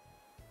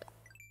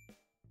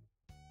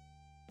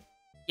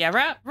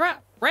 Yeah,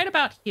 right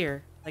about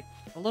here. Like,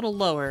 a little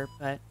lower,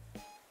 but...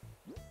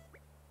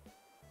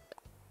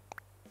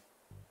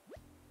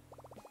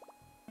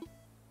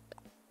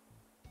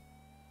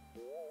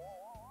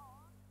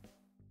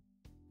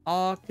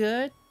 All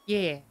good?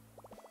 Yeah.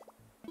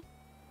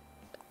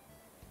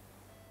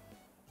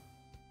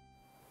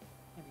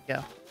 There we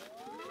go.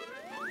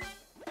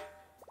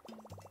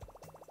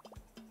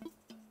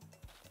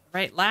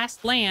 Right,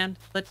 last land.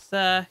 Let's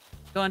go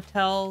and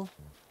tell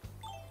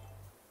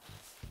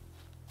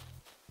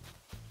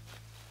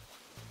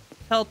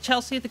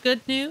Chelsea the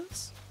good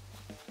news.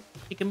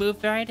 She can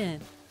move right in.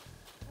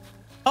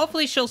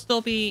 Hopefully she'll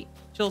still be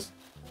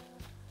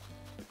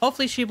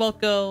hopefully she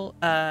won't go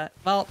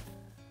well,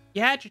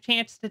 you had your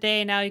chance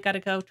today, now you gotta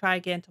go try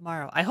again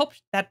tomorrow. I hope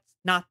that's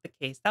not the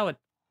case. That would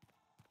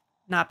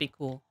not be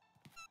cool.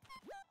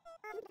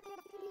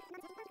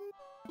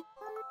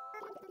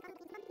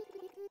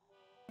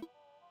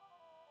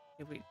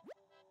 Okay,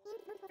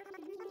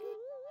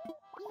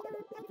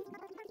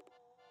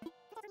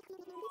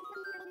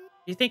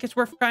 you think it's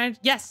worth trying?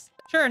 Yes,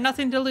 sure,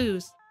 nothing to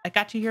lose. I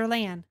got you your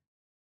land.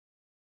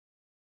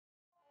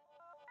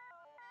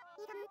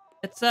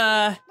 It's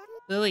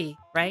Lilly,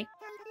 right?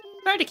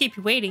 Sorry to keep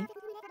you waiting.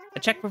 I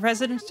checked with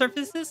resident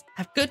services.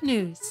 I have good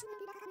news.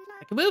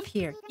 I can move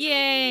here.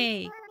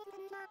 Yay!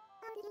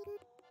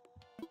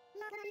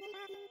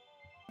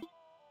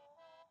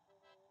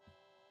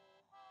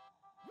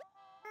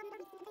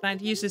 Plan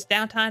to use this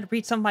downtime to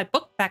read some of my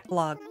book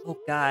backlog. Oh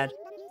god.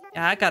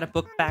 Yeah, I got a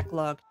book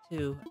backlog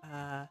too.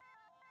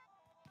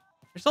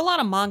 There's a lot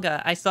of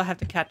manga I still have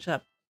to catch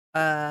up.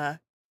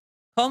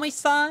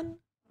 Komi-san,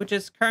 which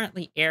is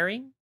currently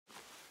airing.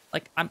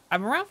 Like, I'm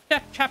around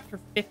chapter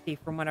 50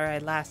 from when I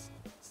last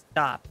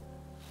stopped.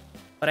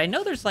 But I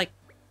know there's like,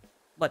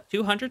 what,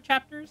 200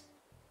 chapters?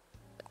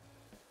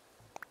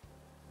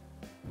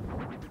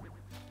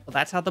 Well,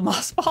 that's how the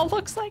moss ball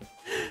looks like.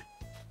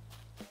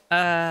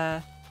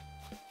 Yeah,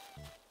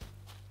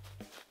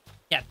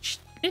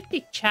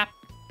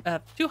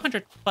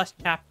 200 plus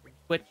chapters,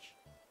 which,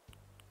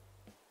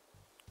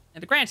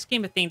 in the grand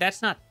scheme of things,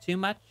 that's not too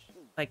much.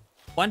 Like,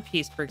 One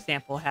Piece, for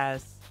example,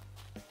 has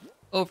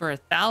over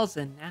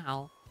 1,000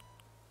 now.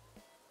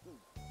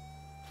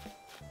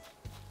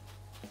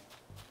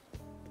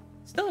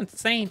 Still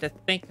insane to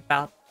think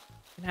about.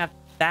 You can have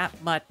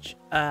that much,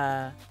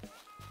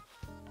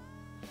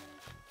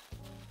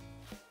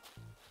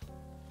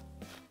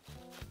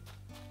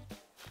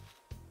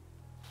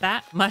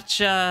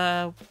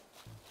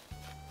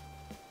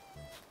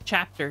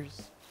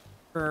 chapters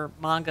for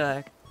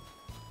manga.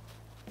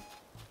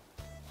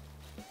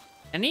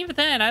 And even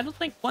then, I don't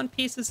think One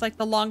Piece is like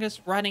the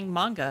longest running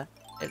manga.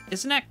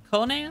 Isn't that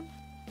Conan?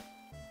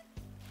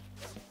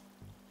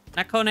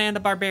 Not Conan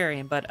the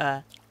Barbarian,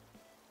 but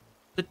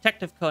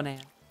Detective Conan.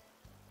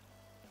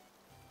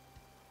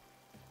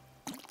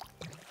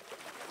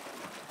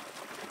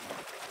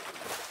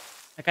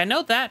 Like, I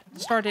know that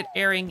started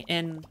airing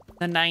in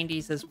the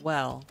 90s as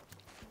well.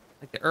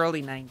 Like the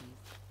early 90s.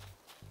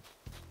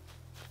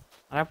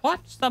 I've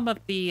watched some of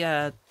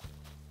the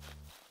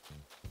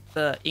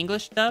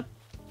English dub.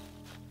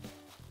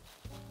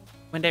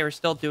 When they were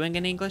still doing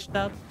an English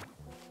dub.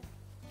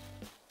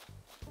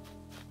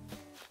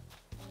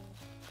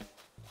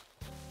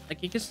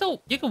 Like, you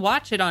can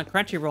watch it on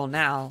Crunchyroll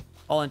now,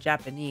 all in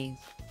Japanese.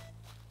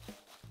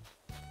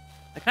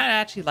 I kind of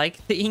actually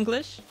like the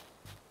English.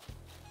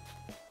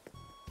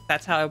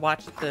 That's how I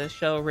watched the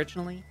show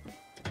originally.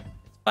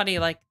 It's funny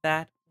like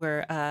that,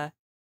 where,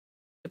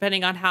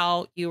 depending on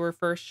how you were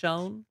first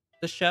shown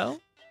the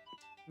show,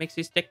 makes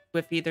you stick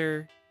with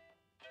either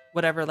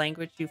whatever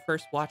language you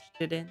first watched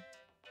it in.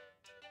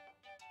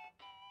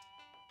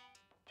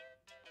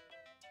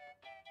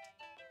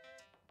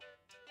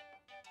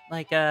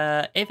 Like,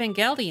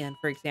 Evangelion,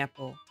 for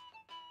example.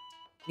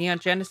 Neon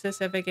Genesis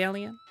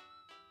Evangelion.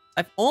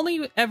 I've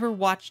only ever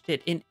watched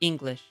it in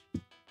English.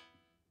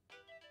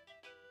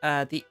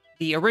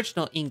 The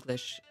original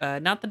English,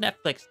 not the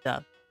Netflix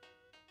dub.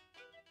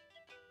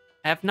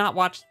 I have not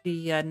watched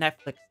the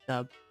Netflix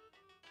dub.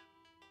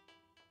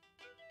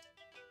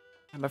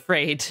 I'm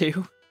afraid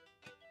to.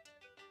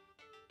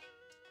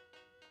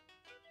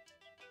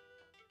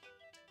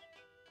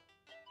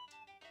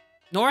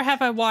 Nor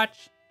have I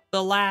watched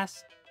the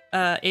last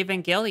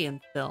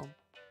Evangelion film.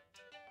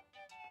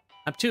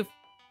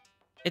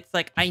 It's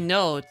like, I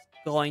know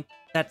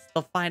that's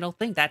the final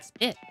thing. That's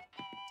it.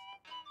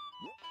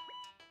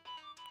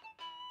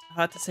 I'll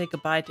have to say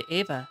goodbye to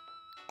Ava.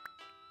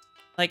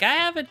 Like,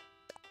 I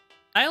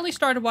only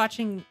started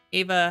watching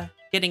Ava,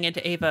 getting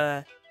into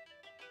Ava,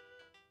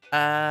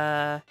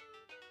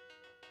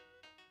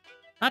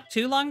 not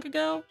too long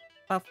ago.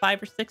 About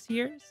 5 or 6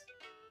 years.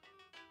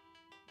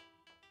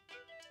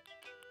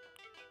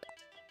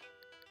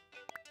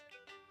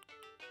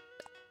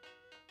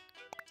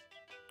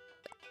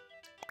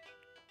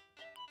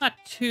 Not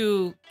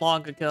too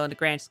long ago in the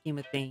grand scheme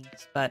of things,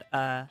 but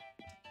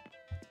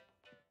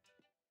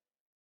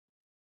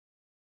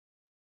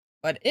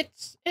But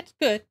it's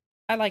good.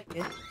 I like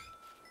it.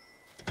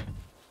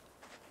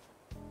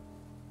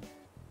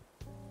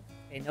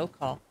 Okay, no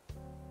call.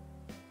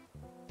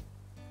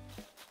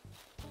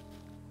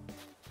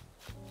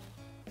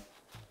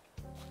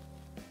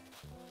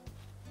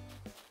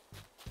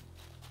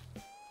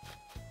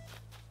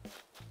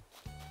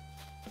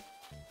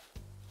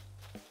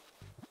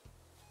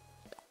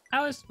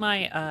 How is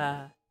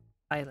my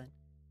island?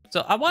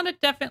 So I want to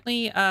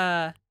definitely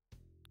get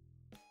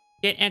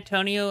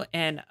Antonio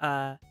and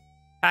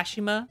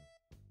Kashima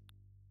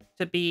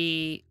to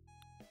be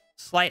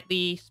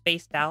slightly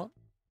spaced out.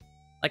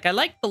 Like, I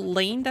like the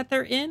lane that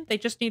they're in. They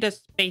just need to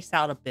space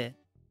out a bit.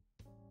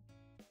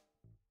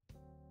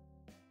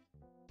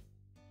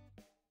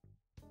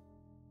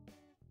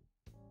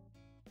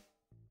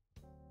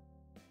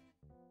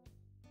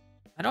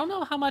 I don't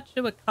know how much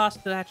it would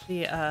cost to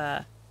actually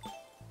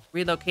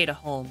relocate a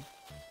home.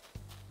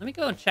 Let me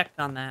go and check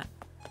on that.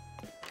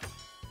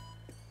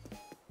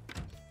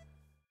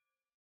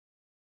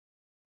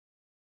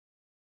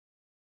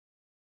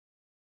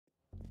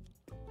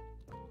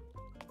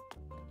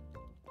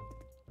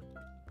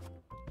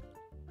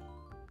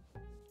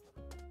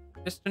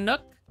 Mr.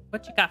 Nook,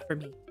 what you got for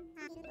me?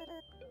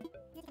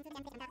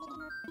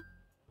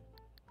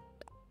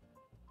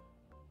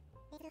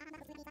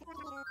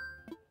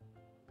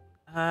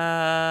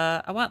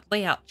 I want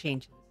layout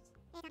changes.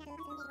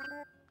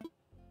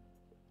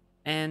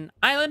 And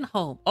island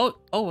home. Oh,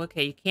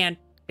 okay. You can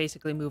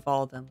basically move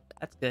all of them.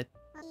 That's good.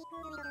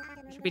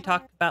 Should we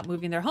talk about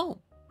moving their home?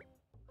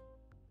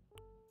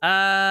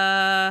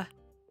 I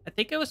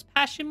think it was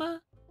Pashima.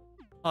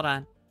 Hold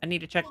on. I need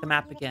to check the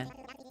map again.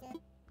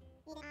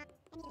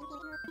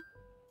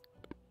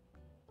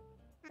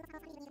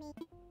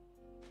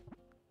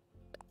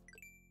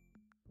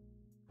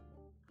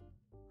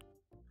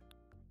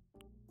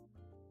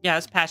 Yeah,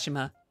 it's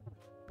Pashima.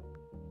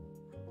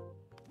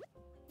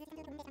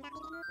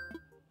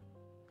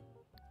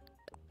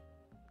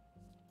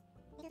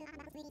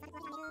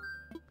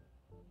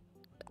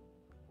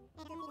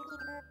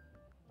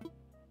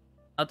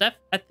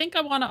 I think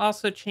I want to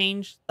also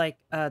change like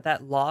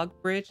that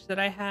log bridge that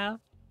I have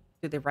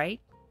to the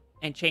right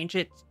and change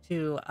it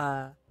to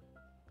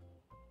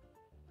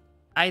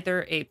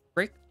either a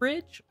brick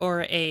bridge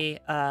or a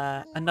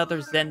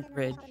another Zen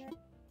bridge.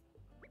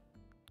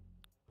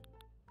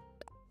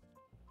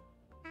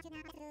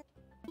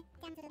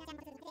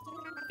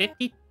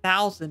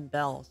 50,000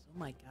 bells. Oh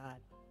my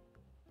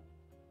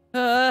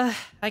god.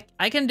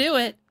 I can do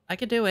it. I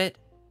can do it.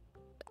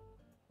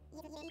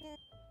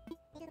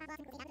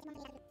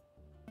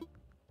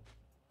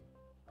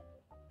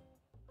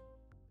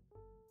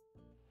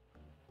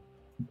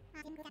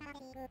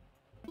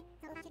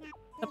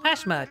 So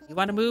Pashma, you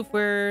want to move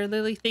where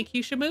Lily think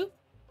you should move?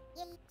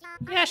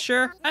 Yeah,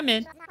 sure. I'm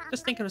in.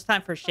 Just think it was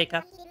time for a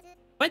shake-up.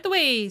 Point the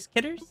ways,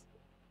 kidders.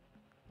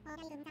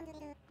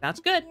 Sounds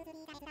good.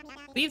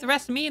 Leave the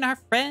rest of me and our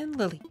friend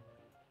Lily.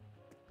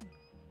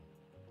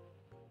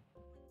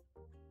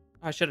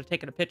 Oh, I should have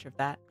taken a picture of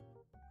that.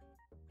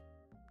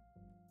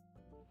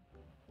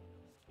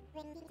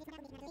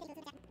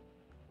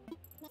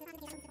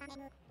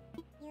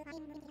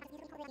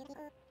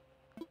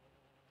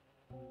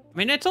 I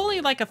mean, it's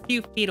only like a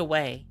few feet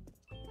away.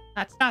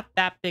 That's not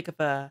that big of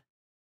a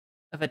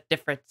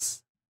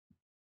difference.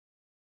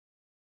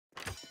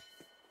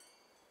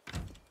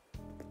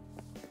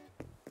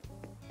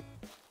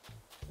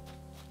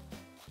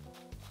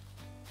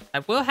 I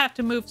will have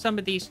to move some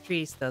of these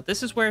trees, though.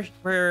 This is where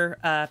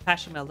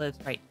Pashima lives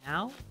right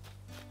now.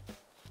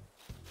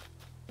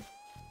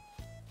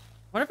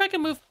 What if I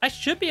can move? I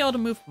should be able to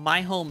move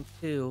my home,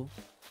 too.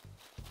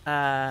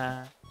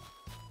 Like...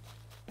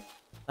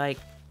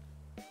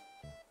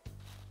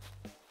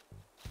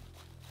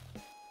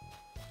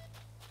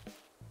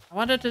 I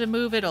wanted to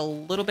move it a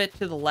little bit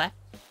to the left.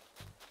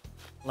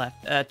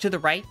 To the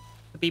right.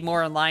 To be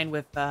more in line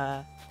with,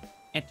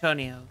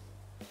 Antonio's.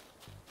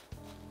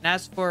 And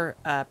as for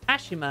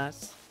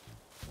Pashima's,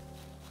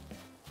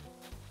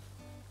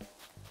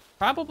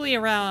 probably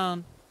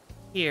around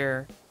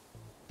here.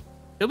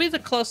 It'll be the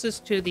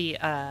closest to the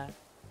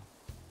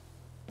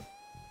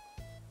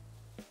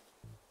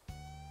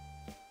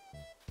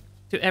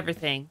to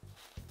everything.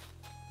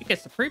 It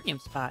gets the premium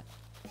spot.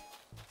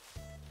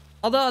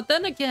 Although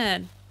then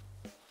again,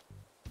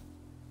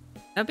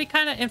 that'd be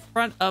kind of in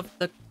front of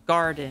the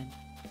garden.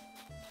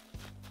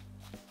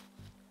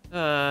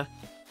 Hold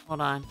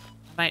on.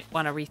 Might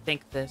want to rethink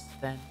this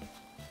then.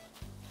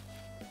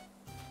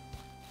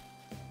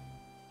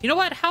 You know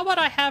what? How about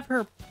I have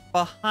her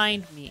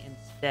behind me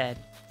instead?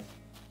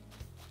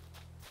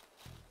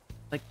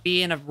 Like,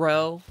 be in a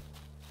row.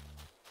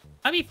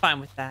 I'd be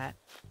fine with that.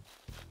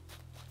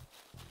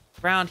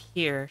 Around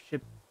here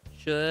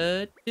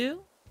should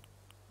do.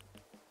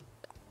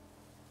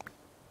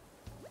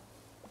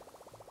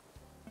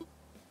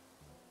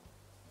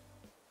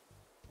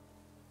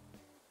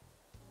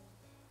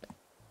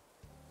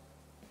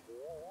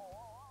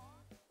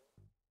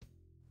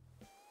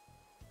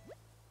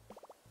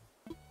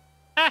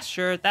 Ah,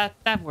 sure,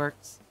 that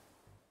works.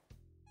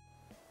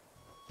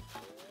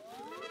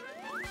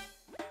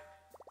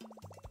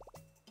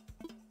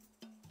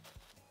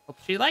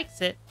 She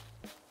likes it.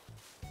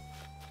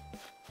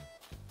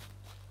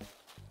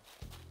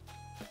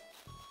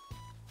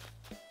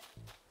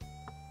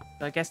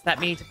 So I guess that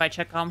means if I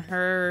check on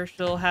her,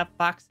 she'll have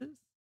boxes.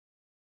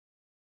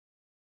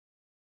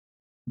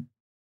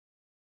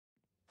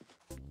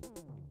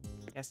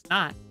 Guess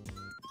not.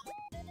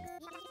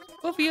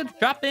 Cool for you to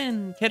drop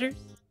in, kidders.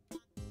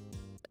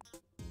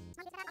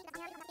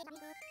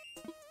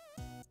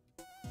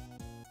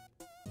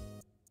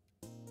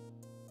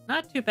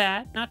 Not too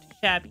bad. Not too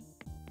shabby.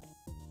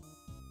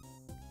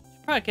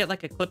 Should probably get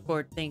like a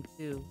clipboard thing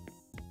too.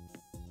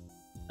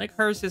 Like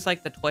hers is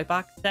like the toy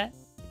box set.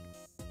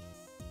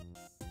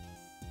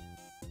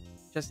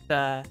 Just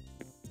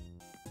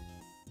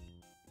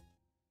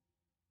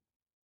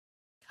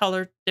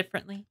colored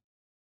differently.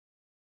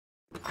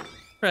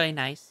 Really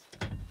nice.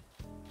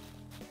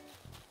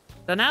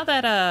 So now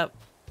that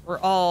we're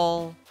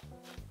all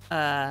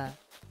the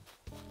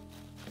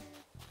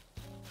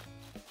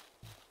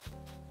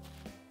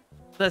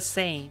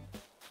same,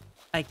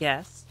 I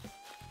guess.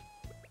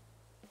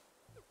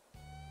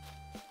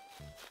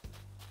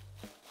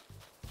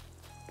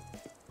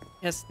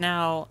 Yes,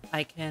 now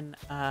I can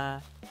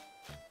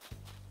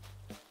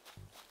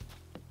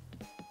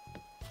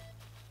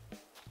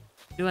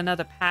do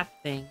another path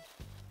thing.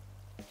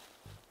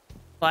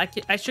 Well,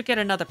 I should get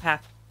another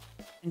path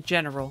in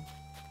general.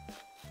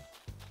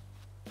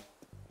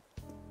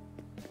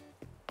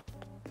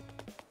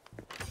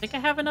 Think I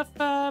have enough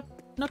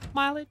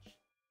mileage?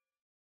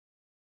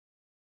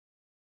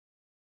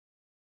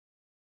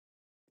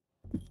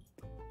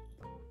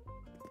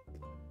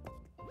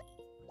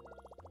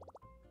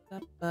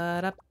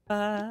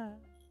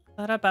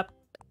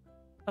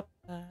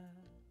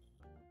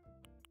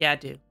 Yeah, I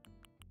do.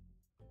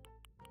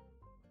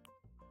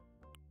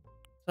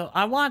 So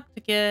I want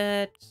to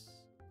get...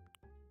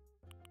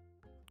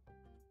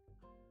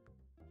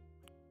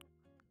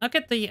 I'll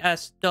get the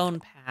stone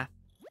path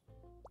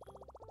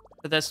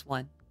for this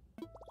one.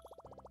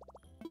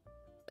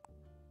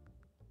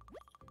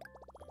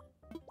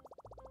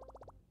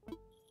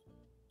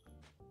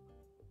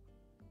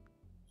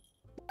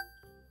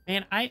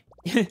 Man,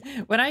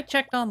 when I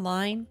checked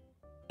online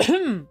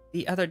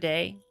the other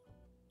day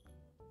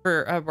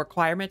for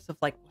requirements of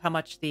like how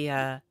much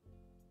the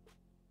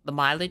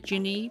mileage you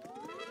need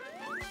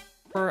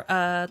for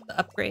the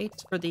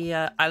upgrades for the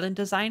island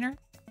designer,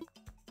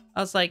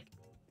 I was like,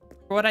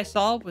 for what I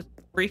saw was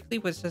briefly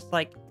was just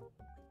like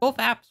both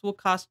apps will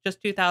cost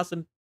just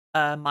 2,000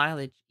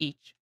 mileage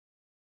each,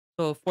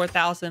 so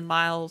 4,000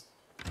 miles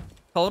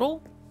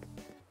total.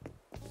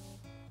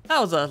 That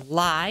was a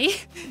lie.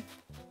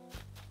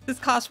 This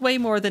costs way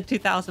more than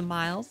 2,000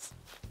 miles.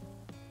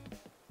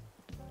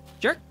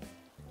 Jerk.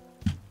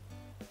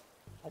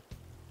 Well,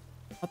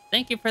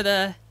 thank you for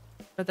the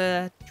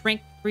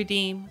drink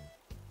redeem,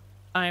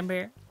 Iron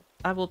Bear.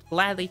 I will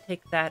gladly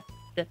take that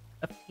sip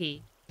of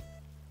tea.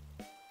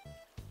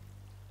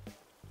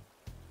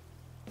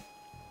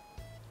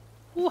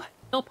 Ooh,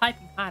 still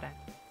piping hot out.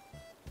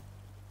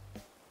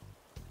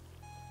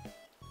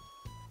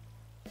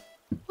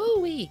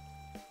 Woo-wee.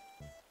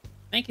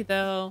 Thank you,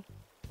 though.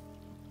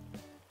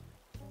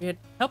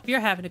 Hope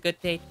you're having a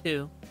good day,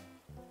 too.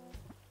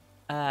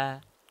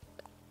 Got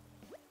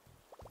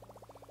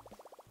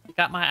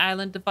my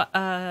island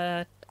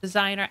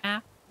designer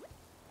app.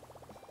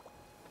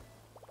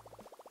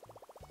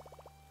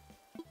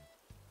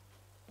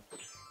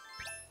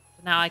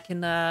 So now I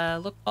can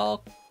look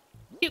all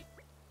cute.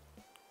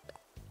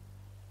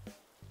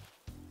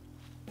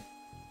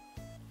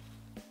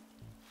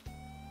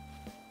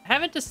 I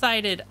haven't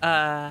decided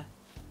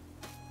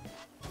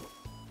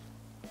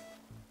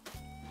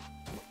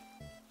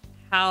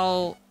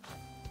how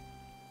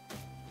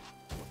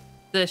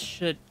this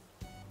should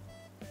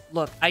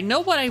look. I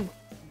know what I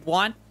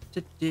want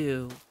to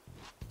do.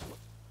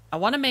 I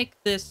want to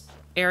make this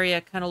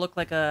area kind of look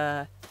like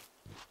a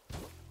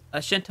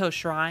Shinto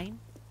shrine.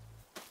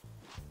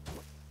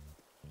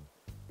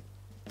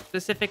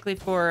 Specifically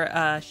for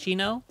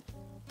Shino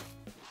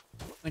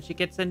when she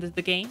gets into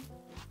the game.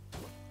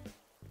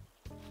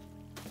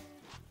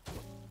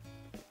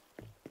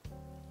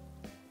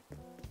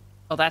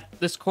 Oh,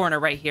 this corner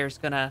right here is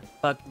gonna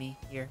bug me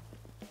here.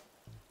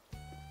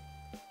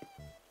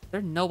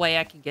 There's no way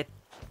I can get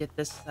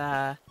this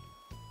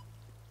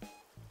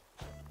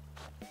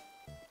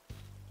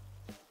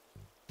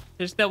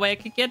there's no way I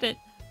could get it.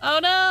 Oh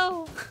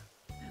no!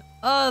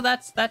 Oh,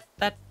 that sucks.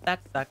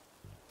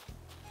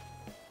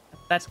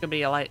 That's gonna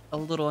be a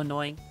little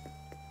annoying.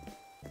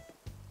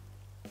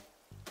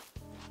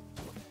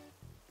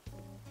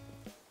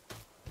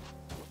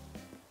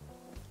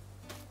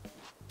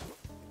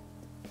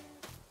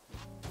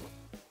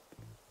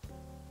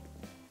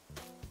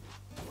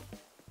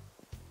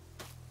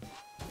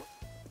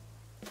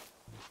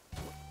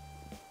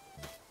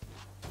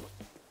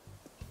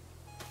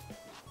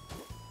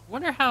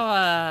 Wonder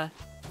how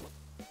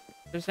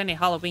there's any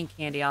Halloween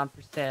candy on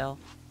for sale.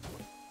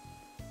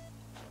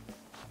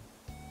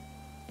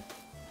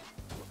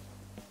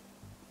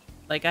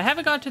 Like, I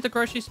haven't gone to the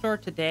grocery store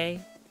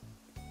today.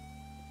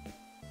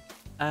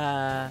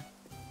 The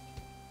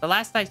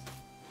last I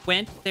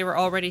went, they were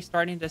already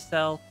starting to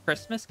sell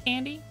Christmas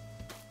candy.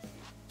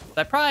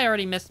 So I probably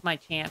already missed my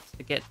chance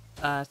to get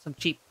some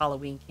cheap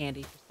Halloween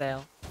candy for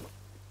sale.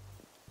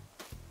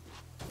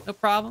 No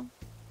problem.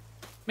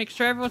 Make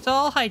sure everyone's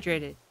all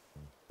hydrated.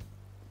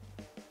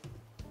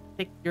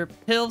 Take your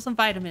pills and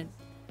vitamins.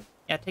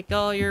 Yeah, take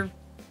all your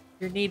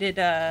needed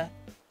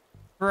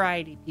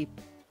variety,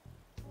 people.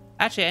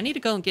 Actually, I need to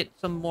go and get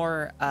some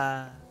more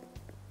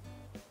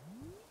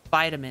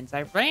vitamins.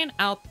 I ran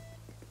out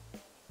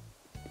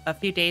a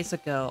few days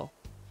ago.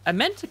 I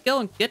meant to go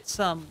and get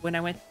some when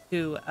I went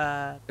to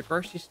the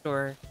grocery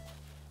store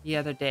the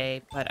other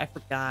day, but I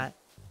forgot.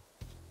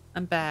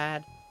 I'm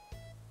bad.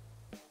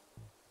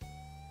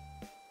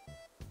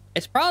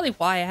 It's probably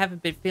why I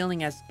haven't been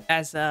feeling as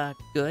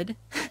good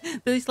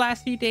these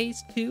last few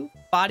days too,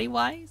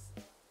 body-wise,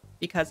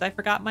 because I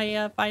forgot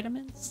my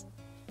vitamins.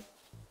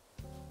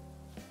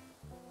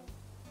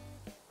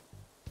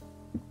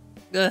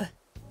 Ugh.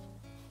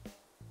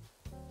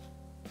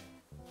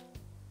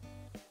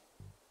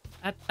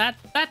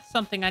 That's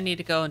something I need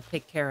to go and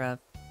take care of.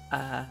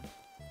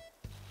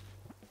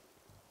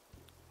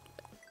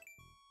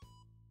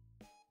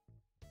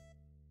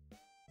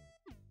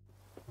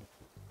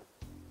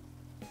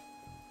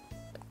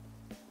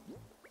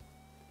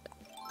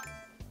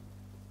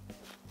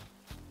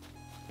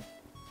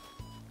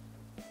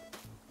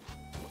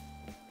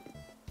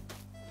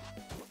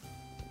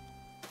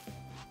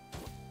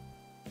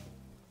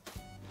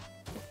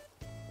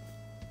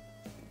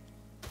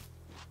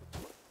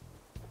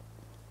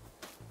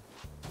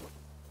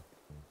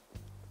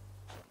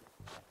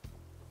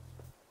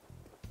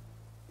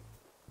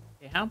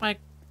 Okay, how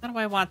do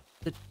I want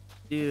to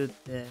do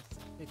this?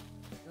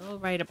 Go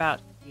right about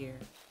here.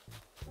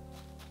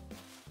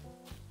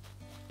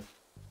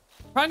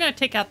 Probably gonna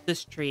take out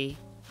this tree.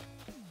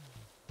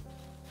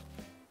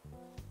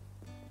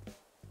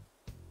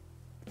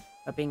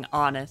 If being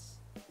honest.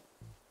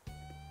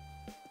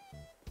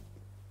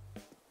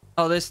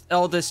 Oh,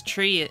 this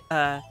tree,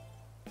 the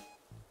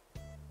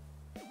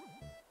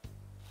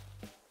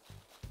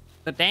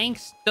dang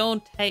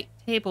stone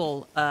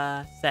table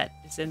set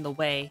is in the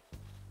way.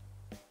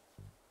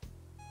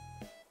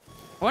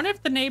 I wonder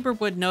if the neighbor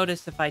would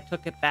notice if I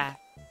took it back.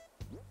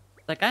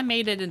 Like, I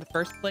made it in the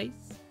first place.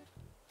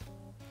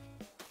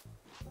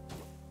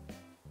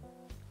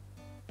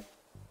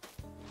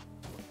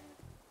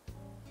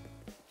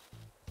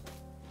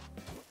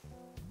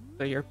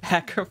 So you're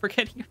back over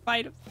getting your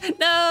items.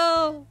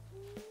 No!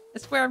 I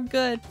swear I'm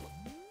good.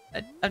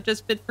 I've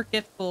just been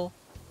forgetful.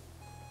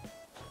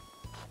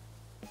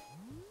 I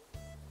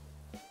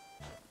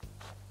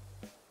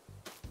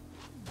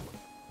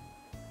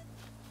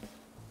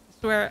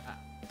swear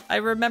I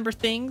remember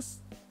things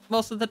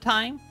most of the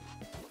time.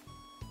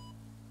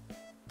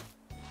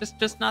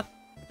 Just not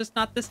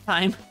this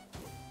time.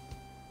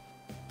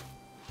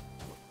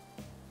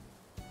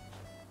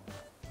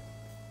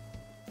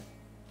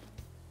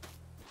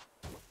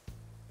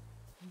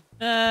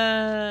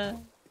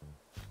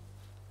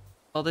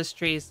 Well, this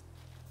tree's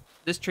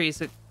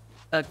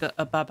a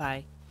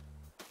bye-bye.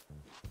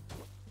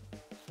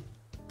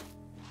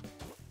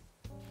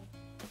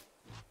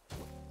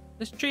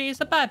 This tree is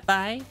a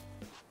bye-bye.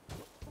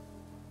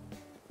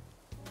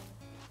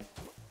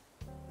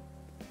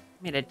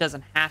 I mean, it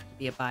doesn't have to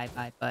be a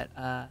bye-bye, but,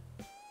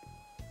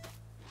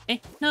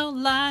 ain't no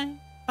lie.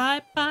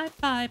 Bye-bye,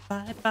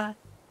 bye-bye, bye.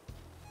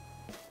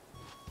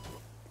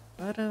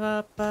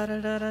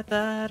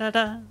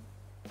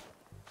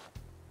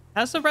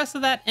 How's the rest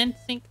of that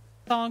NSYNC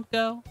song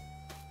go?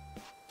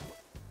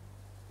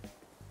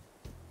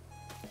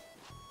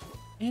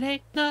 It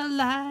ain't no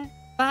lie.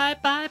 Bye,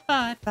 bye,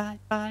 bye, bye,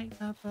 bye.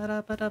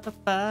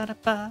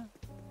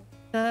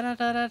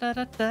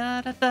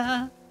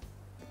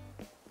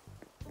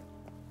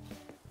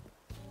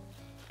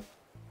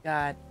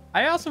 God.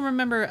 I also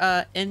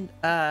remember,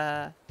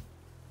 anyone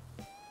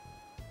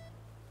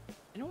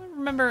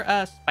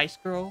remember, Spice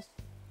Girls?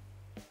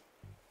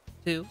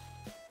 2?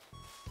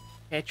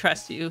 Okay, I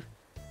trust you.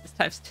 This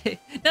time stay.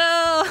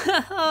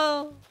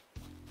 No!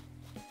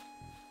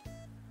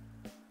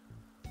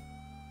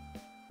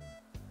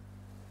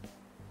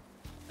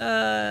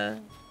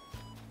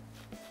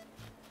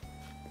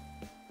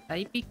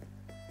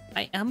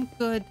 I am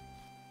good.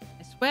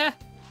 I swear.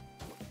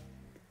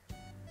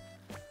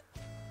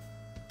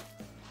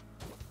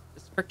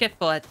 Just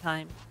forgetful at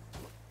times.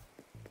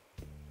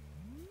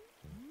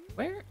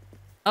 Where?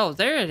 Oh,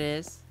 there it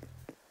is.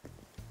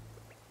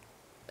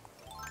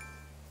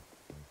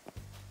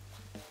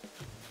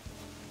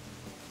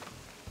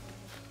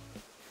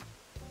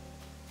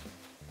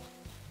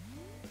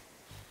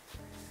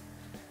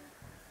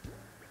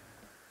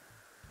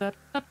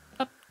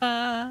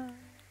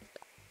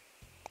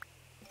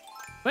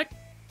 Quick,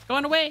 it's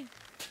going away.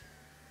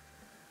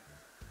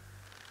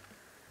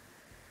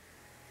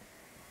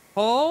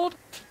 Hold.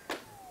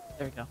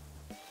 There we go.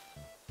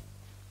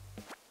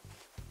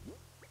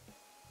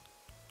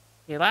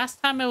 Okay,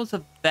 last time it was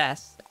a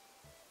vest.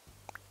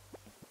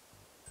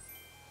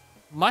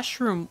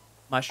 Mushroom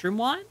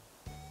wand?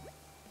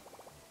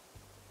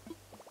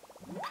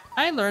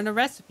 I learned a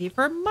recipe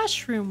for a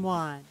mushroom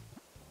one.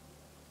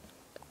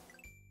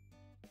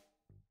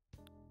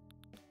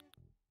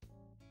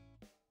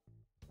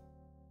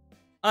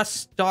 A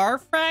star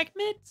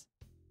fragment?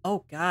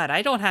 Oh god,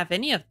 I don't have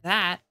any of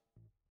that.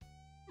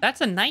 That's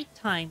a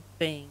nighttime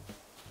thing.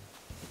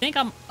 You think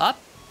I'm up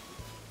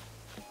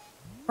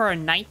for a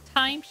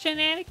nighttime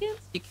shenanigans?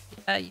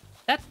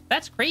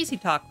 That's crazy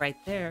talk right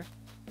there.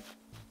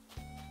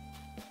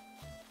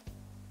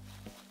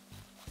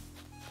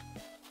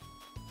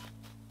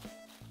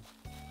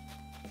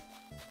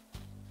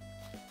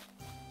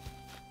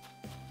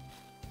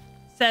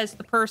 Says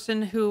the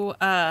person who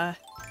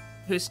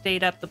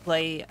stayed up to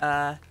play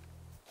a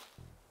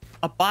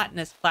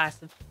botanist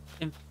class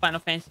in Final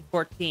Fantasy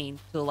 14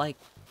 till like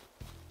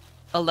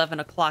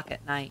 11 o'clock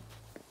at night.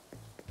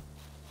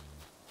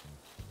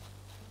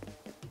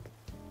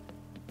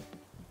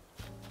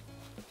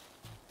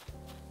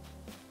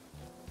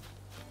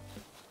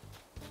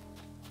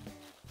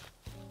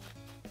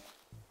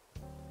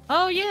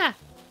 Oh yeah,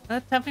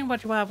 tell me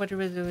what you want, what you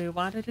really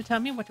wanted to tell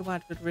me, what you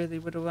want, what really,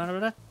 what you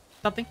want,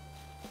 something.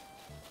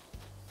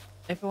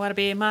 If you want to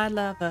be my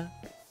lover,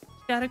 you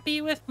gotta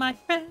be with my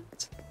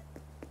friends.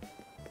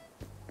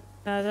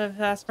 Gotta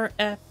ask for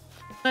F,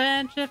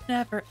 friendship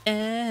never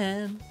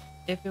ends.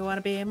 If you want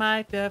to be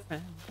my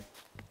girlfriend,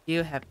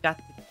 you have got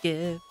to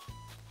give.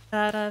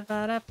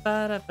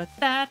 But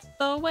that's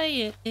the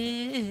way it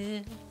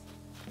is.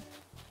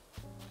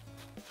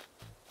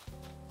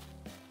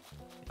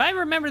 If I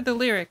remember the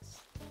lyrics,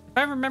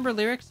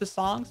 to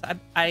songs,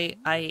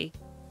 I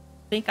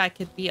think I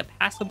could be a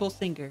passable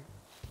singer.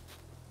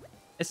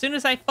 As soon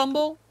as I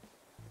fumble,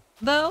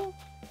 though,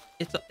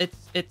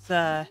 it's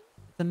a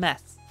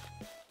mess.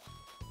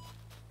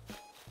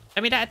 I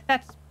mean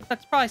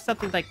that's probably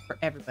something like for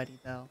everybody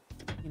though.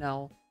 You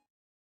know,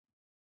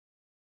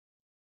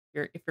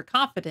 if you're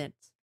confident,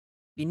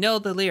 you know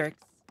the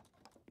lyrics,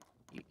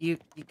 you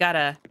got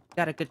a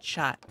good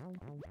shot.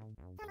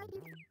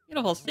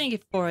 Beautiful singing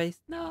voice.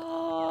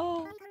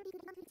 No.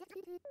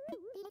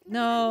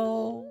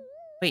 No.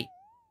 Wait.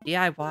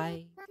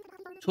 DIY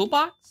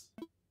toolbox?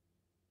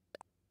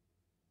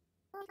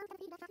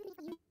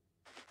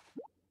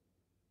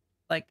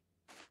 Like,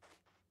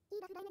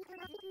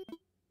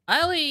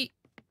 I only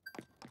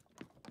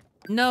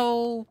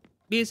know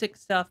music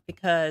stuff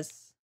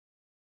because,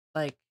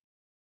 like,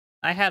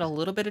 I had a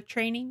little bit of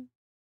training.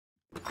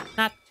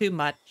 Not too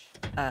much.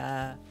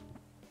 And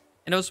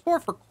it was more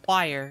for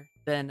choir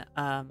than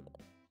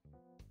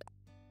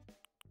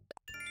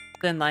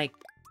like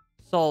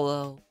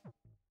solo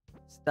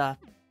stuff.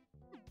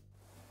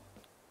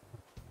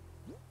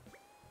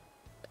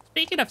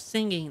 Speaking of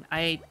singing,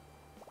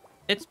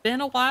 it's been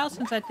a while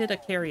since I did a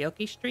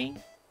karaoke stream.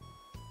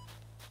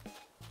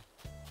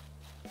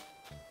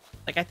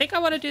 Like, I think I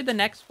want to do the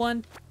next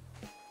one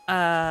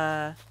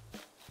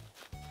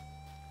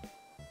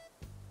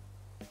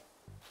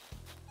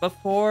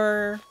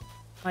before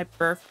my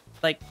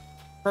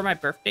for my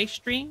birthday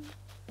stream.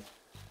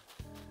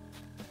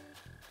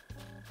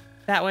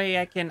 That way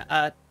I can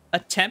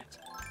attempt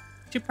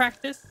to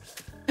practice.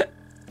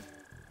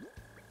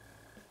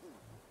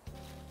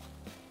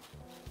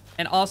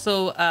 And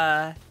also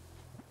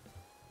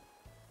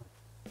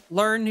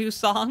learn new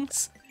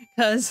songs,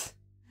 because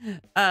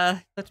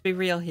let's be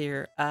real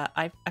here.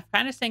 I've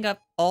kind of sang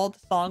up all the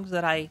songs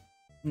that I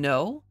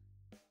know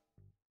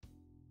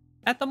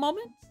at the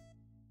moment,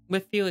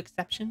 with few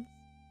exceptions.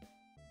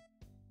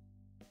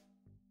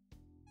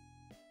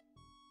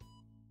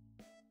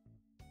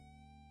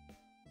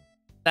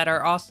 That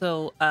are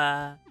also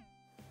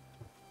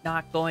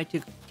not going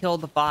to kill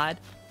the VOD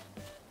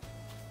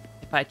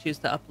if I choose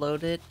to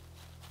upload it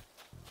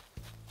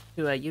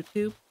to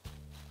YouTube.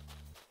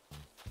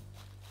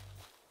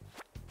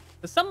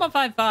 But some of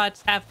my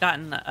VODs have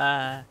gotten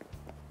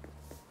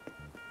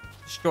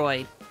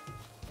destroyed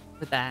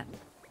with that.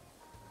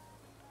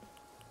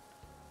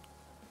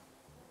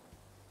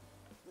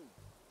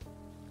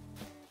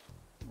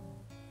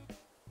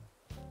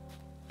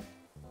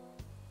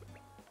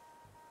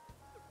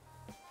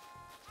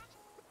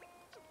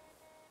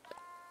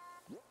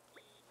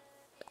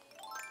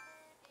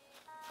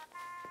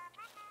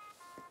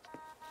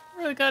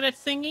 Really good at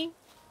singing?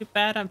 Too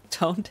bad I'm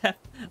tone deaf.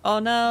 Oh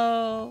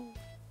no.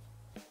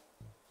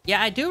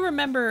 Yeah, I do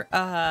remember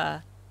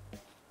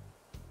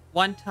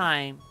one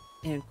time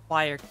in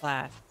choir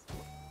class.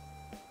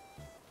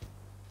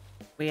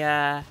 We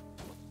had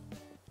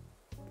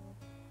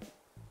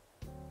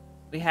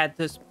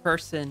this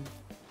person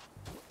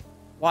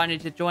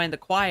wanted to join the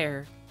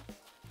choir,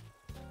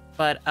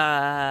 but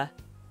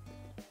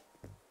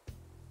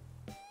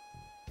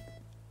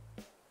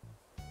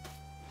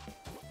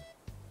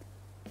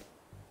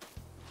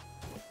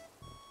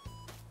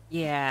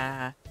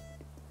yeah.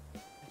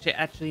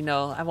 Actually,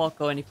 no, I won't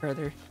go any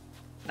further.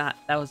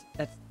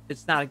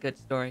 It's not a good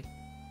story.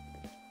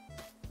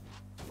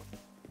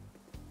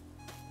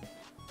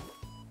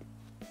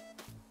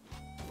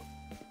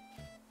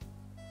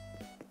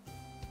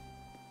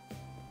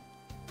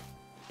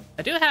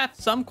 I do have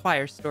some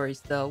choir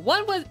stories though.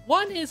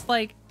 One is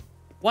like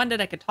one that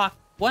I could talk,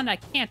 one I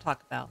can't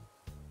talk about.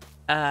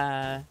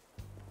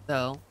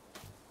 Though.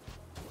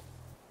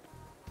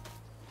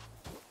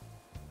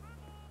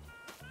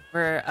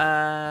 Where,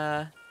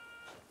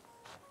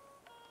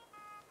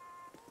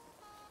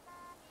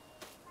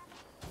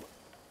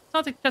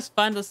 sounds like just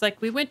fun. It was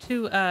like we went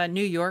to,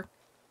 New York,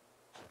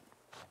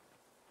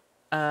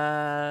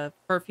 for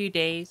a few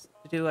days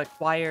to do a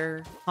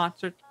choir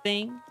concert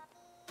thing.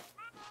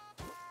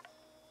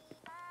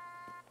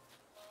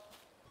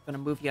 Gonna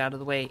move you out of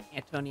the way,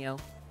 Antonio.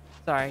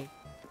 Sorry.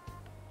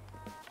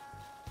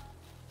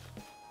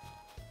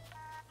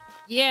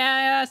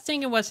 Yeah,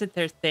 singing wasn't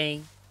their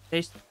thing.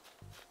 It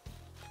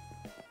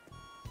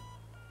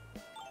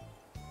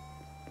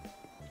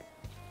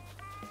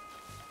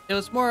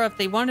was more of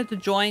they wanted to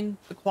join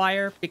the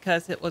choir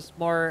because it was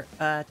more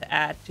to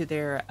add to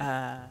their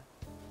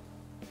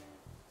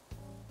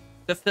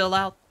to fill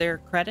out their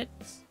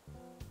credits.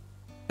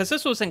 Because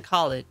this was in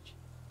college.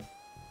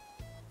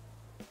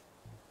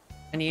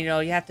 And you know,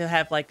 you have to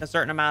have like a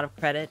certain amount of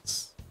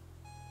credits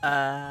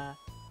to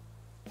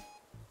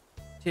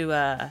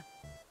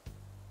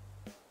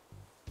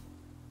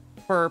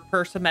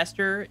per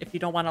semester if you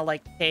don't want to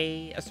like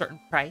pay a certain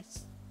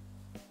price.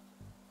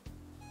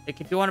 Like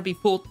if you want to be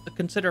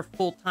consider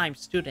full-time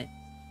student,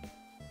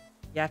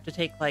 you have to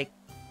take like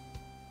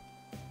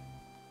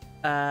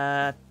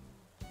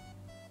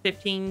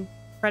 15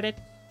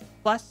 credits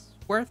plus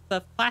worth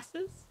of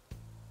classes.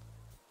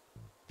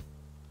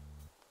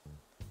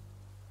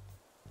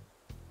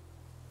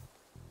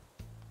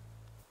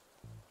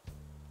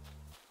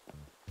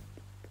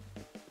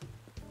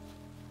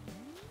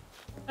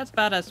 That's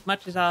about as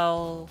much as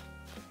I'll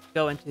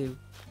go into.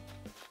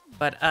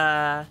 But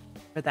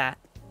for that.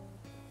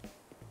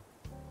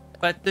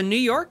 But the New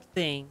York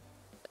thing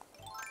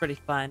was pretty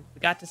fun.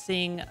 We got to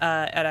sing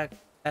at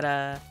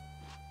a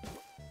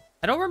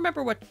I don't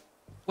remember where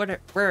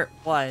it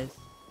was,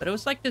 but it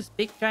was like this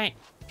big giant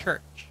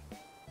church.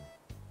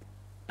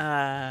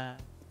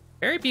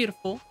 Very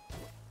beautiful.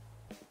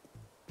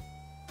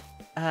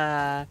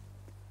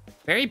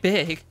 Very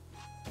big.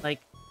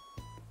 Like,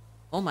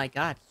 oh my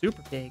god,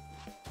 super big.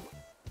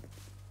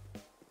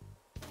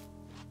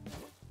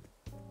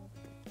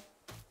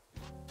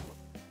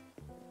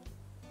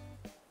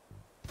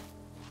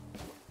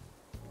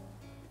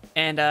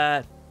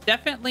 And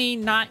definitely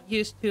not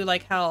used to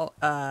like how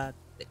the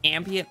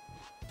ambient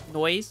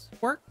noise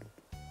works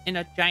in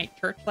a giant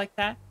church like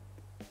that.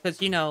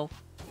 Because, you know,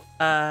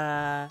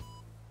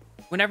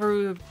 whenever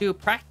we would do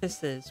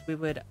practices, we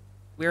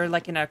were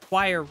like in a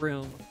choir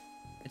room.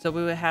 And so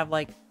we would have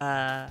like,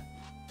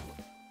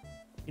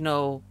 you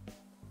know,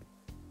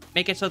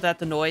 make it so that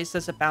the noise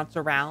doesn't bounce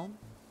around.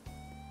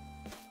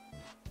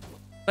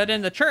 But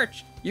in the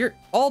church,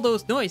 all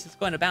those noise is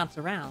going to bounce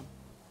around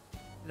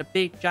in a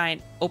big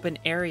giant open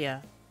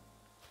area.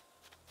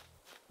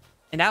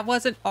 And that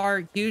wasn't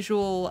our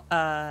usual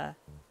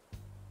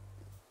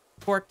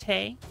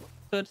forte,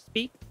 so to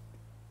speak.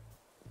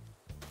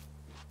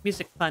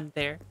 Music fun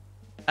there.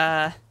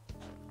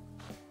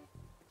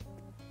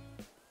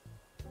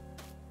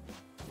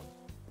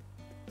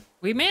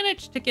 We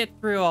managed to get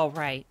through all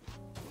right.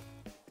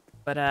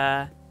 But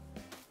I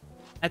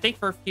think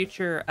for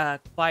future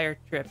choir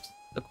trips,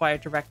 the choir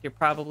director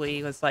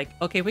probably was like,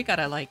 okay, we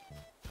gotta like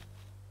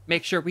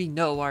make sure we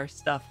know our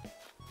stuff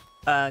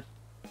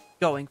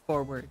going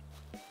forward.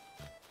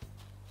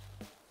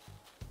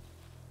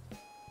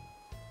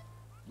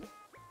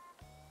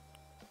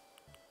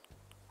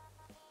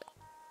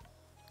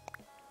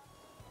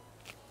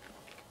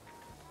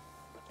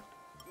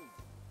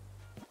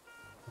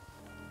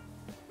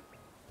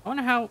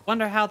 I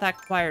wonder how that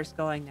choir's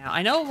going now.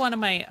 I know one of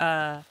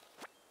my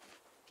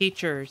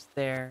teachers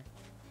there.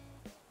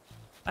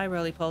 Hi,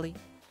 Roly Poly.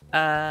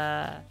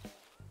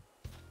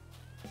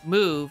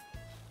 Moved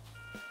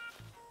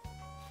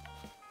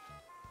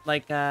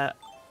like a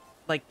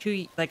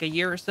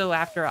year or so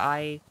after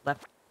I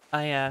left.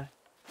 I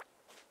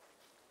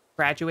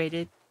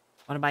graduated.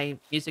 One of my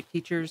music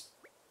teachers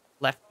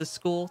left the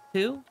school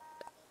too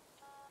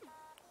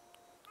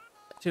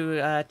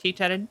to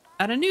teach at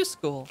a new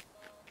school.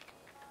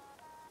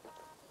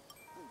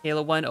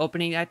 Halo 1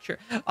 opening at church.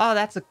 Oh,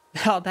 that's a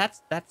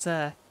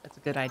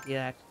good idea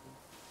actually.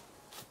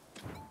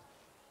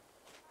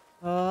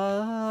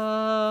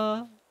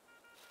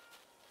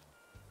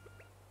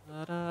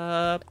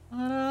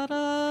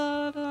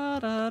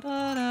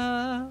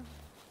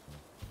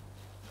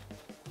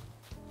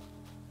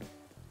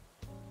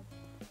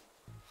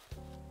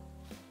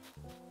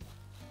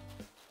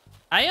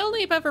 I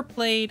only have ever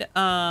played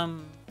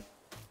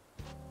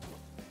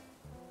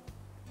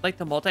like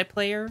the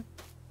multiplayer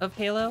of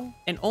Halo,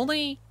 and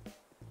only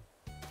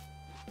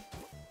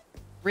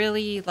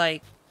really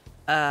like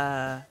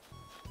I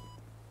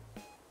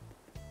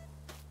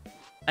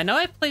know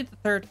I played the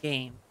third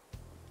game,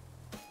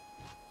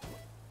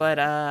 but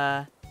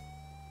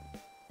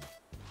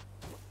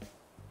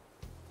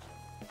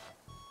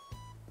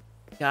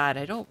God,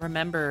 I don't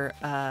remember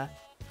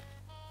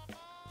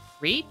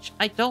Reach?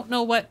 I don't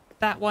know what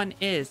that one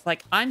is.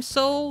 Like, I'm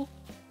so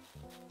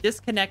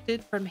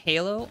disconnected from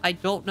Halo. I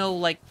don't know,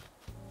 like,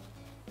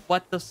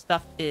 what the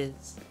stuff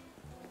is.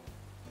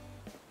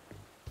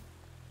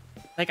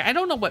 Like, I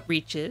don't know what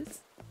Reach is.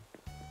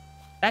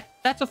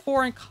 That's a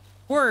foreign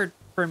word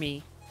for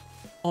me,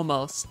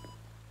 almost.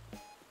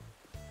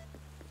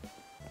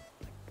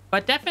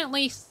 But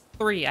definitely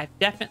 3. I've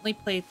definitely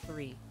played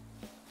 3.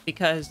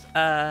 Because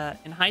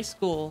in high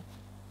school,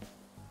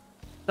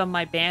 some of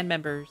my band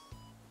members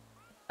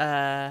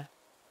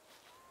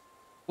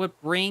would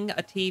bring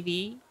a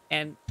TV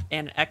and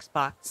an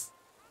Xbox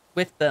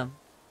with them.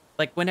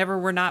 Like whenever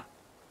we're not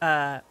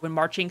when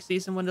marching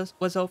season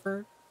was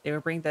over, they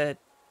would bring the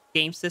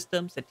game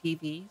systems, the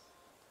TVs,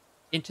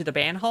 into the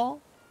band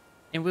hall,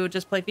 and we would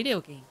just play video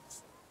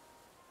games.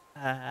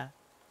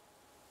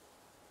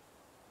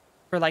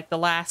 For like the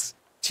last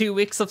 2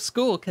 weeks of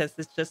school, because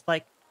it's just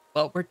like,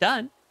 well, we're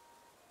done.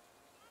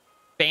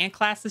 Band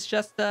class is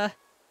just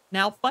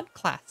now fun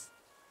class.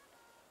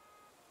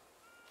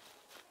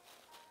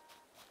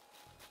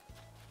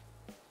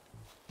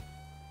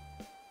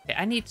 Okay,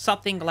 I need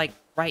something like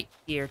right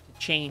here to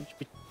change,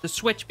 to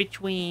switch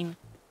between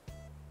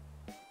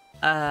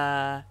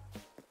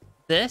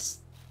this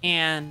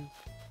and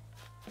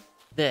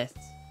this.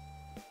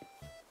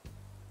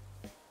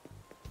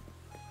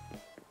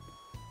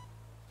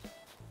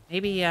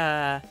 Maybe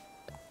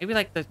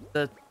like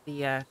the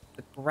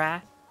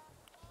grass.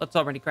 Well, it's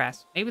already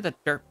grass. Maybe the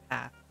dirt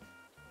path.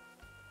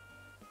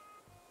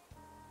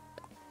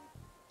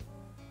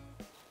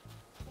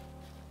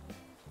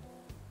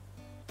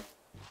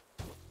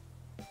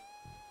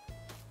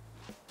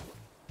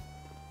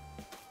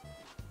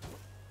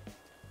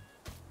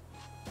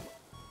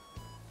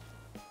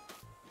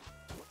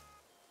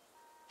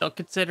 Don't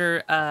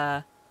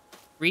consider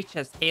Reach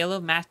as Halo,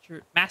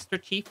 Master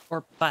Chief,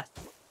 or Bust.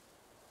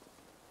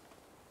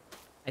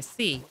 I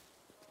see.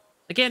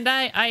 Again,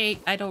 I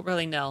don't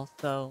really know,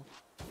 so...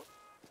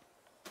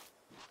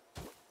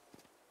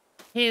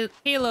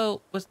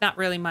 Halo was not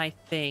really my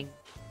thing.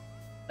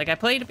 Like, I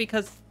played it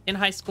because in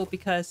high school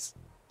because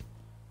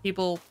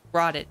people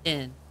brought it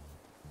in.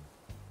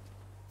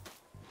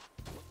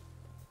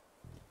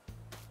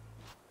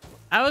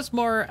 I was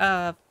more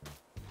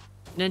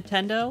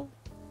Nintendo.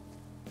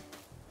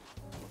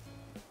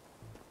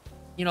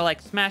 You know,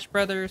 like Smash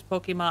Brothers,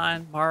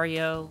 Pokemon,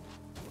 Mario.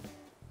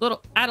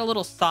 Add a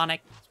little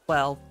Sonic as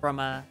well from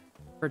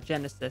for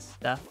Genesis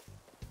stuff.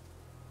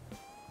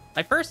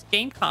 My first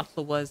game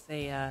console was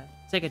a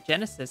Sega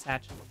Genesis,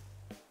 actually.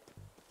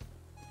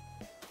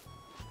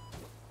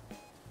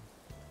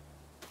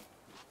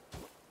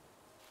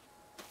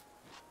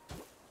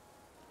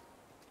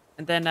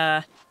 And then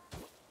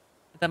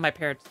my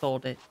parents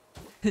sold it.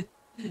 It's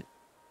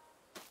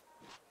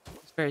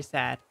very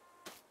sad.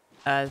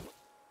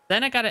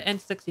 Then I got an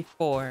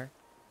N64.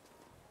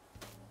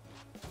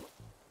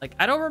 Like,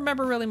 I don't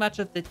remember really much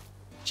of the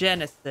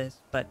Genesis,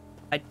 but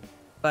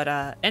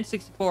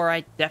N64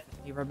 I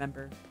definitely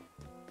remember.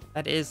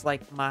 That is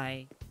like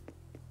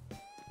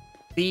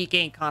the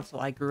game console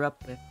I grew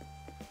up with.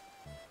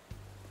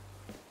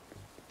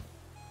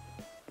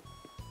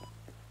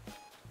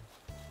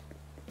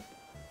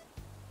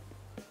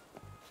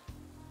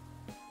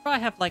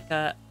 Probably have like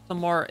some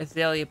more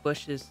azalea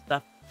bushes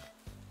stuff.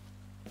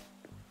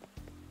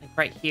 Like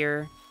right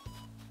here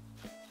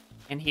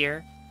and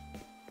here.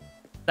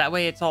 That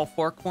way it's all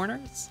 4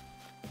 corners.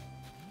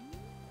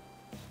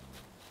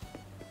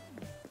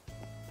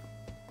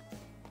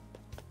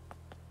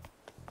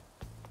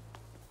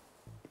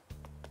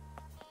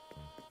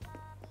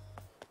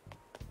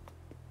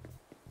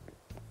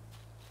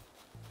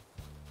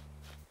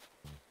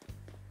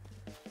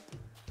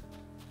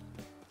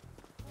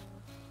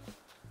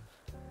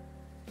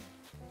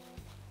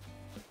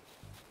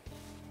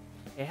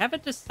 I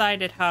haven't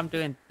decided how I'm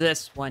doing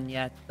this one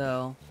yet,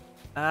 though.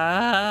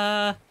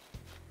 I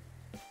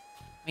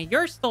mean,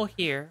 you're still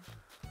here.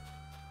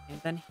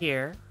 And then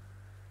here.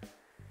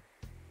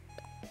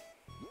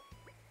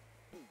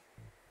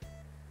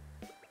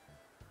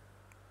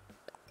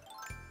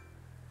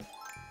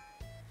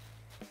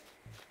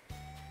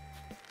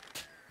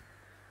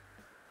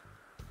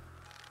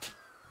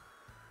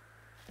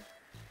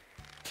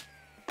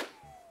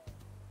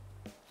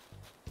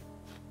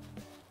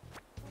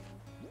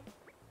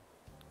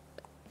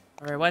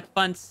 Alright, what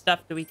fun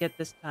stuff do we get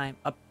this time?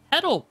 A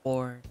pedal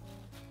board.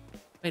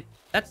 Wait,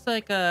 that's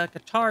like a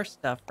guitar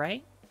stuff,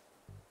 right?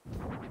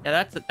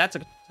 Yeah,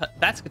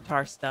 that's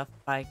guitar stuff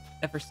if I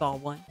ever saw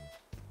one.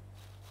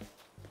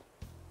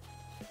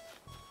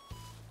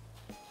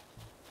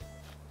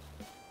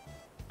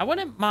 I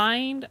wouldn't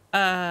mind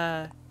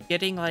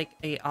getting like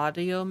a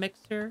audio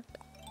mixer,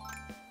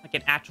 like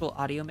an actual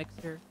audio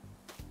mixer.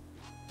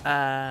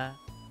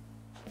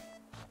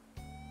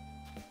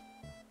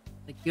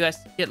 Like you guys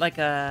get like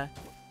a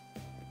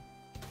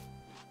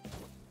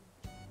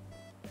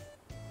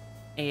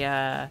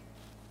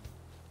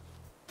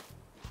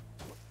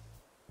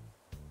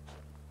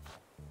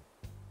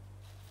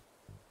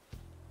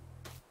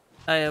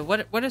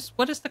what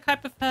is the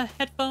type of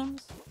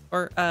headphones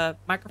or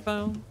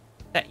microphone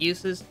that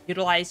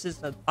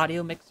utilizes an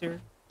audio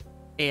mixer?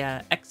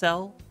 a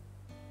XL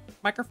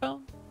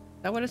microphone.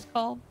 Is that what it's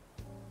called?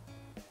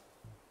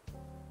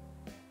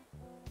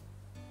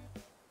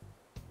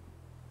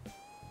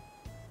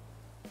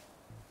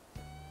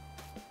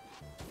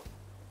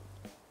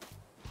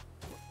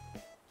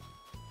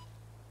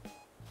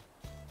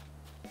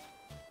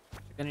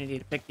 You're gonna need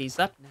to pick these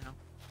up now.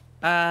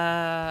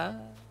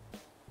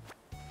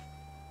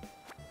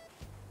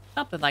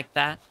 Something like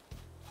that.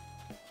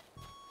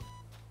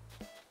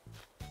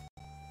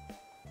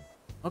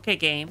 Okay,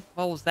 game.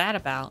 What was that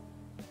about?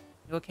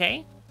 You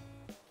okay?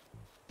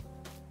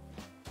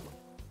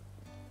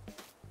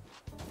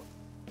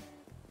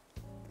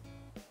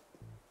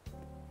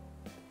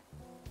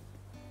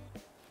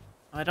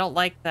 I don't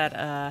like that,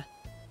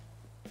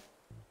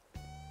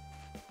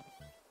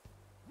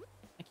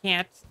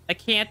 I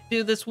can't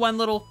do this one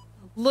little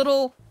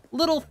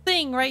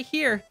thing right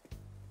here.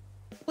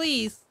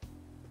 Please.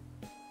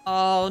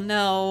 Oh,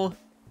 no.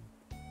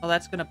 Oh,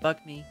 that's gonna bug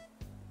me.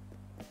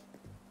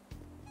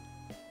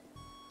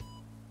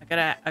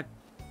 I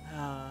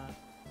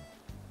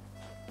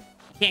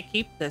can't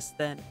keep this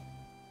then.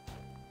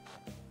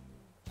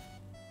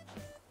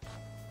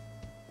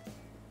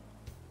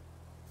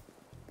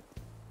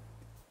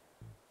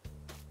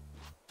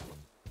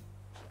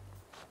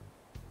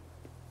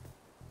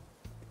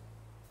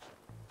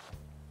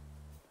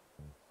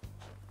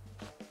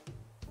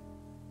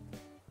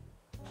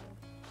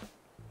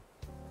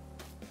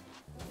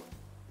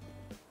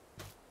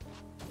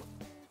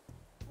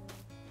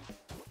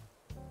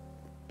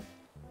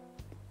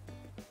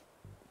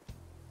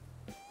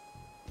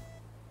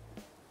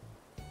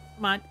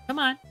 Come on, come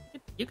on.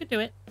 You could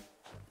do it.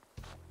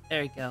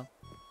 There you go.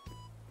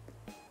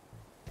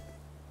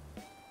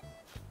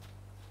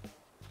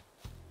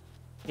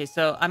 Okay,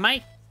 so I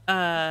might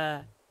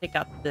take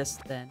out this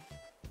then.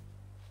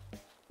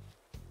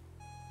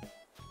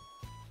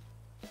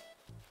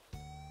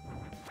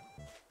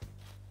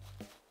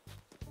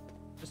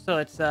 Just so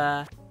it's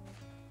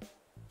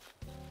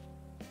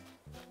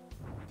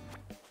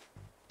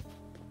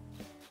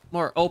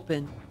more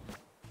open.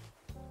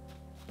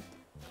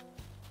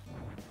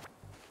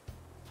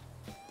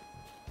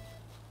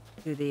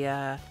 To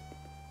the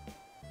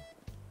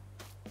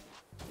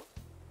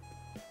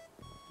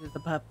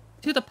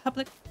to the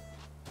public.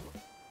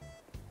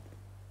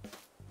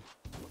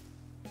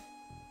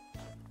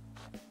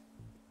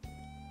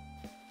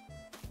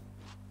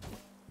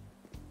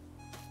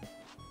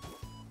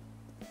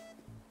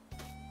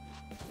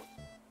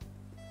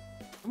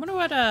 I wonder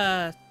what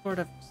sort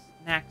of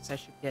snacks I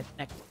should get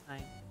next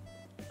time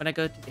when I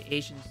go to the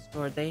Asian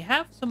store. They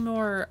have some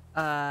more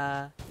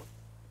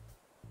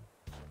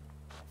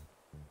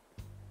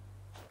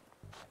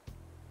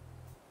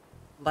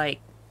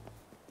like,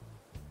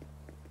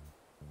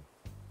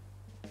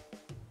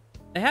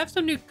 they have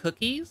some new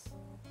cookies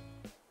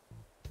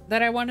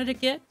that I wanted to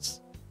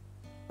get,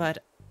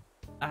 but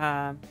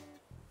at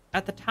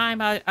the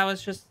time I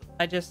was just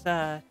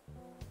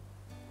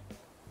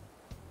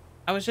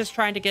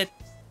trying to get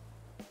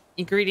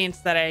ingredients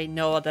that I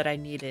know that I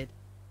needed.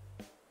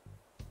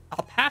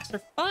 I'll pass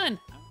are fun.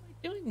 How am I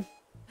doing?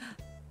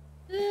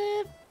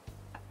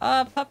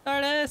 Pup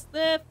artist,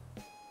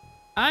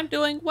 I'm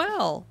doing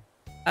well.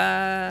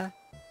 I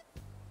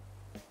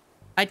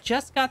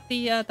just got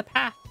the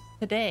pass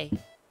today.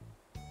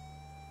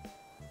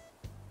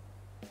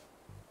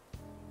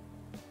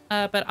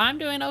 But I'm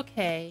doing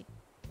okay.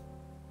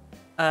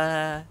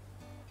 I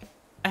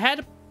had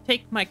to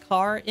take my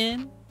car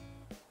in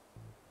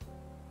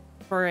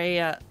for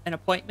an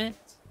appointment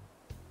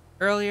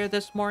earlier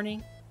this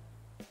morning.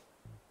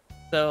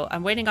 So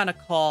I'm waiting on a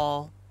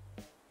call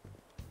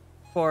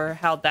for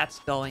how that's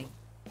going.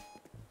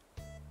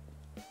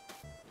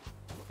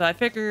 So I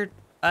figured,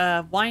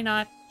 why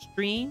not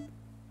stream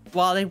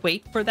while I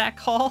wait for that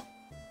call?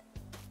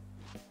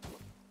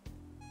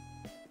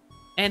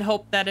 And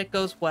hope that it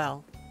goes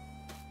well.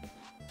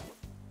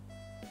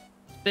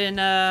 It's been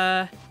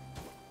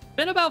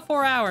about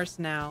 4 hours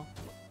now.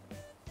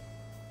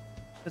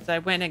 Because I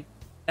went and,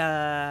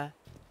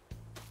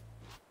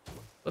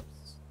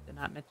 whoops, did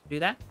not meant to do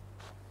that.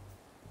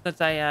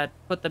 Since I,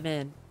 put them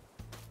in.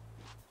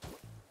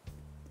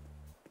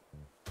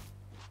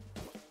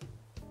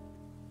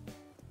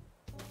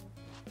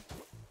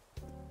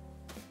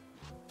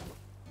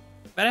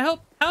 But I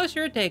hope, how's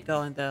your day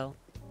going, though?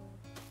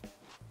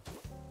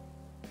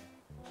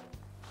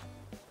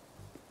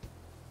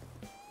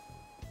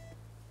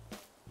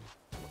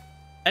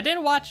 I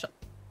didn't watch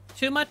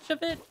too much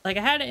of it. Like,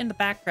 I had it in the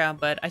background,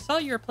 but I saw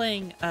you were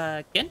playing,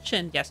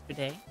 Genshin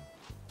yesterday.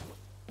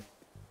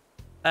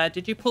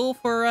 Did you pull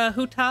for,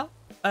 Hu-Tao?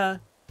 I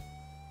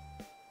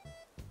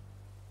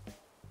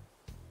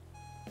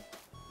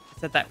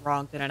said that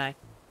wrong, didn't I?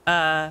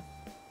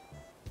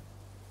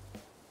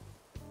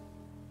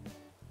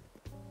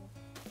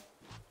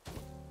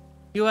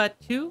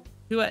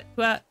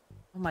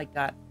 Oh my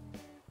god.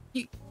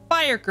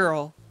 Fire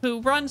girl who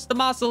runs the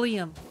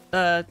mausoleum,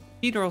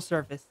 funeral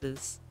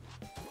services.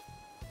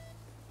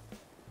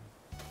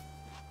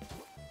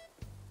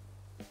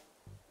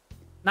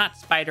 Not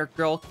Spider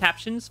Girl.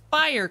 Captions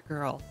Fire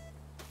Girl.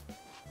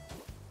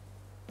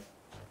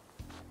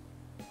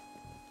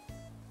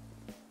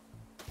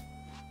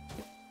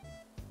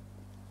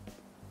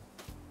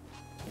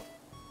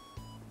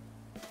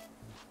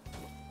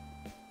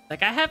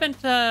 Like, I haven't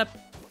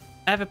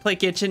played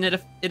Genshin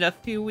in a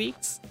few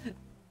weeks.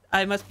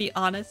 I must be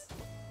honest.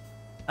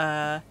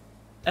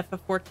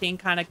 FF14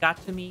 kind of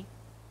got to me.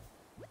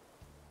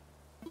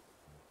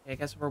 Okay, I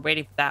guess we're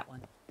waiting for that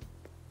one.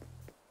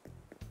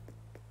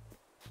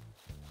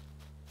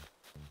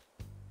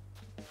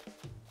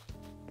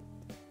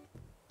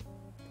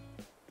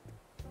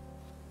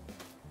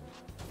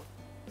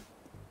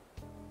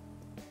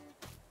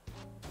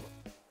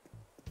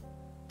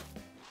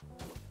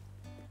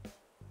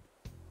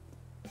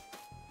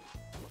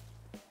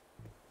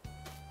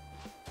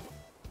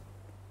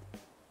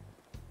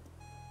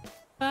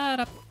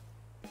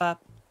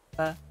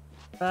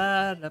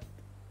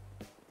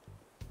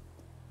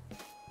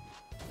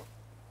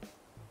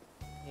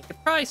 Make a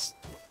price.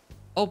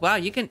 Oh wow,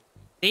 you can.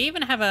 They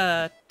even have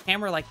a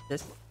camera like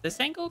this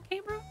angle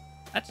camera.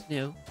 That's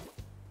new.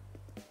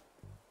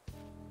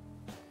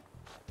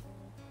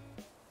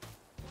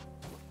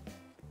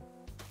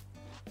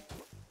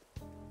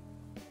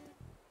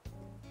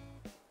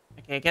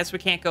 Okay, I guess we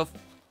can't go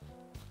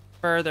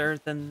further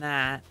than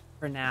that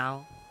for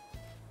now.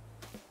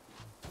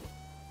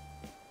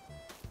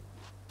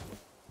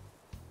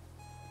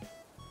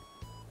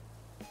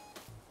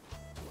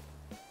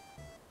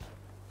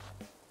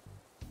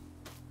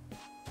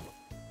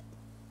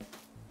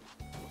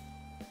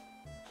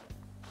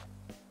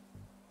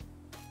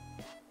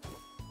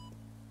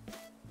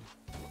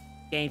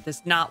 Game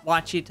does not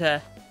want you to.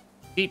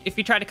 If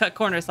you try to cut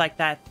corners like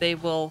that, they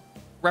will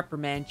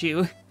reprimand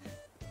you.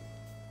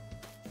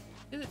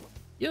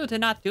 You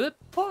did not do it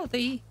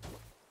poorly.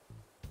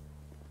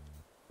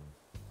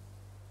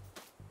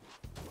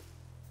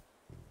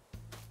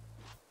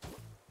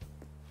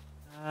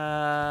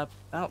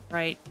 About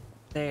right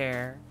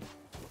there.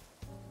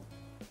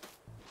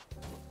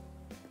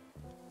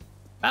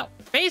 About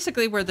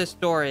basically where this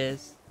door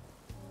is.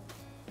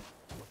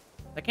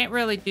 I can't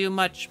really do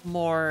much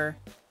more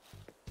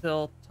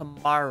till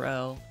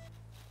tomorrow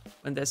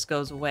when this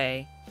goes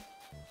away.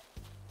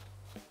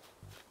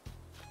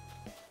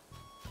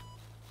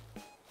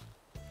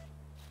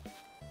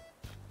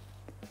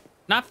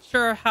 Not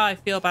sure how I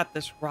feel about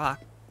this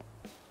rock.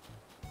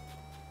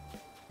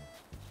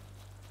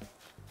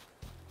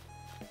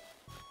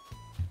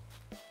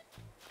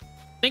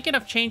 Thinking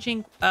of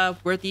changing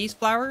where these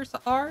flowers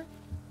are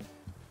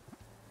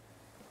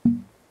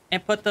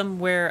and put them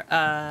where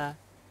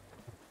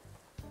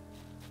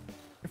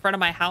in front of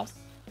my house,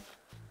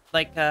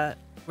 like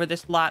where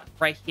this lot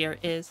right here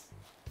is.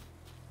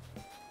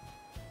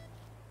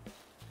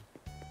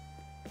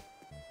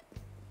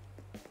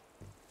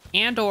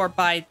 And or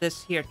by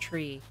this here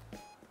tree.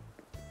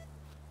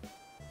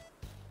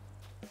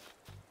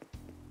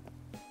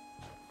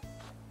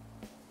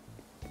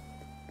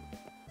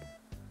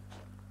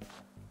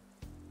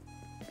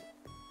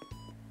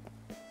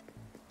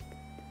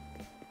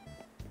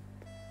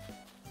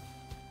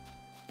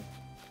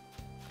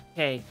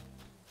 Okay,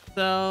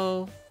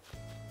 so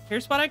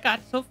here's what I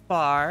got so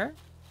far.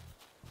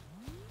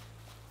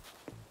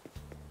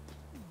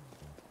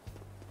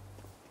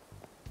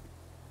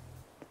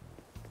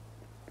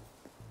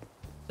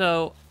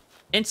 So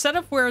instead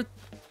of where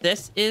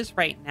this is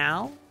right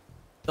now,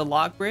 the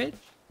log bridge,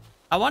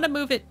 I want to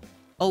move it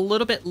a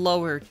little bit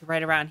lower to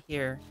right around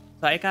here.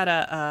 So I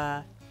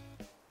gotta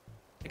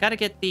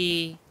get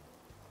the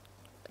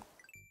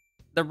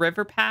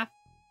river path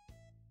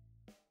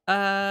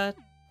app,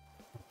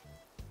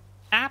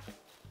 so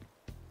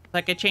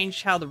I could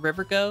change how the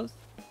river goes.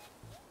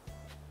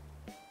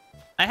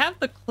 I have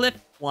the cliff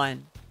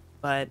one,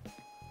 but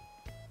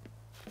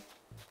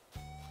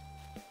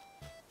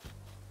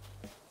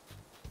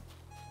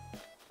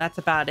that's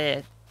about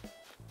it.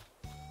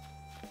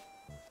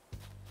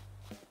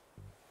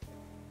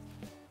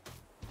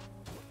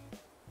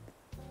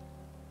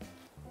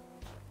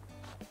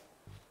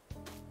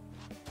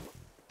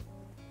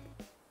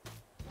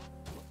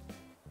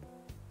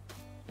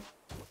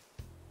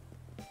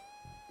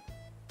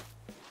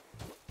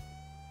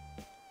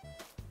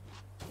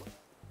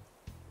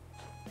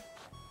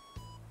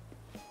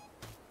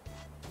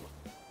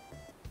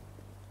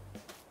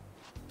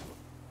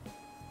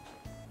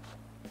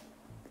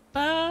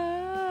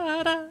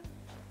 Ba-da.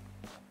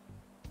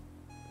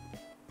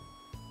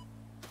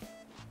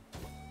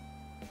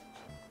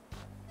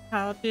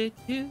 How did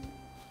you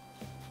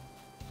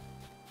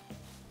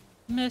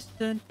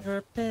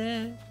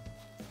misinterpret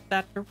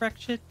that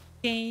direction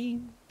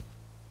game?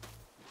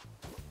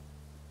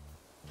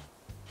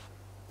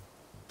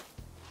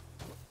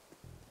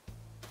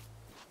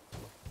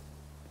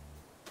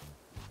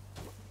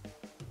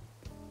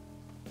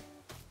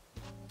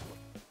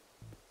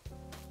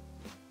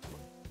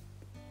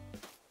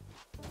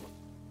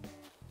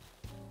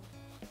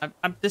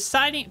 I'm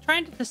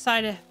trying to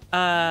decide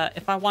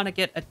if I want to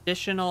get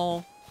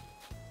additional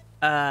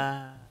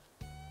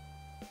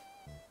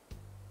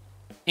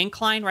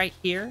incline right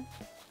here.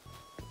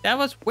 That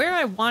was where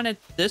I wanted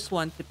this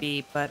one to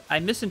be, but I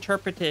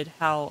misinterpreted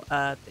how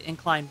the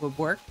incline would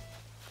work,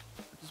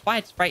 which is why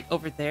it's right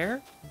over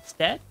there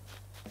instead.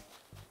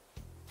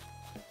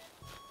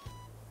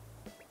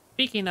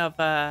 Speaking of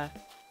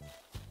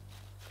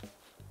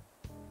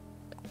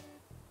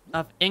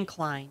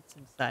inclines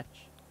and such.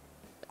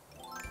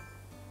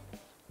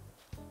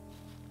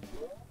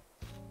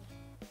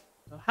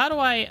 So how do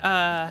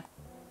I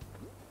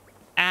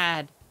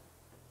add?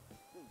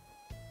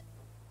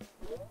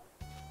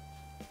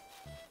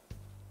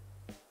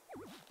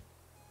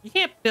 You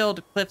can't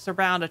build cliffs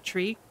around a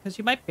tree because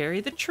you might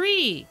bury the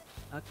tree.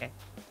 Okay.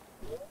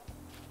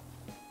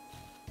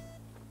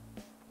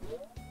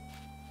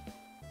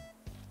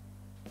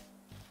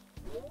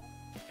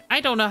 I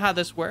don't know how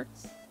this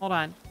works. Hold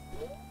on.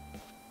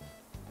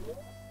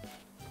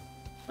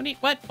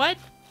 What?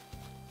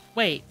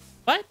 Wait,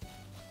 what?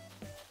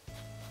 Am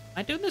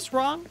I doing this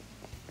wrong?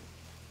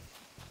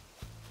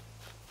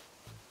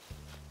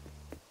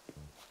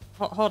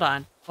 Hold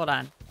on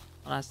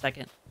a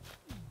second.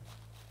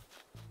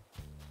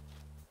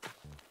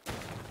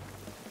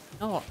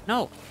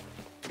 No.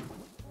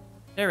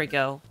 There we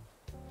go.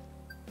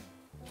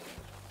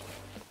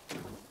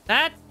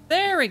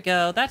 There we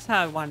go. That's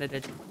how I wanted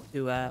it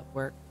to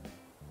work.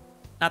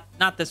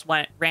 Not this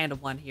one random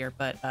one here,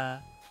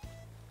 but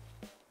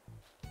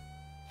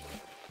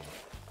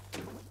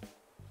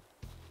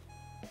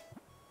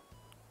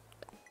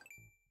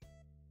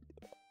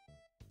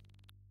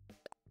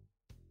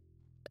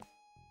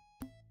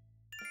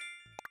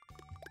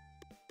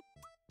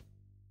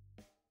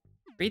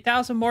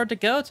 3,000 more to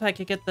go so I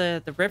could get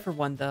the river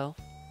one though.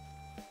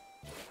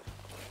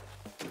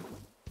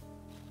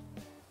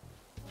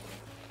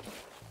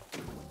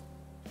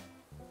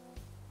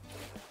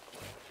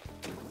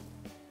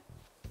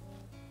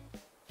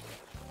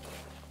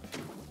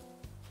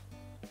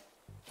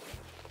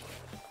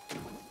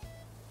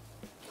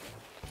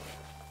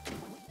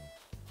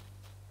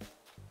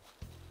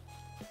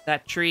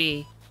 That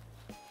tree.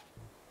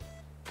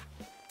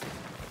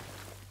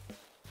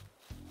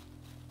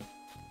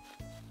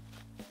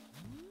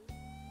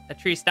 That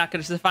tree's not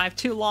gonna survive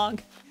too long.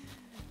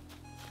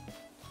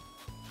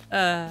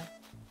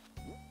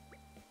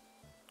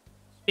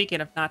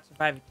 Speaking of not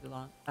surviving too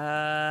long,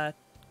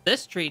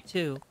 this tree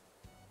too.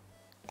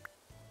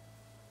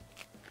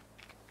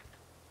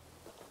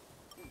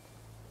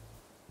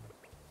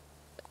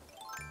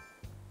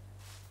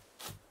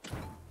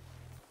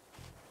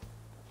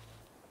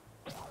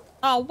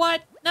 Oh,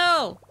 what?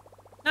 No!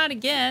 Not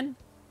again.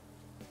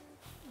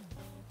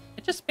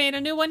 I just made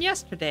a new one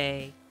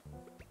yesterday.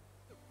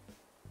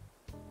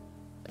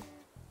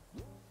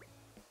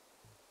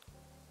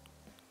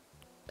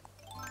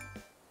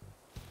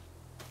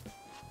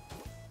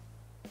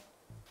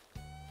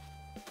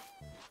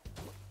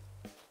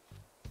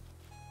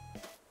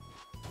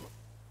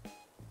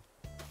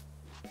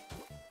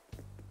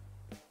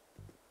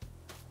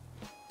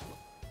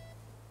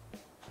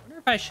 I wonder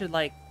if I should,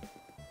 like,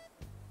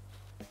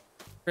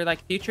 for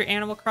like future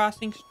Animal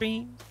Crossing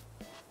streams,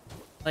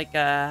 like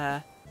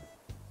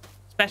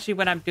especially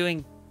when I'm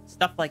doing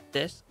stuff like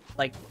this,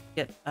 like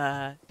get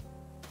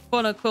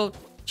quote unquote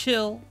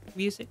chill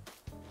music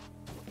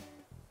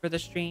for the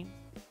stream.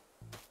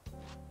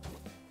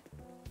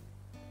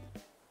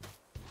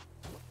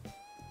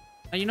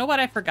 You know what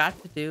I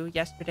forgot to do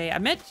yesterday? I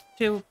meant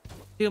to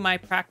do my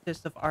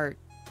practice of art.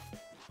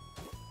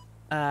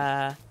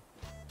 Like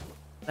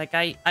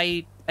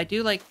I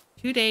do like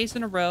 2 days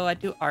in a row. I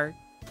do art.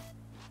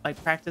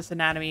 Like practice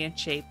anatomy and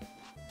shape,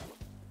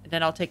 and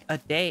then I'll take a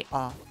day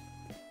off.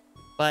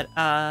 But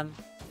I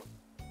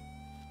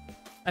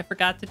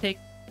forgot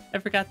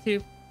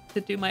to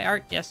do my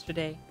art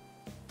yesterday.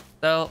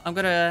 So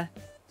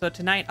so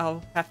tonight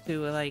I'll have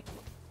to like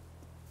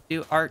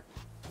do art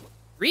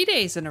 3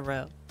 days in a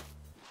row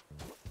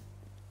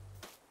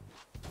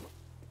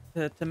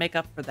to make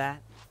up for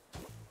that.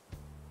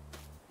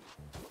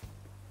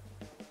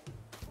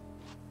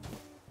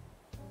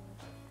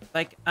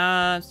 Like,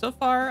 so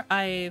far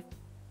I've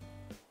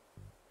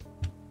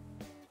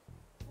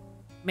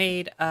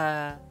made,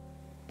 like,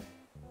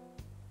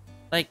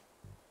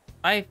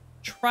 I've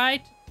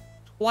tried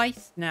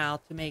twice now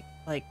to make,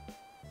 like,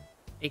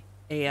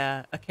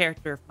 a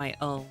character of my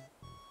own.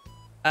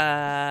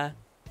 I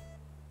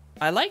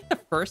like the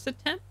first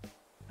attempt,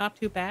 not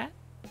too bad.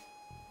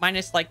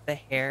 Minus, like, the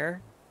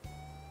hair,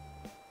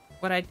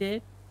 what I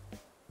did.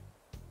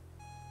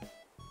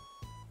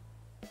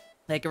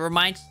 Like, it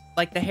reminds,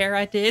 like, the hair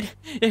I did,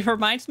 it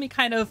reminds me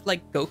kind of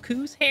like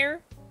Goku's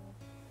hair.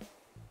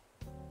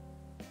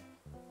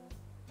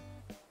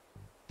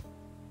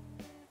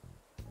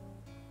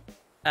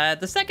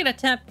 The second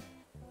attempt,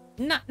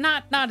 not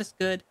as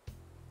good.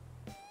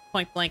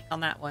 Point blank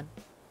on that one.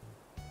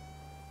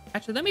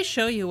 Actually, let me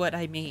show you what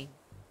I mean.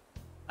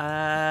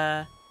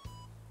 I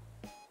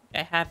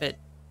have it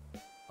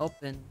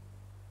open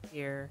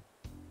here.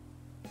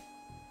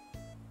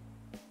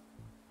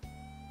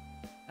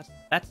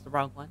 That's the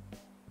wrong one.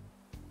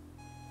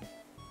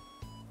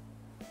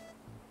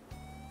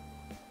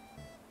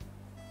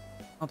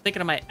 I'm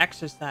thinking of my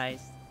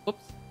exercise.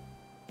 Whoops.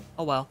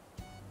 Oh well.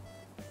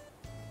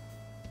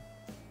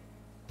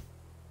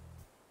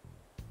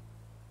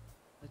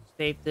 Let's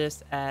save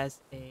this as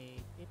a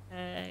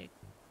JPEG.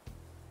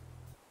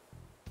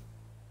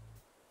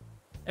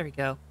 There we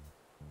go.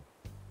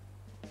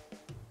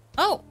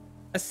 Oh,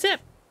 a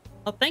sip.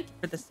 Oh, thank you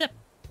for the sip.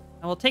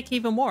 I will take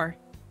even more.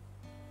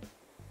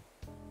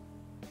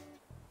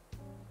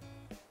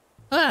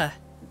 Ah.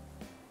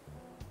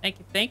 Thank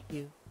you, thank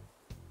you.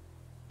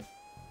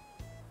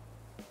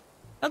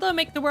 Hello,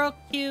 make the world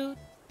cute.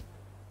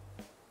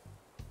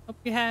 Hope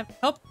you have.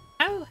 How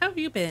have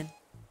you been?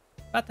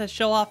 About to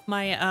show off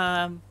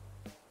my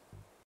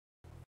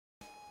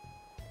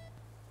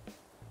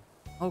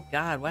Oh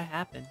God, what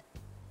happened?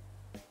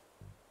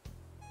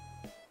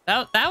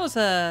 That was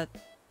a.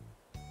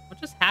 What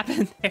just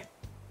happened there?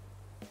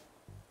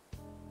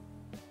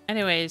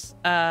 Anyways,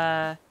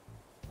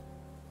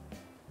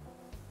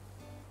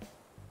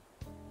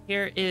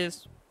 here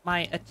is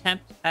my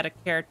attempt at a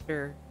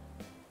character.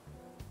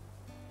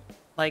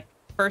 Like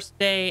first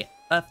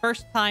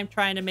time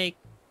trying to make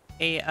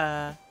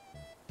a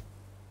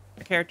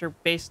character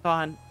based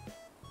on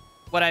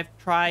what I've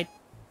tried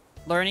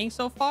learning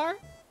so far.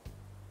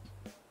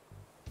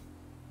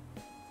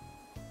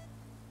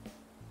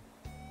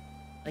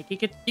 Like you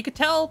could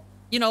tell,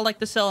 you know, like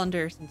the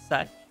cylinders and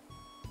such.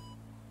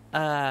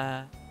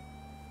 How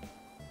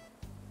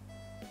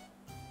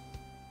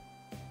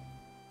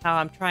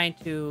I'm trying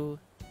to.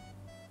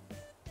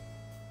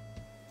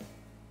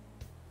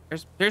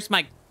 There's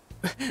my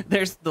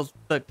there's the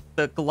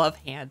glove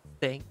hand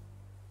thing.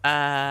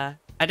 I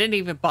didn't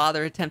even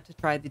bother attempt to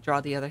try to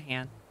draw the other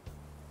hand.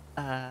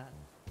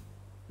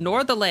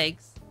 Nor the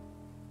legs.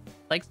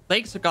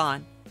 Legs are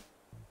gone.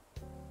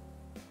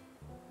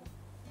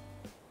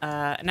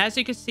 And as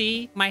you can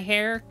see, my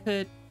hair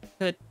could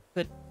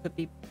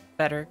be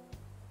better.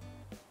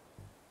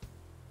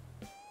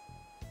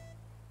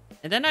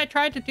 And then I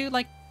tried to do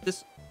like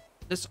this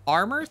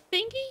armor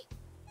thingy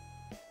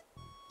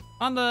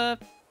on the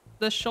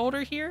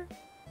shoulder here.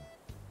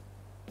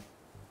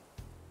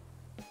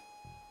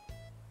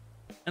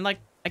 And like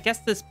I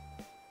guess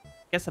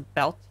a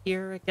belt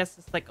here. I guess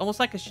it's like almost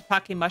like a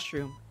shiitake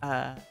mushroom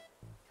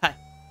cut.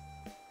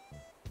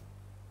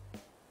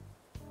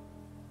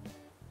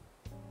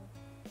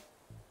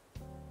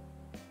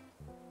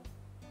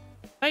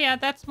 But yeah,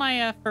 that's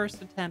my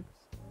first attempt.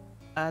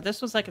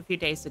 This was like a few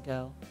days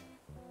ago.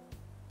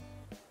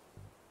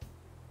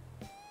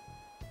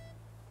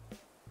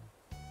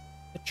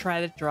 To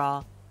try to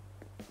draw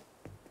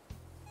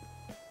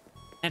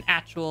an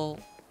actual,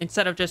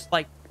 instead of just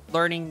like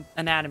learning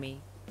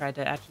anatomy, try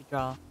to actually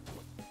draw.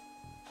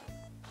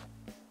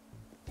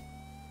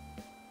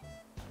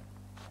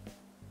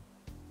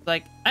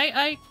 Like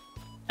I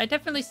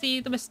definitely see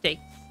the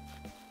mistakes,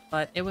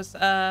 but it was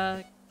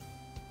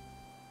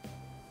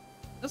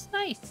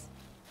nice.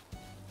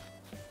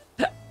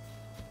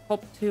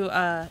 Hope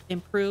to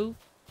improve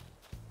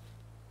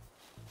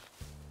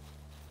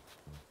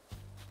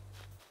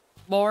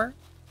more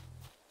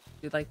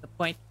to like the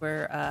point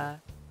where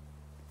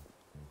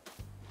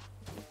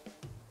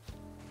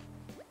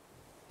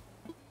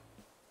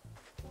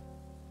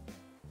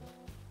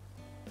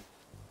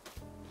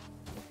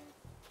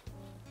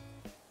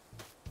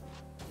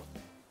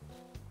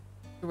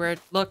it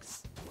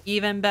looks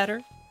even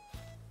better.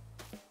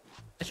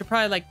 I should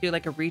probably like do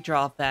like a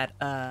redraw of that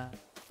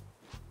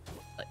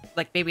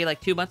like maybe like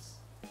 2 months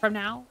from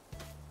now.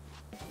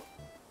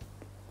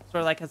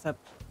 Sort of like as a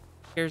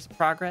here's a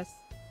progress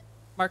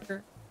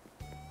marker.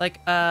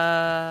 Like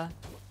there's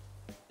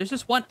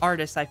just one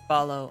artist I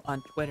follow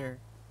on Twitter.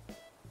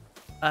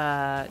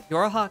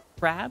 Yorha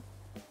Crab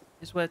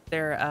is what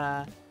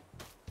their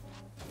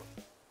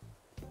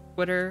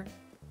Twitter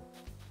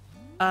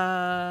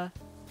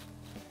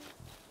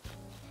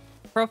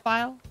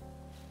profile.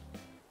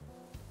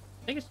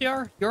 I think it's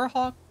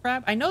Yorha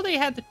Crab. I know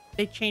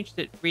they changed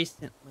it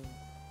recently.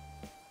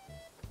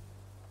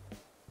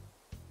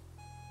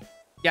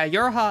 Yeah,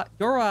 Yorha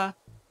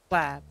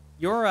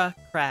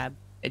Crab.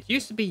 It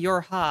used to be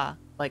Yorha,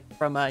 like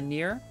from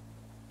Nier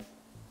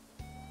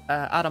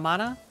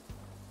Automata.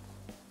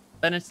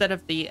 But instead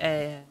of the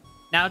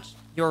now it's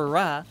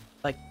Yorra,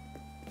 like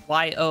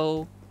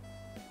Yora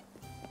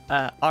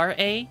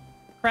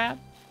Crab.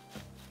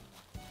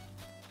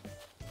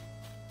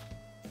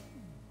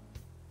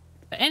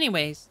 But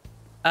anyways,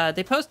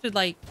 they posted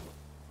like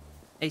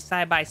a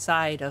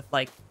side-by-side of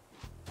like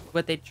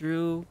what they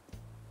drew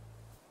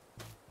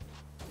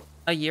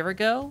a year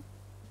ago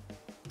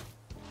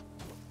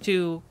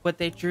to what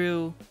they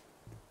drew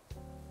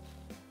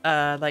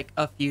like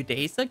a few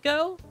days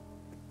ago.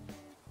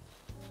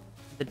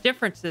 The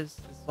differences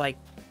is like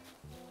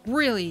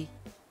really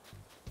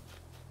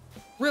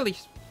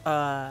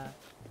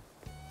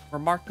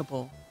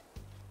remarkable.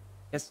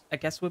 I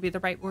guess would be the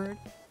right word.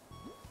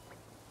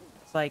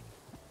 It's like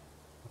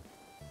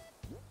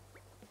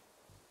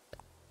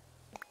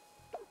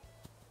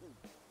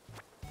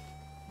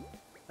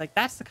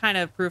that's the kind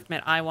of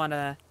improvement I want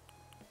to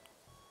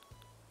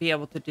be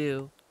able to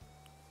do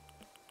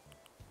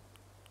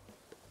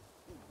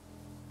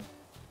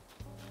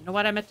You know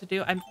what I meant to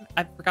do?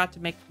 I forgot to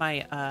make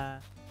my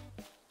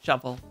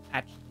shovel,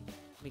 actually.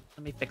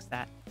 Let me fix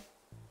that.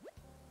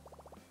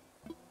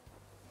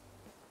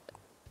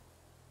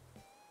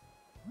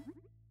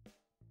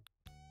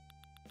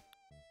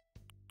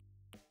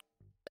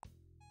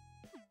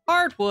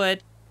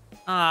 Hardwood.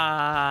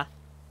 Ah,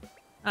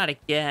 not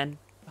again.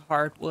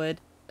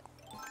 Hardwood.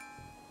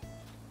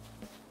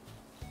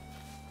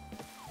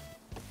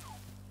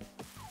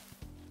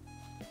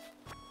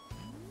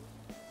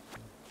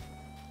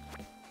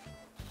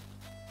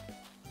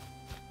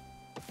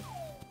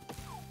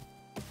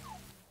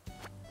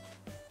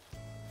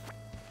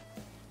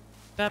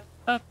 Ba,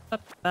 ba, ba,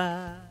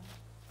 ba.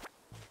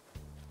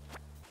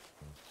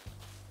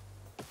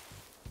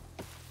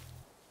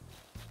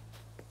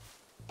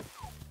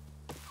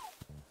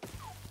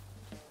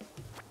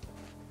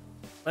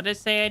 What did it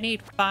say? I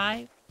need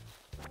 5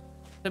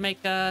 to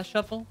make a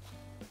shovel.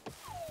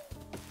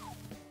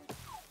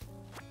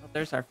 Oh,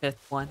 there's our 5th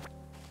one.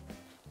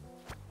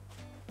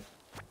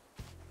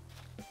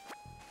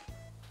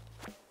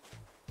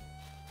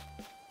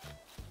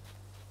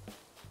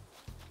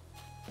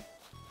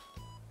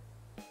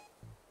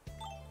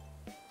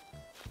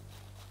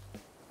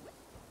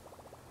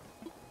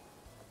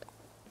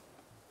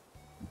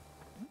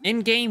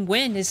 In-game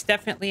wind is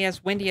definitely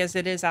as windy as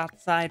it is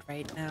outside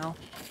right now.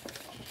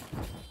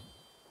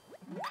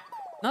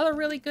 Another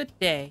really good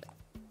day.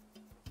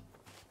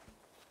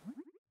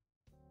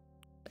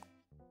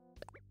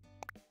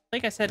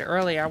 Like I said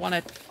earlier, I want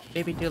to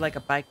maybe do like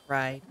a bike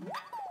ride.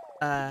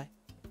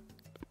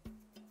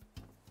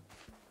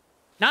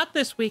 Not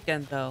this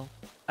weekend though.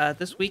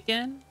 This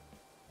weekend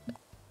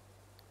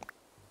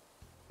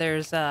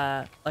there's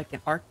like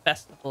an art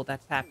festival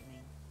that's happening.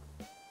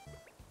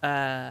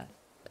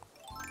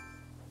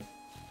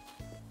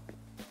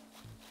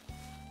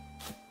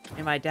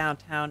 In my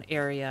downtown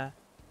area,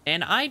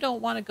 and I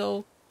don't want to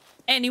go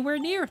anywhere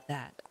near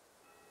that.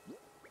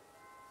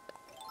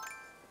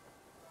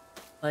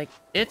 Like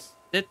it's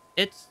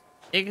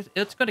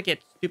going to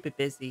get stupid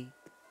busy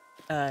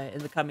in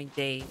the coming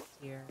days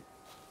here.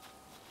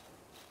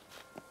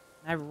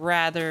 I'd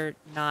rather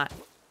not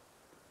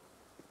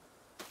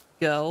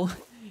go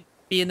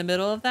be in the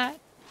middle of that.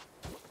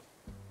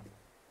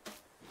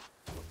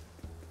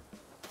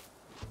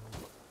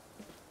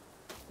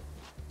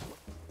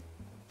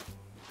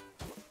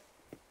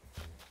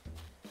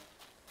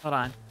 Hold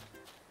on.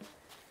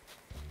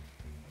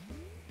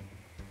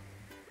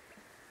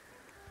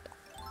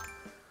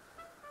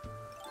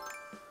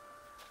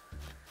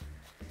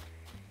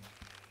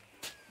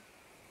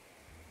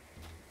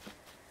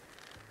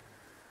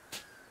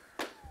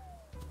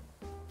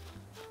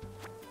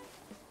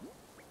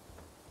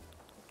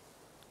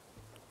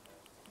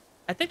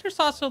 I think there's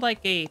also like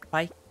a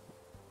bike.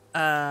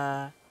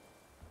 Yeah,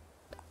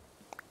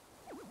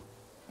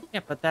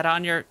 put that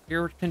on your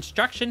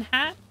construction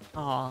hat.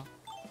 Aw.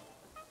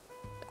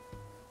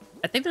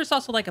 I think there's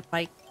also like a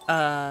bike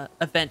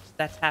event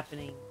that's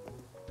happening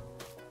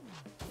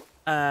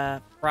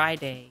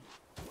Friday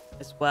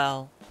as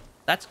well.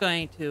 That's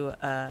going to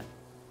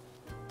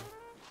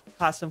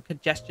cause some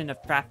congestion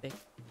of traffic.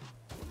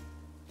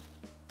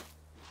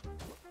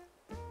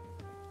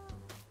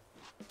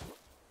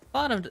 A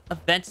lot of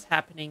events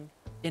happening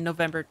in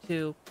November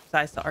too,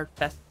 besides the art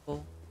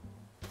festival.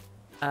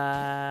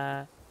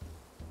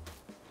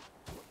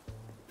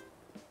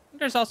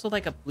 There's also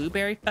like a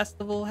blueberry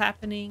festival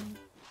happening.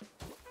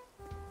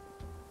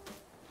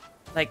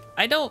 Like,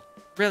 I don't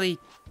really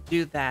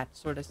do that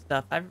sort of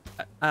stuff.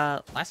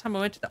 Last time I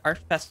went to the art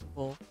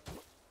festival,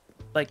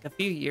 like a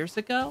few years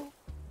ago,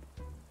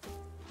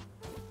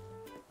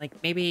 like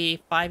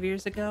maybe 5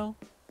 years ago,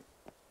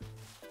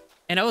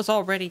 and it was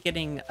already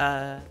getting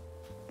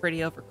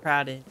pretty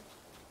overcrowded.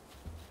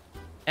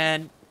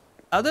 And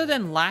other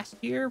than last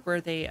year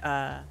where they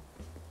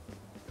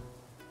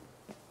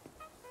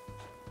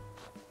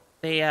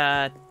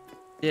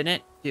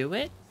didn't do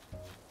it,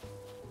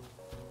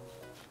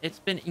 it's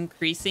been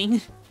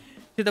increasing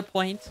to the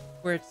point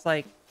where it's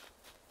like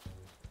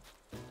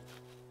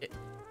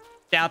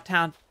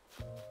downtown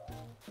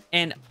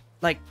and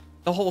like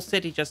the whole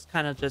city just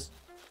kind of just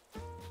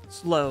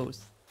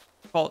slows,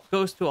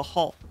 goes to a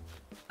halt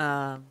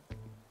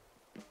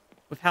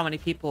with how many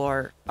people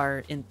are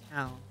in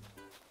town.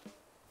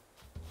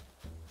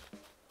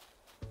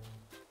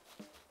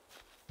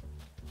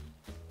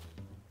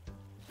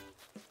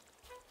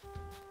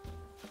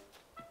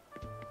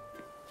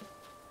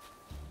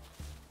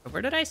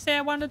 Where did I say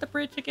I wanted the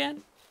bridge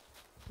again?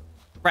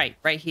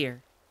 Right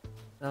here.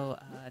 So,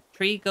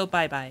 tree, go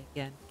bye-bye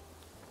again.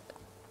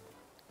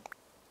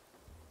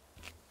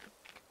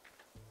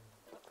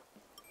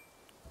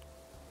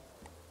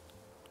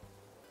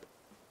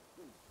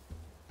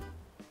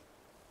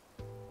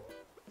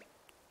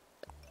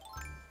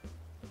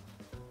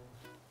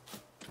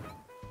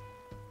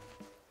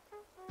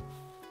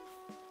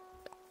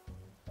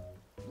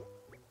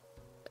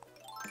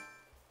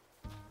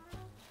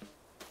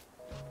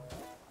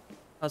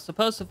 Well,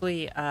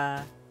 supposedly,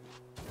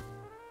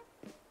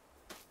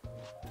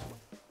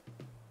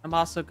 I'm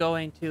also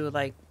going to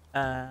like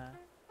a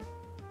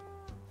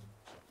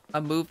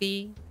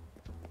movie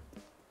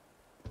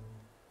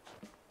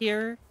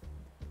here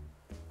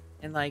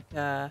in like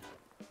a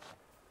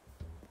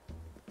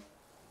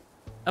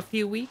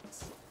few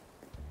weeks.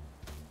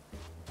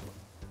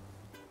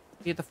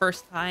 Be the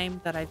first time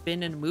that I've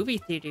been in a movie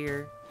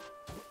theater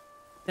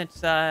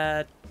since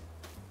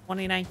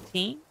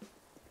 2019.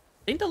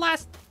 I think the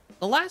last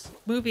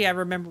movie I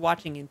remember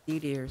watching in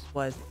theaters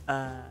was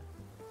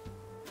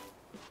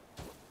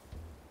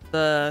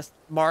the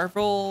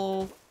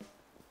Marvel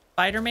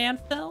Spider-Man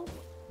film.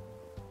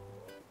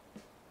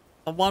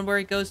 The one where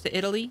he goes to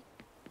Italy.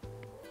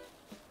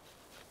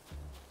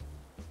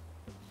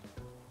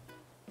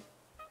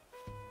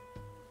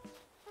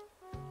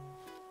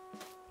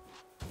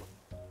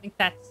 I think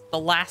that's the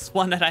last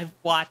one that I've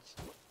watched.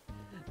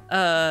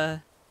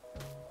 But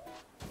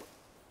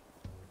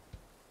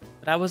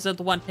I wasn't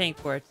the one paying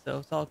for it, so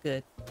it's all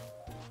good.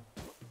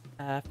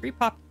 Free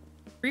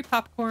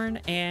popcorn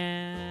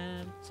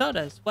and soda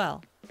as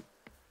well.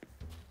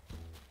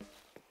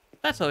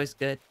 That's always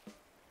good.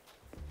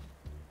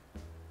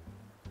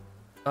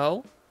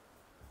 Oh,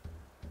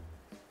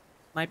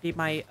 might be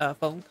my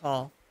phone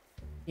call.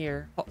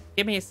 Here,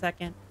 give me a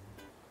second.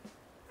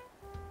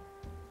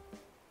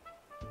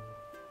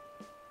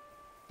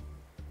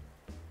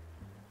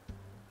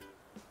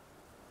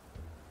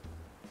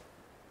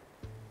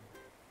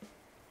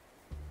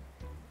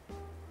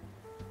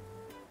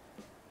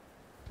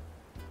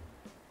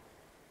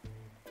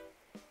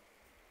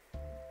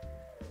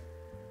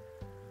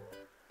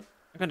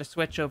 I'm gonna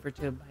switch over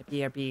to my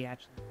BRB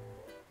actually.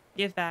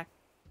 Give back.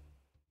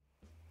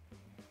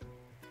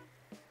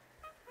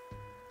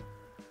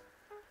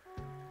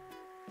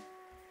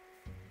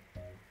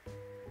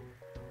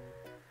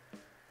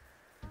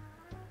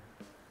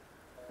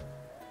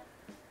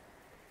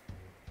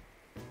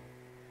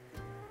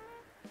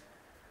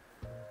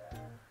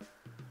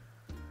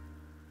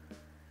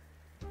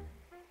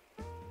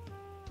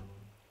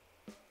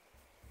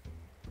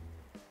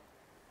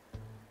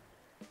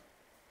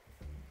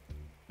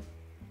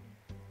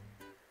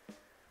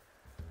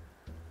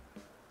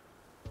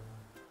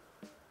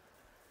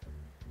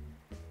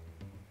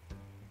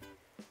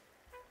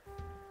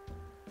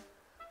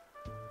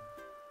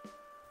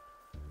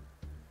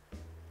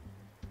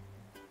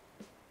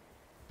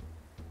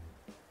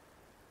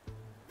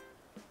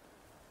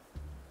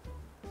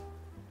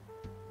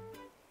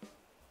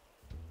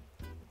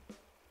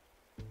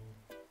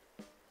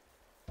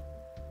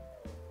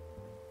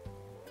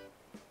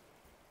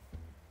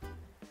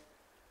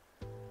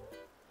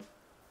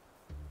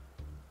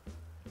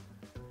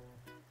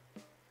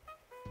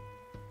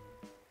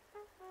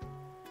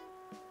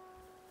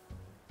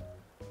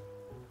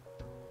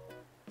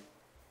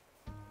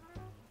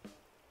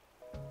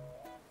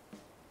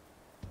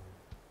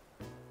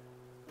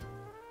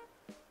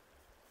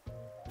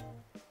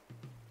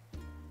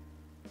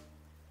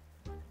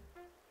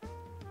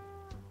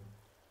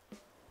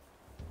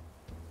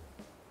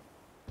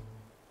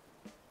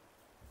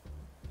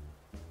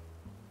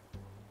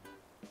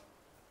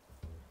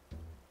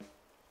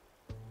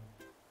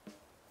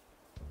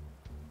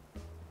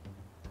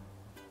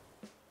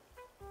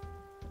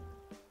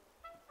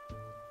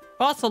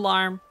 False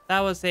alarm.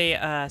 That was a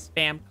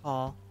spam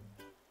call.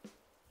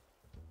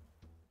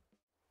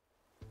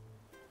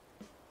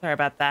 Sorry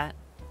about that.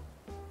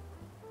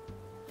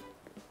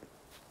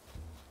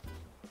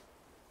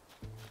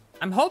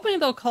 I'm hoping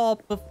they'll call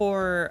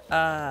before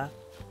no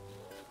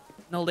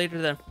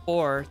later than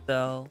 4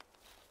 though.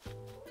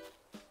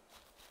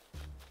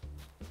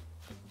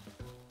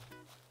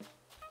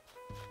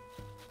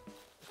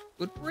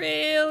 Would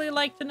really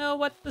like to know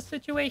what the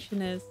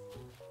situation is.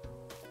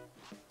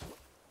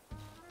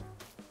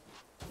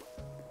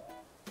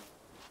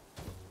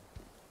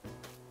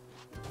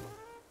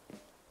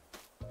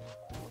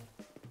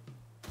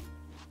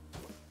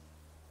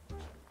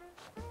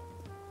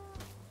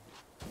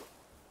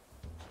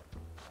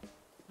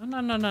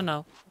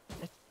 No.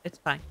 It's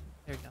fine.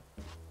 There we go.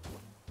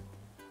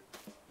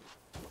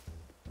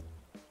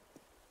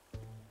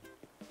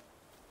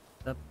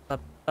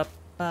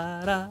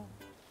 Ba-ba-ba-ba-da.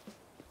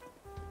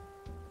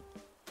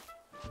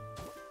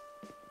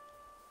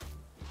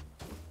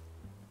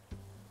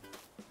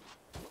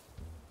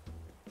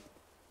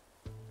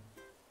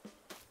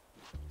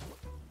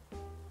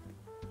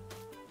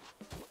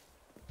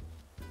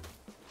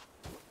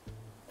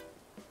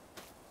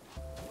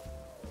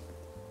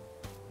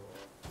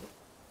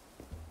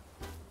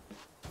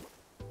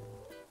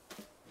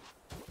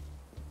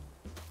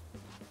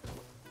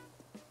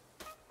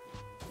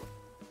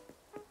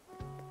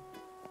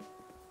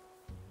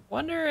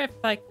 Wonder if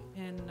I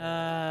can,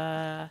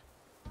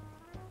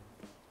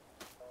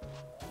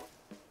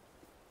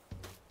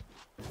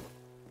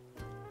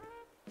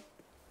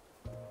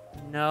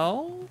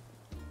 No?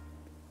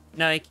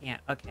 No, you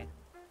can't. Okay.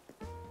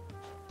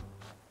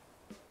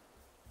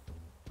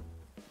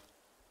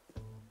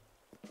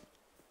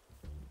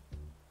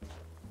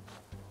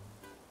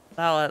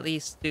 I'll at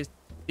least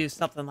do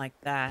something like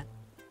that.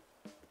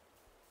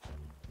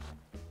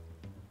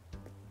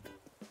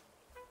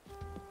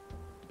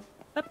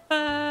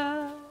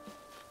 Ba-ba.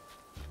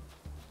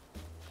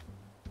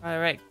 All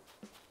right.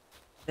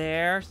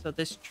 There. So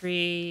this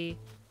tree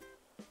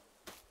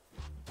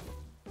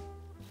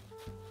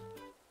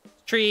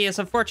is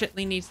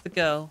unfortunately needs to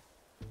go.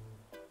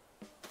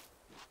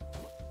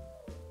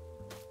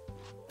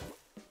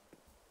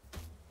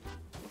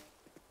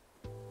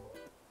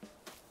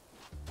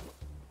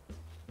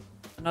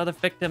 Another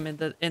victim in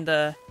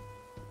the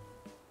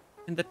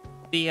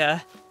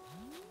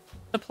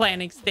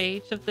planning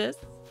stage of this.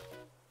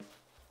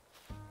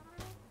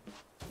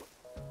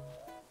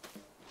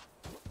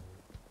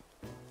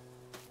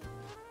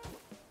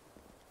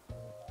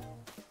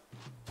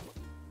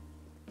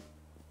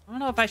 I don't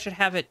know if I should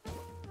have it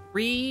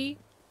three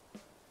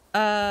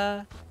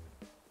 3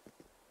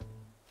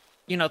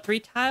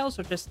 tiles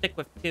or just stick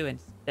with 2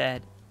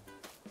 instead.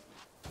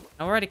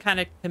 I'm already kind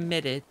of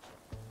committed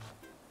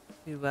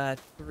to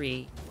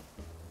 3.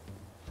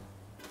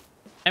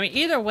 I mean,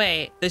 either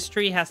way, this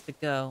tree has to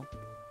go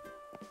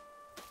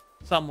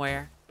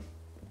somewhere.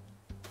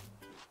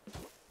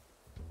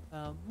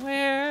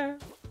 Somewhere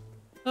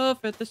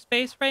over the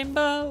space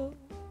rainbow.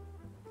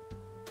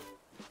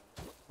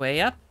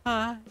 Way up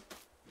high.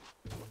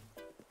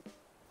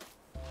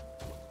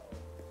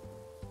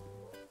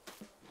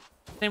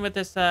 Same with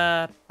this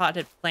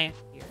potted plant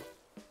here.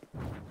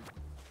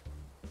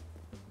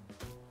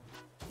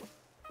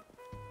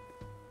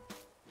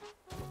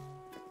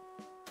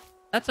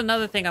 That's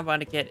another thing I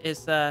want to get is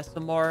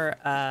some more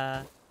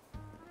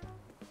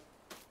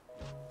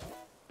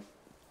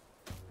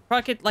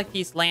probably get like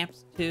these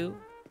lamps too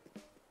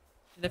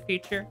in the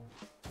future.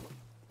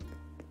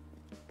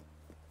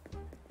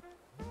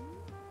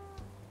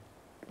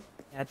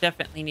 Yeah,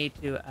 definitely need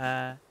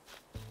to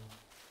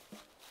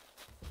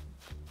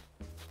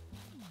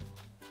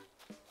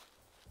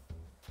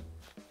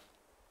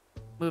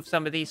move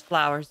some of these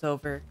flowers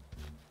over.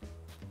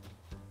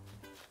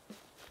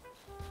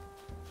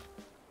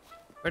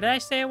 Where did I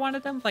say I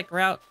wanted them? Like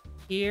right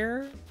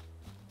here?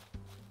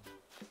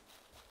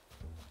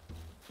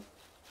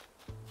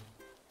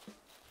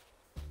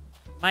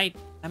 I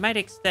might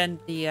extend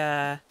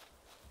the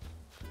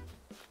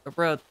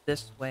road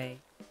this way.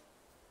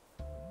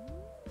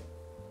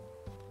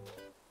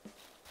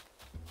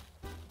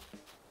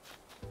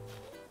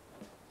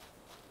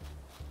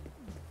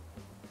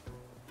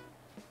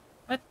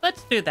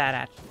 Let's do that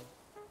actually.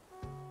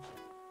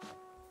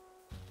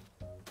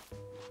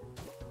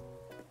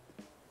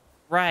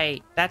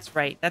 Right, that's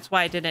right. That's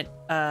why I didn't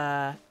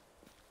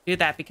do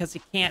that, because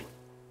you can't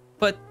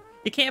put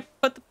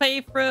the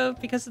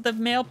playthrough because of the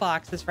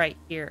mailbox is right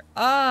here.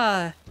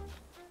 Why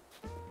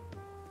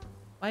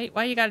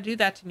you gotta do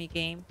that to me,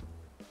 game?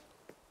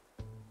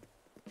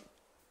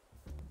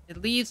 It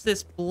leaves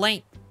this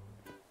blank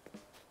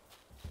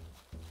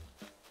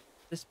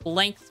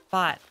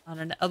spot on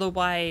an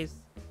otherwise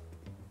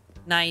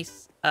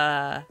nice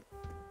little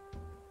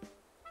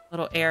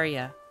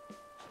area.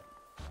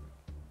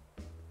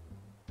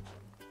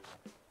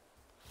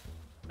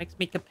 Makes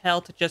me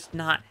compelled to just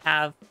not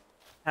have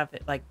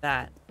it like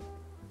that.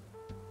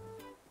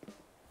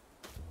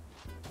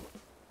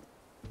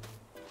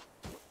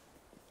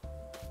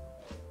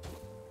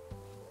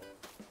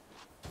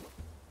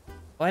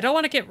 Well, I don't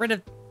want to get rid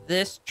of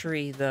this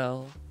tree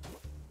though,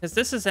 because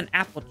this is an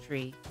apple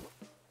tree.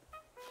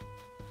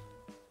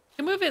 You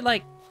can move it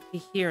like to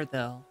here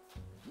though.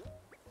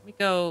 Let me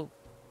go.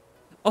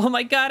 Oh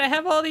my god, I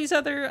have all these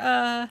other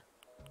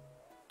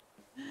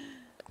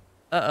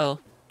uh-oh.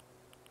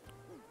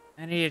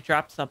 I need to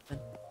drop something.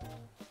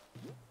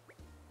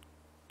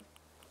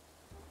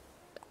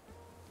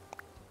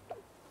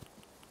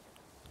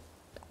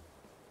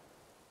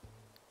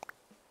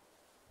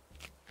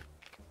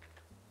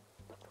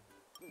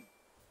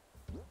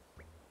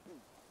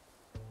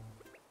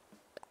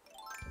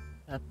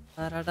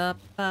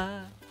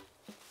 Da-ba-da-da-ba.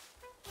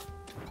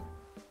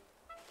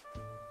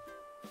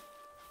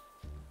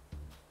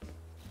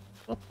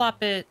 We'll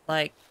plop it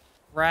like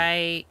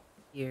right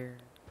here.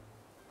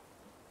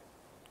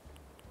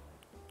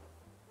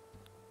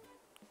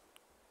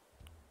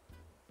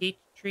 Peach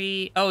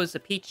tree. Oh, it's a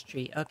peach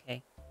tree.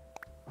 Okay.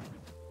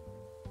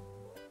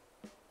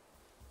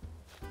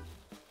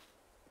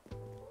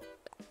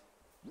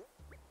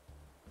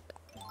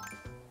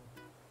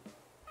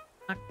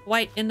 Not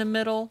quite in the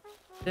middle.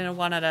 Didn't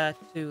want it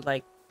to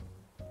like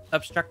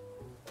obstruct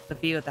the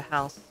view of the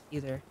house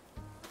either.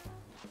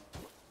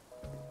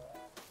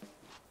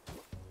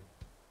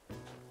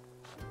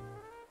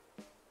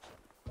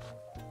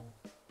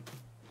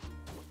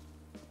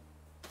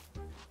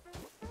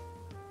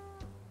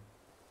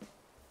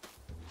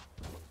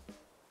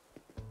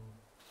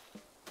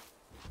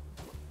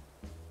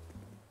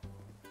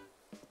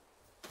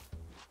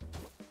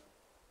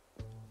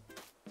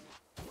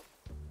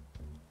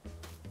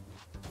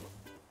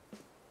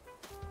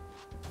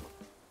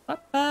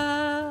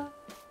 Ba-ba.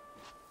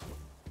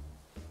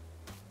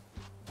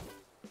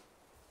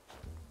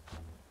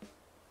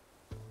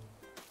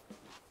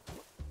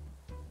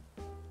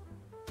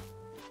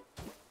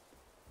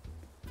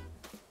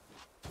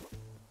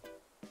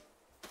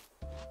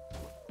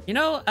 You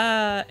know,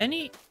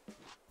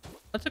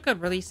 what's a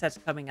good release that's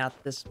coming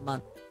out this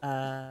month?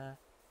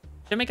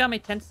 Shin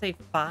Megami Tensei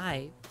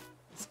 5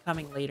 is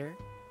coming later.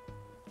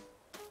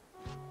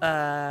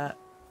 Uh,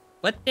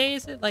 what day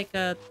is it? Like,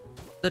 the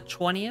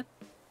 20th?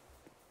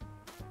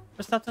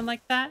 Or something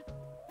like that?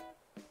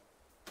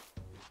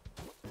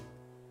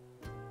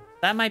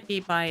 That might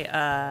be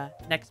my,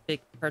 next big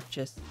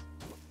purchase.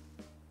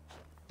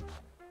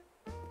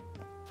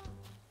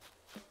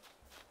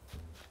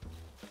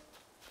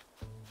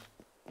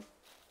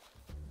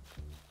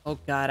 Oh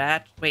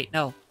god, wait,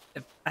 no.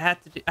 If I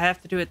have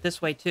to do it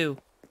this way too.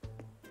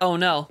 Oh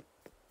no.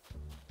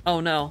 Oh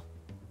no.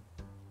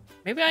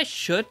 Maybe I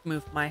should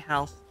move my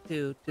house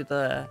to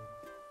the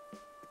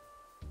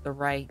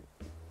right.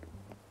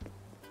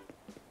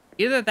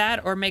 Either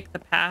that or make the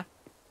path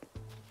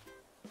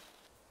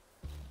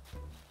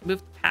move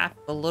the path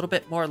a little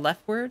bit more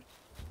leftward.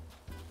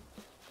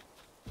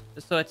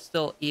 Just so it's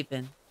still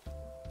even.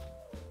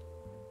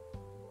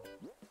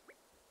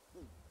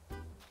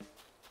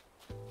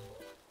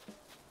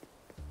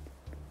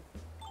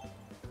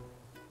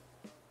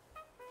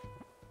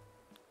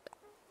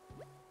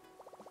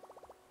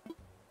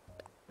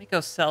 Let me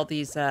go sell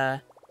these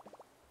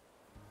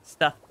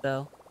stuff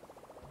though.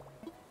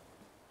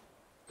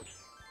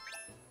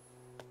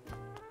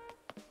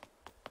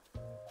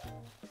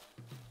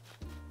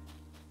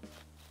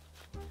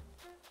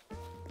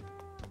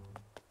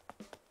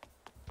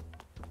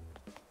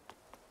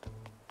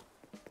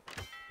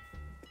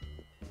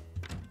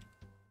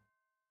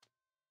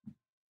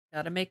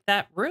 Gotta make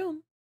that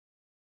room,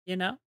 you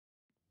know?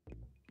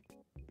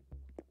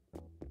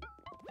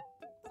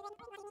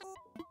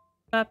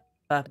 Bup,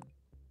 bup.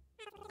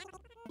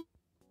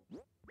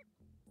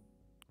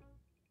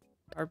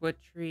 Hardwood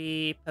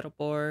tree, pedal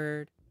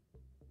board.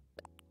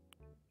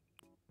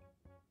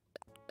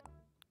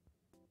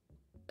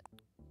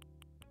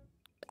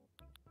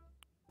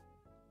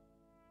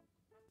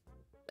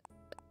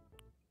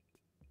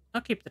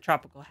 I'll keep the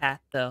tropical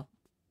hat though.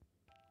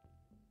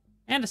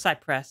 And a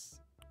cypress.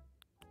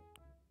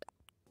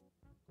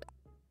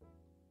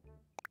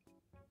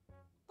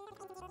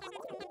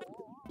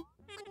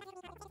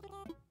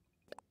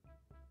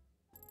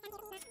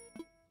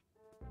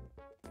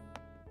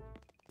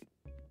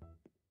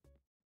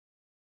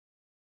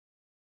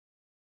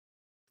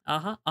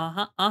 Uh-huh,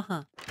 uh-huh,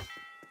 uh-huh.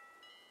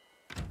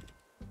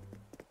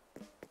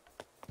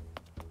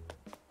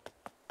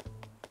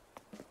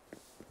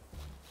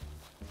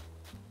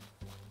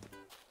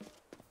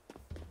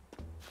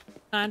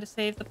 Time to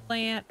save the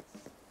plants.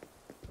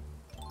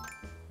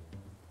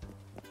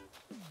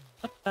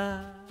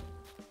 Ba-ba.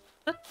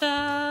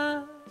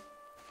 Da-da.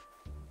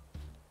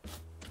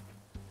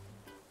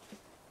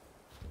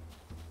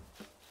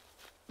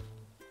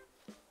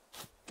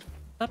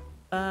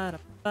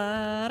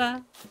 Ba-ba-da-ba-da.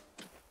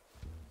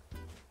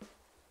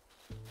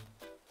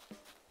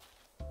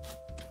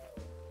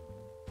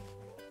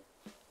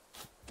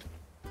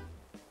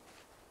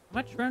 How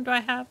much room do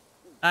I have?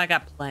 I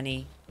got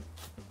plenty.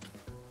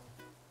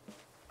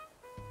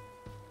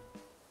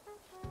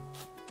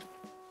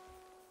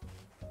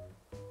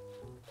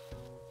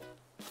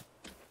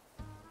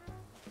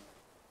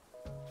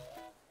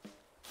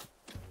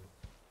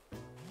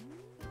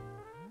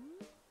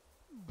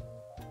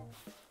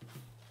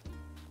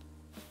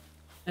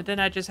 And then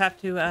I just have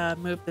to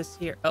move this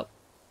here. Oh.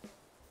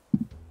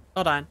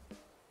 Hold on.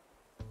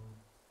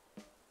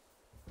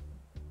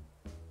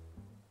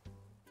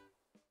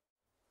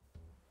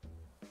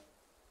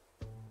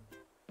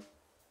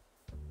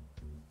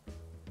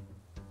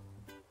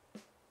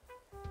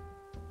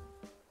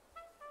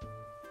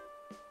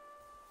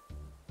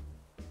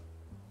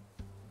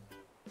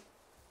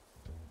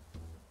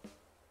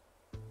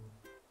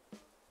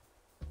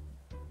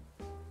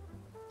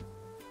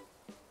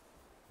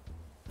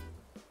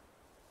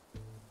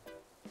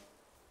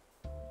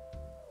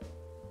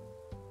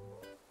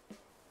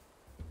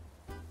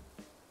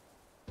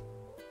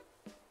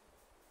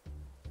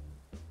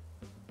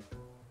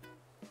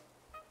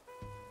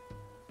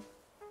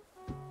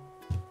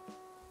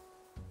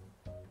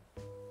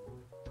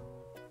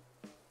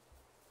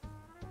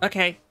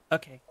 Okay.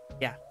 Okay.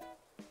 Yeah.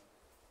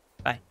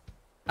 Bye.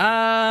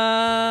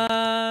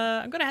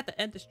 I'm gonna have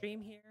to end the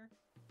stream here,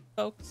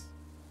 folks.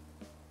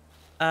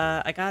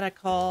 I got a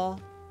call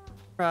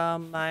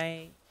from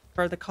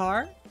for the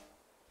car.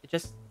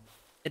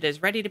 It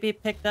is ready to be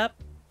picked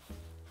up.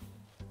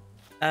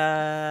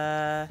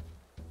 I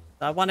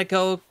want to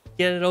go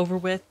get it over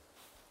with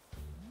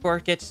before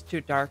it gets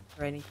too dark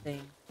or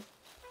anything.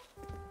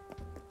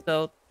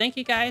 So thank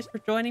you guys for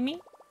joining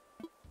me.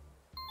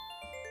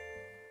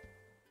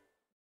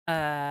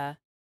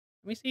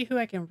 Let me see who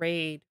I can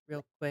raid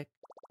real quick.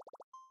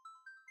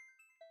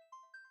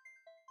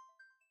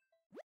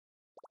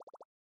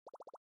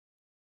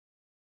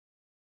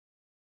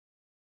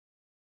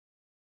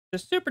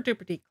 Just super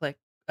duper quick.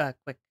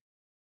 Quick.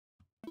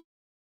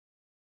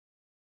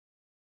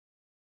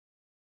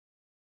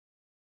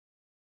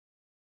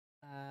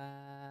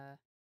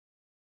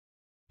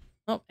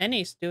 Oh,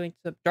 Annie's doing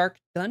some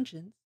darkest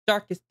dungeons.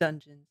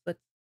 Let's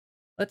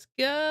Let's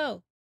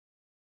go.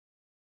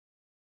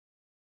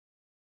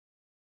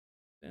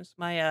 Since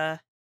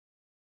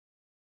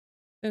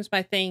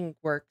my thing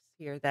works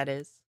here, that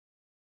is.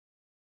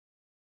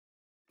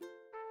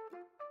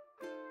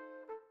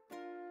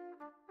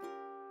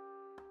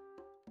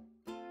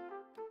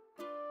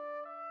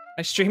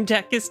 My stream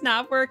deck is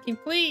not working,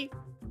 please.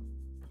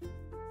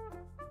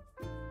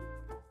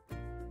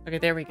 Okay,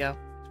 there we go.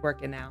 It's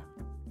working now.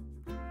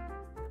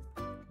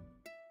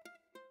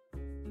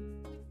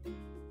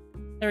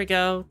 There we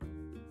go.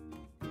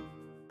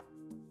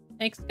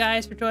 Thanks,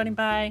 guys, for joining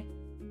by.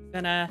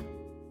 Gonna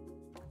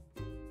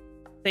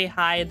say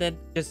hi and then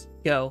just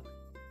go.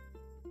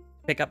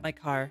 Pick up my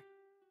car.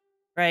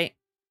 Right?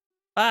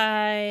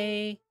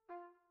 Bye.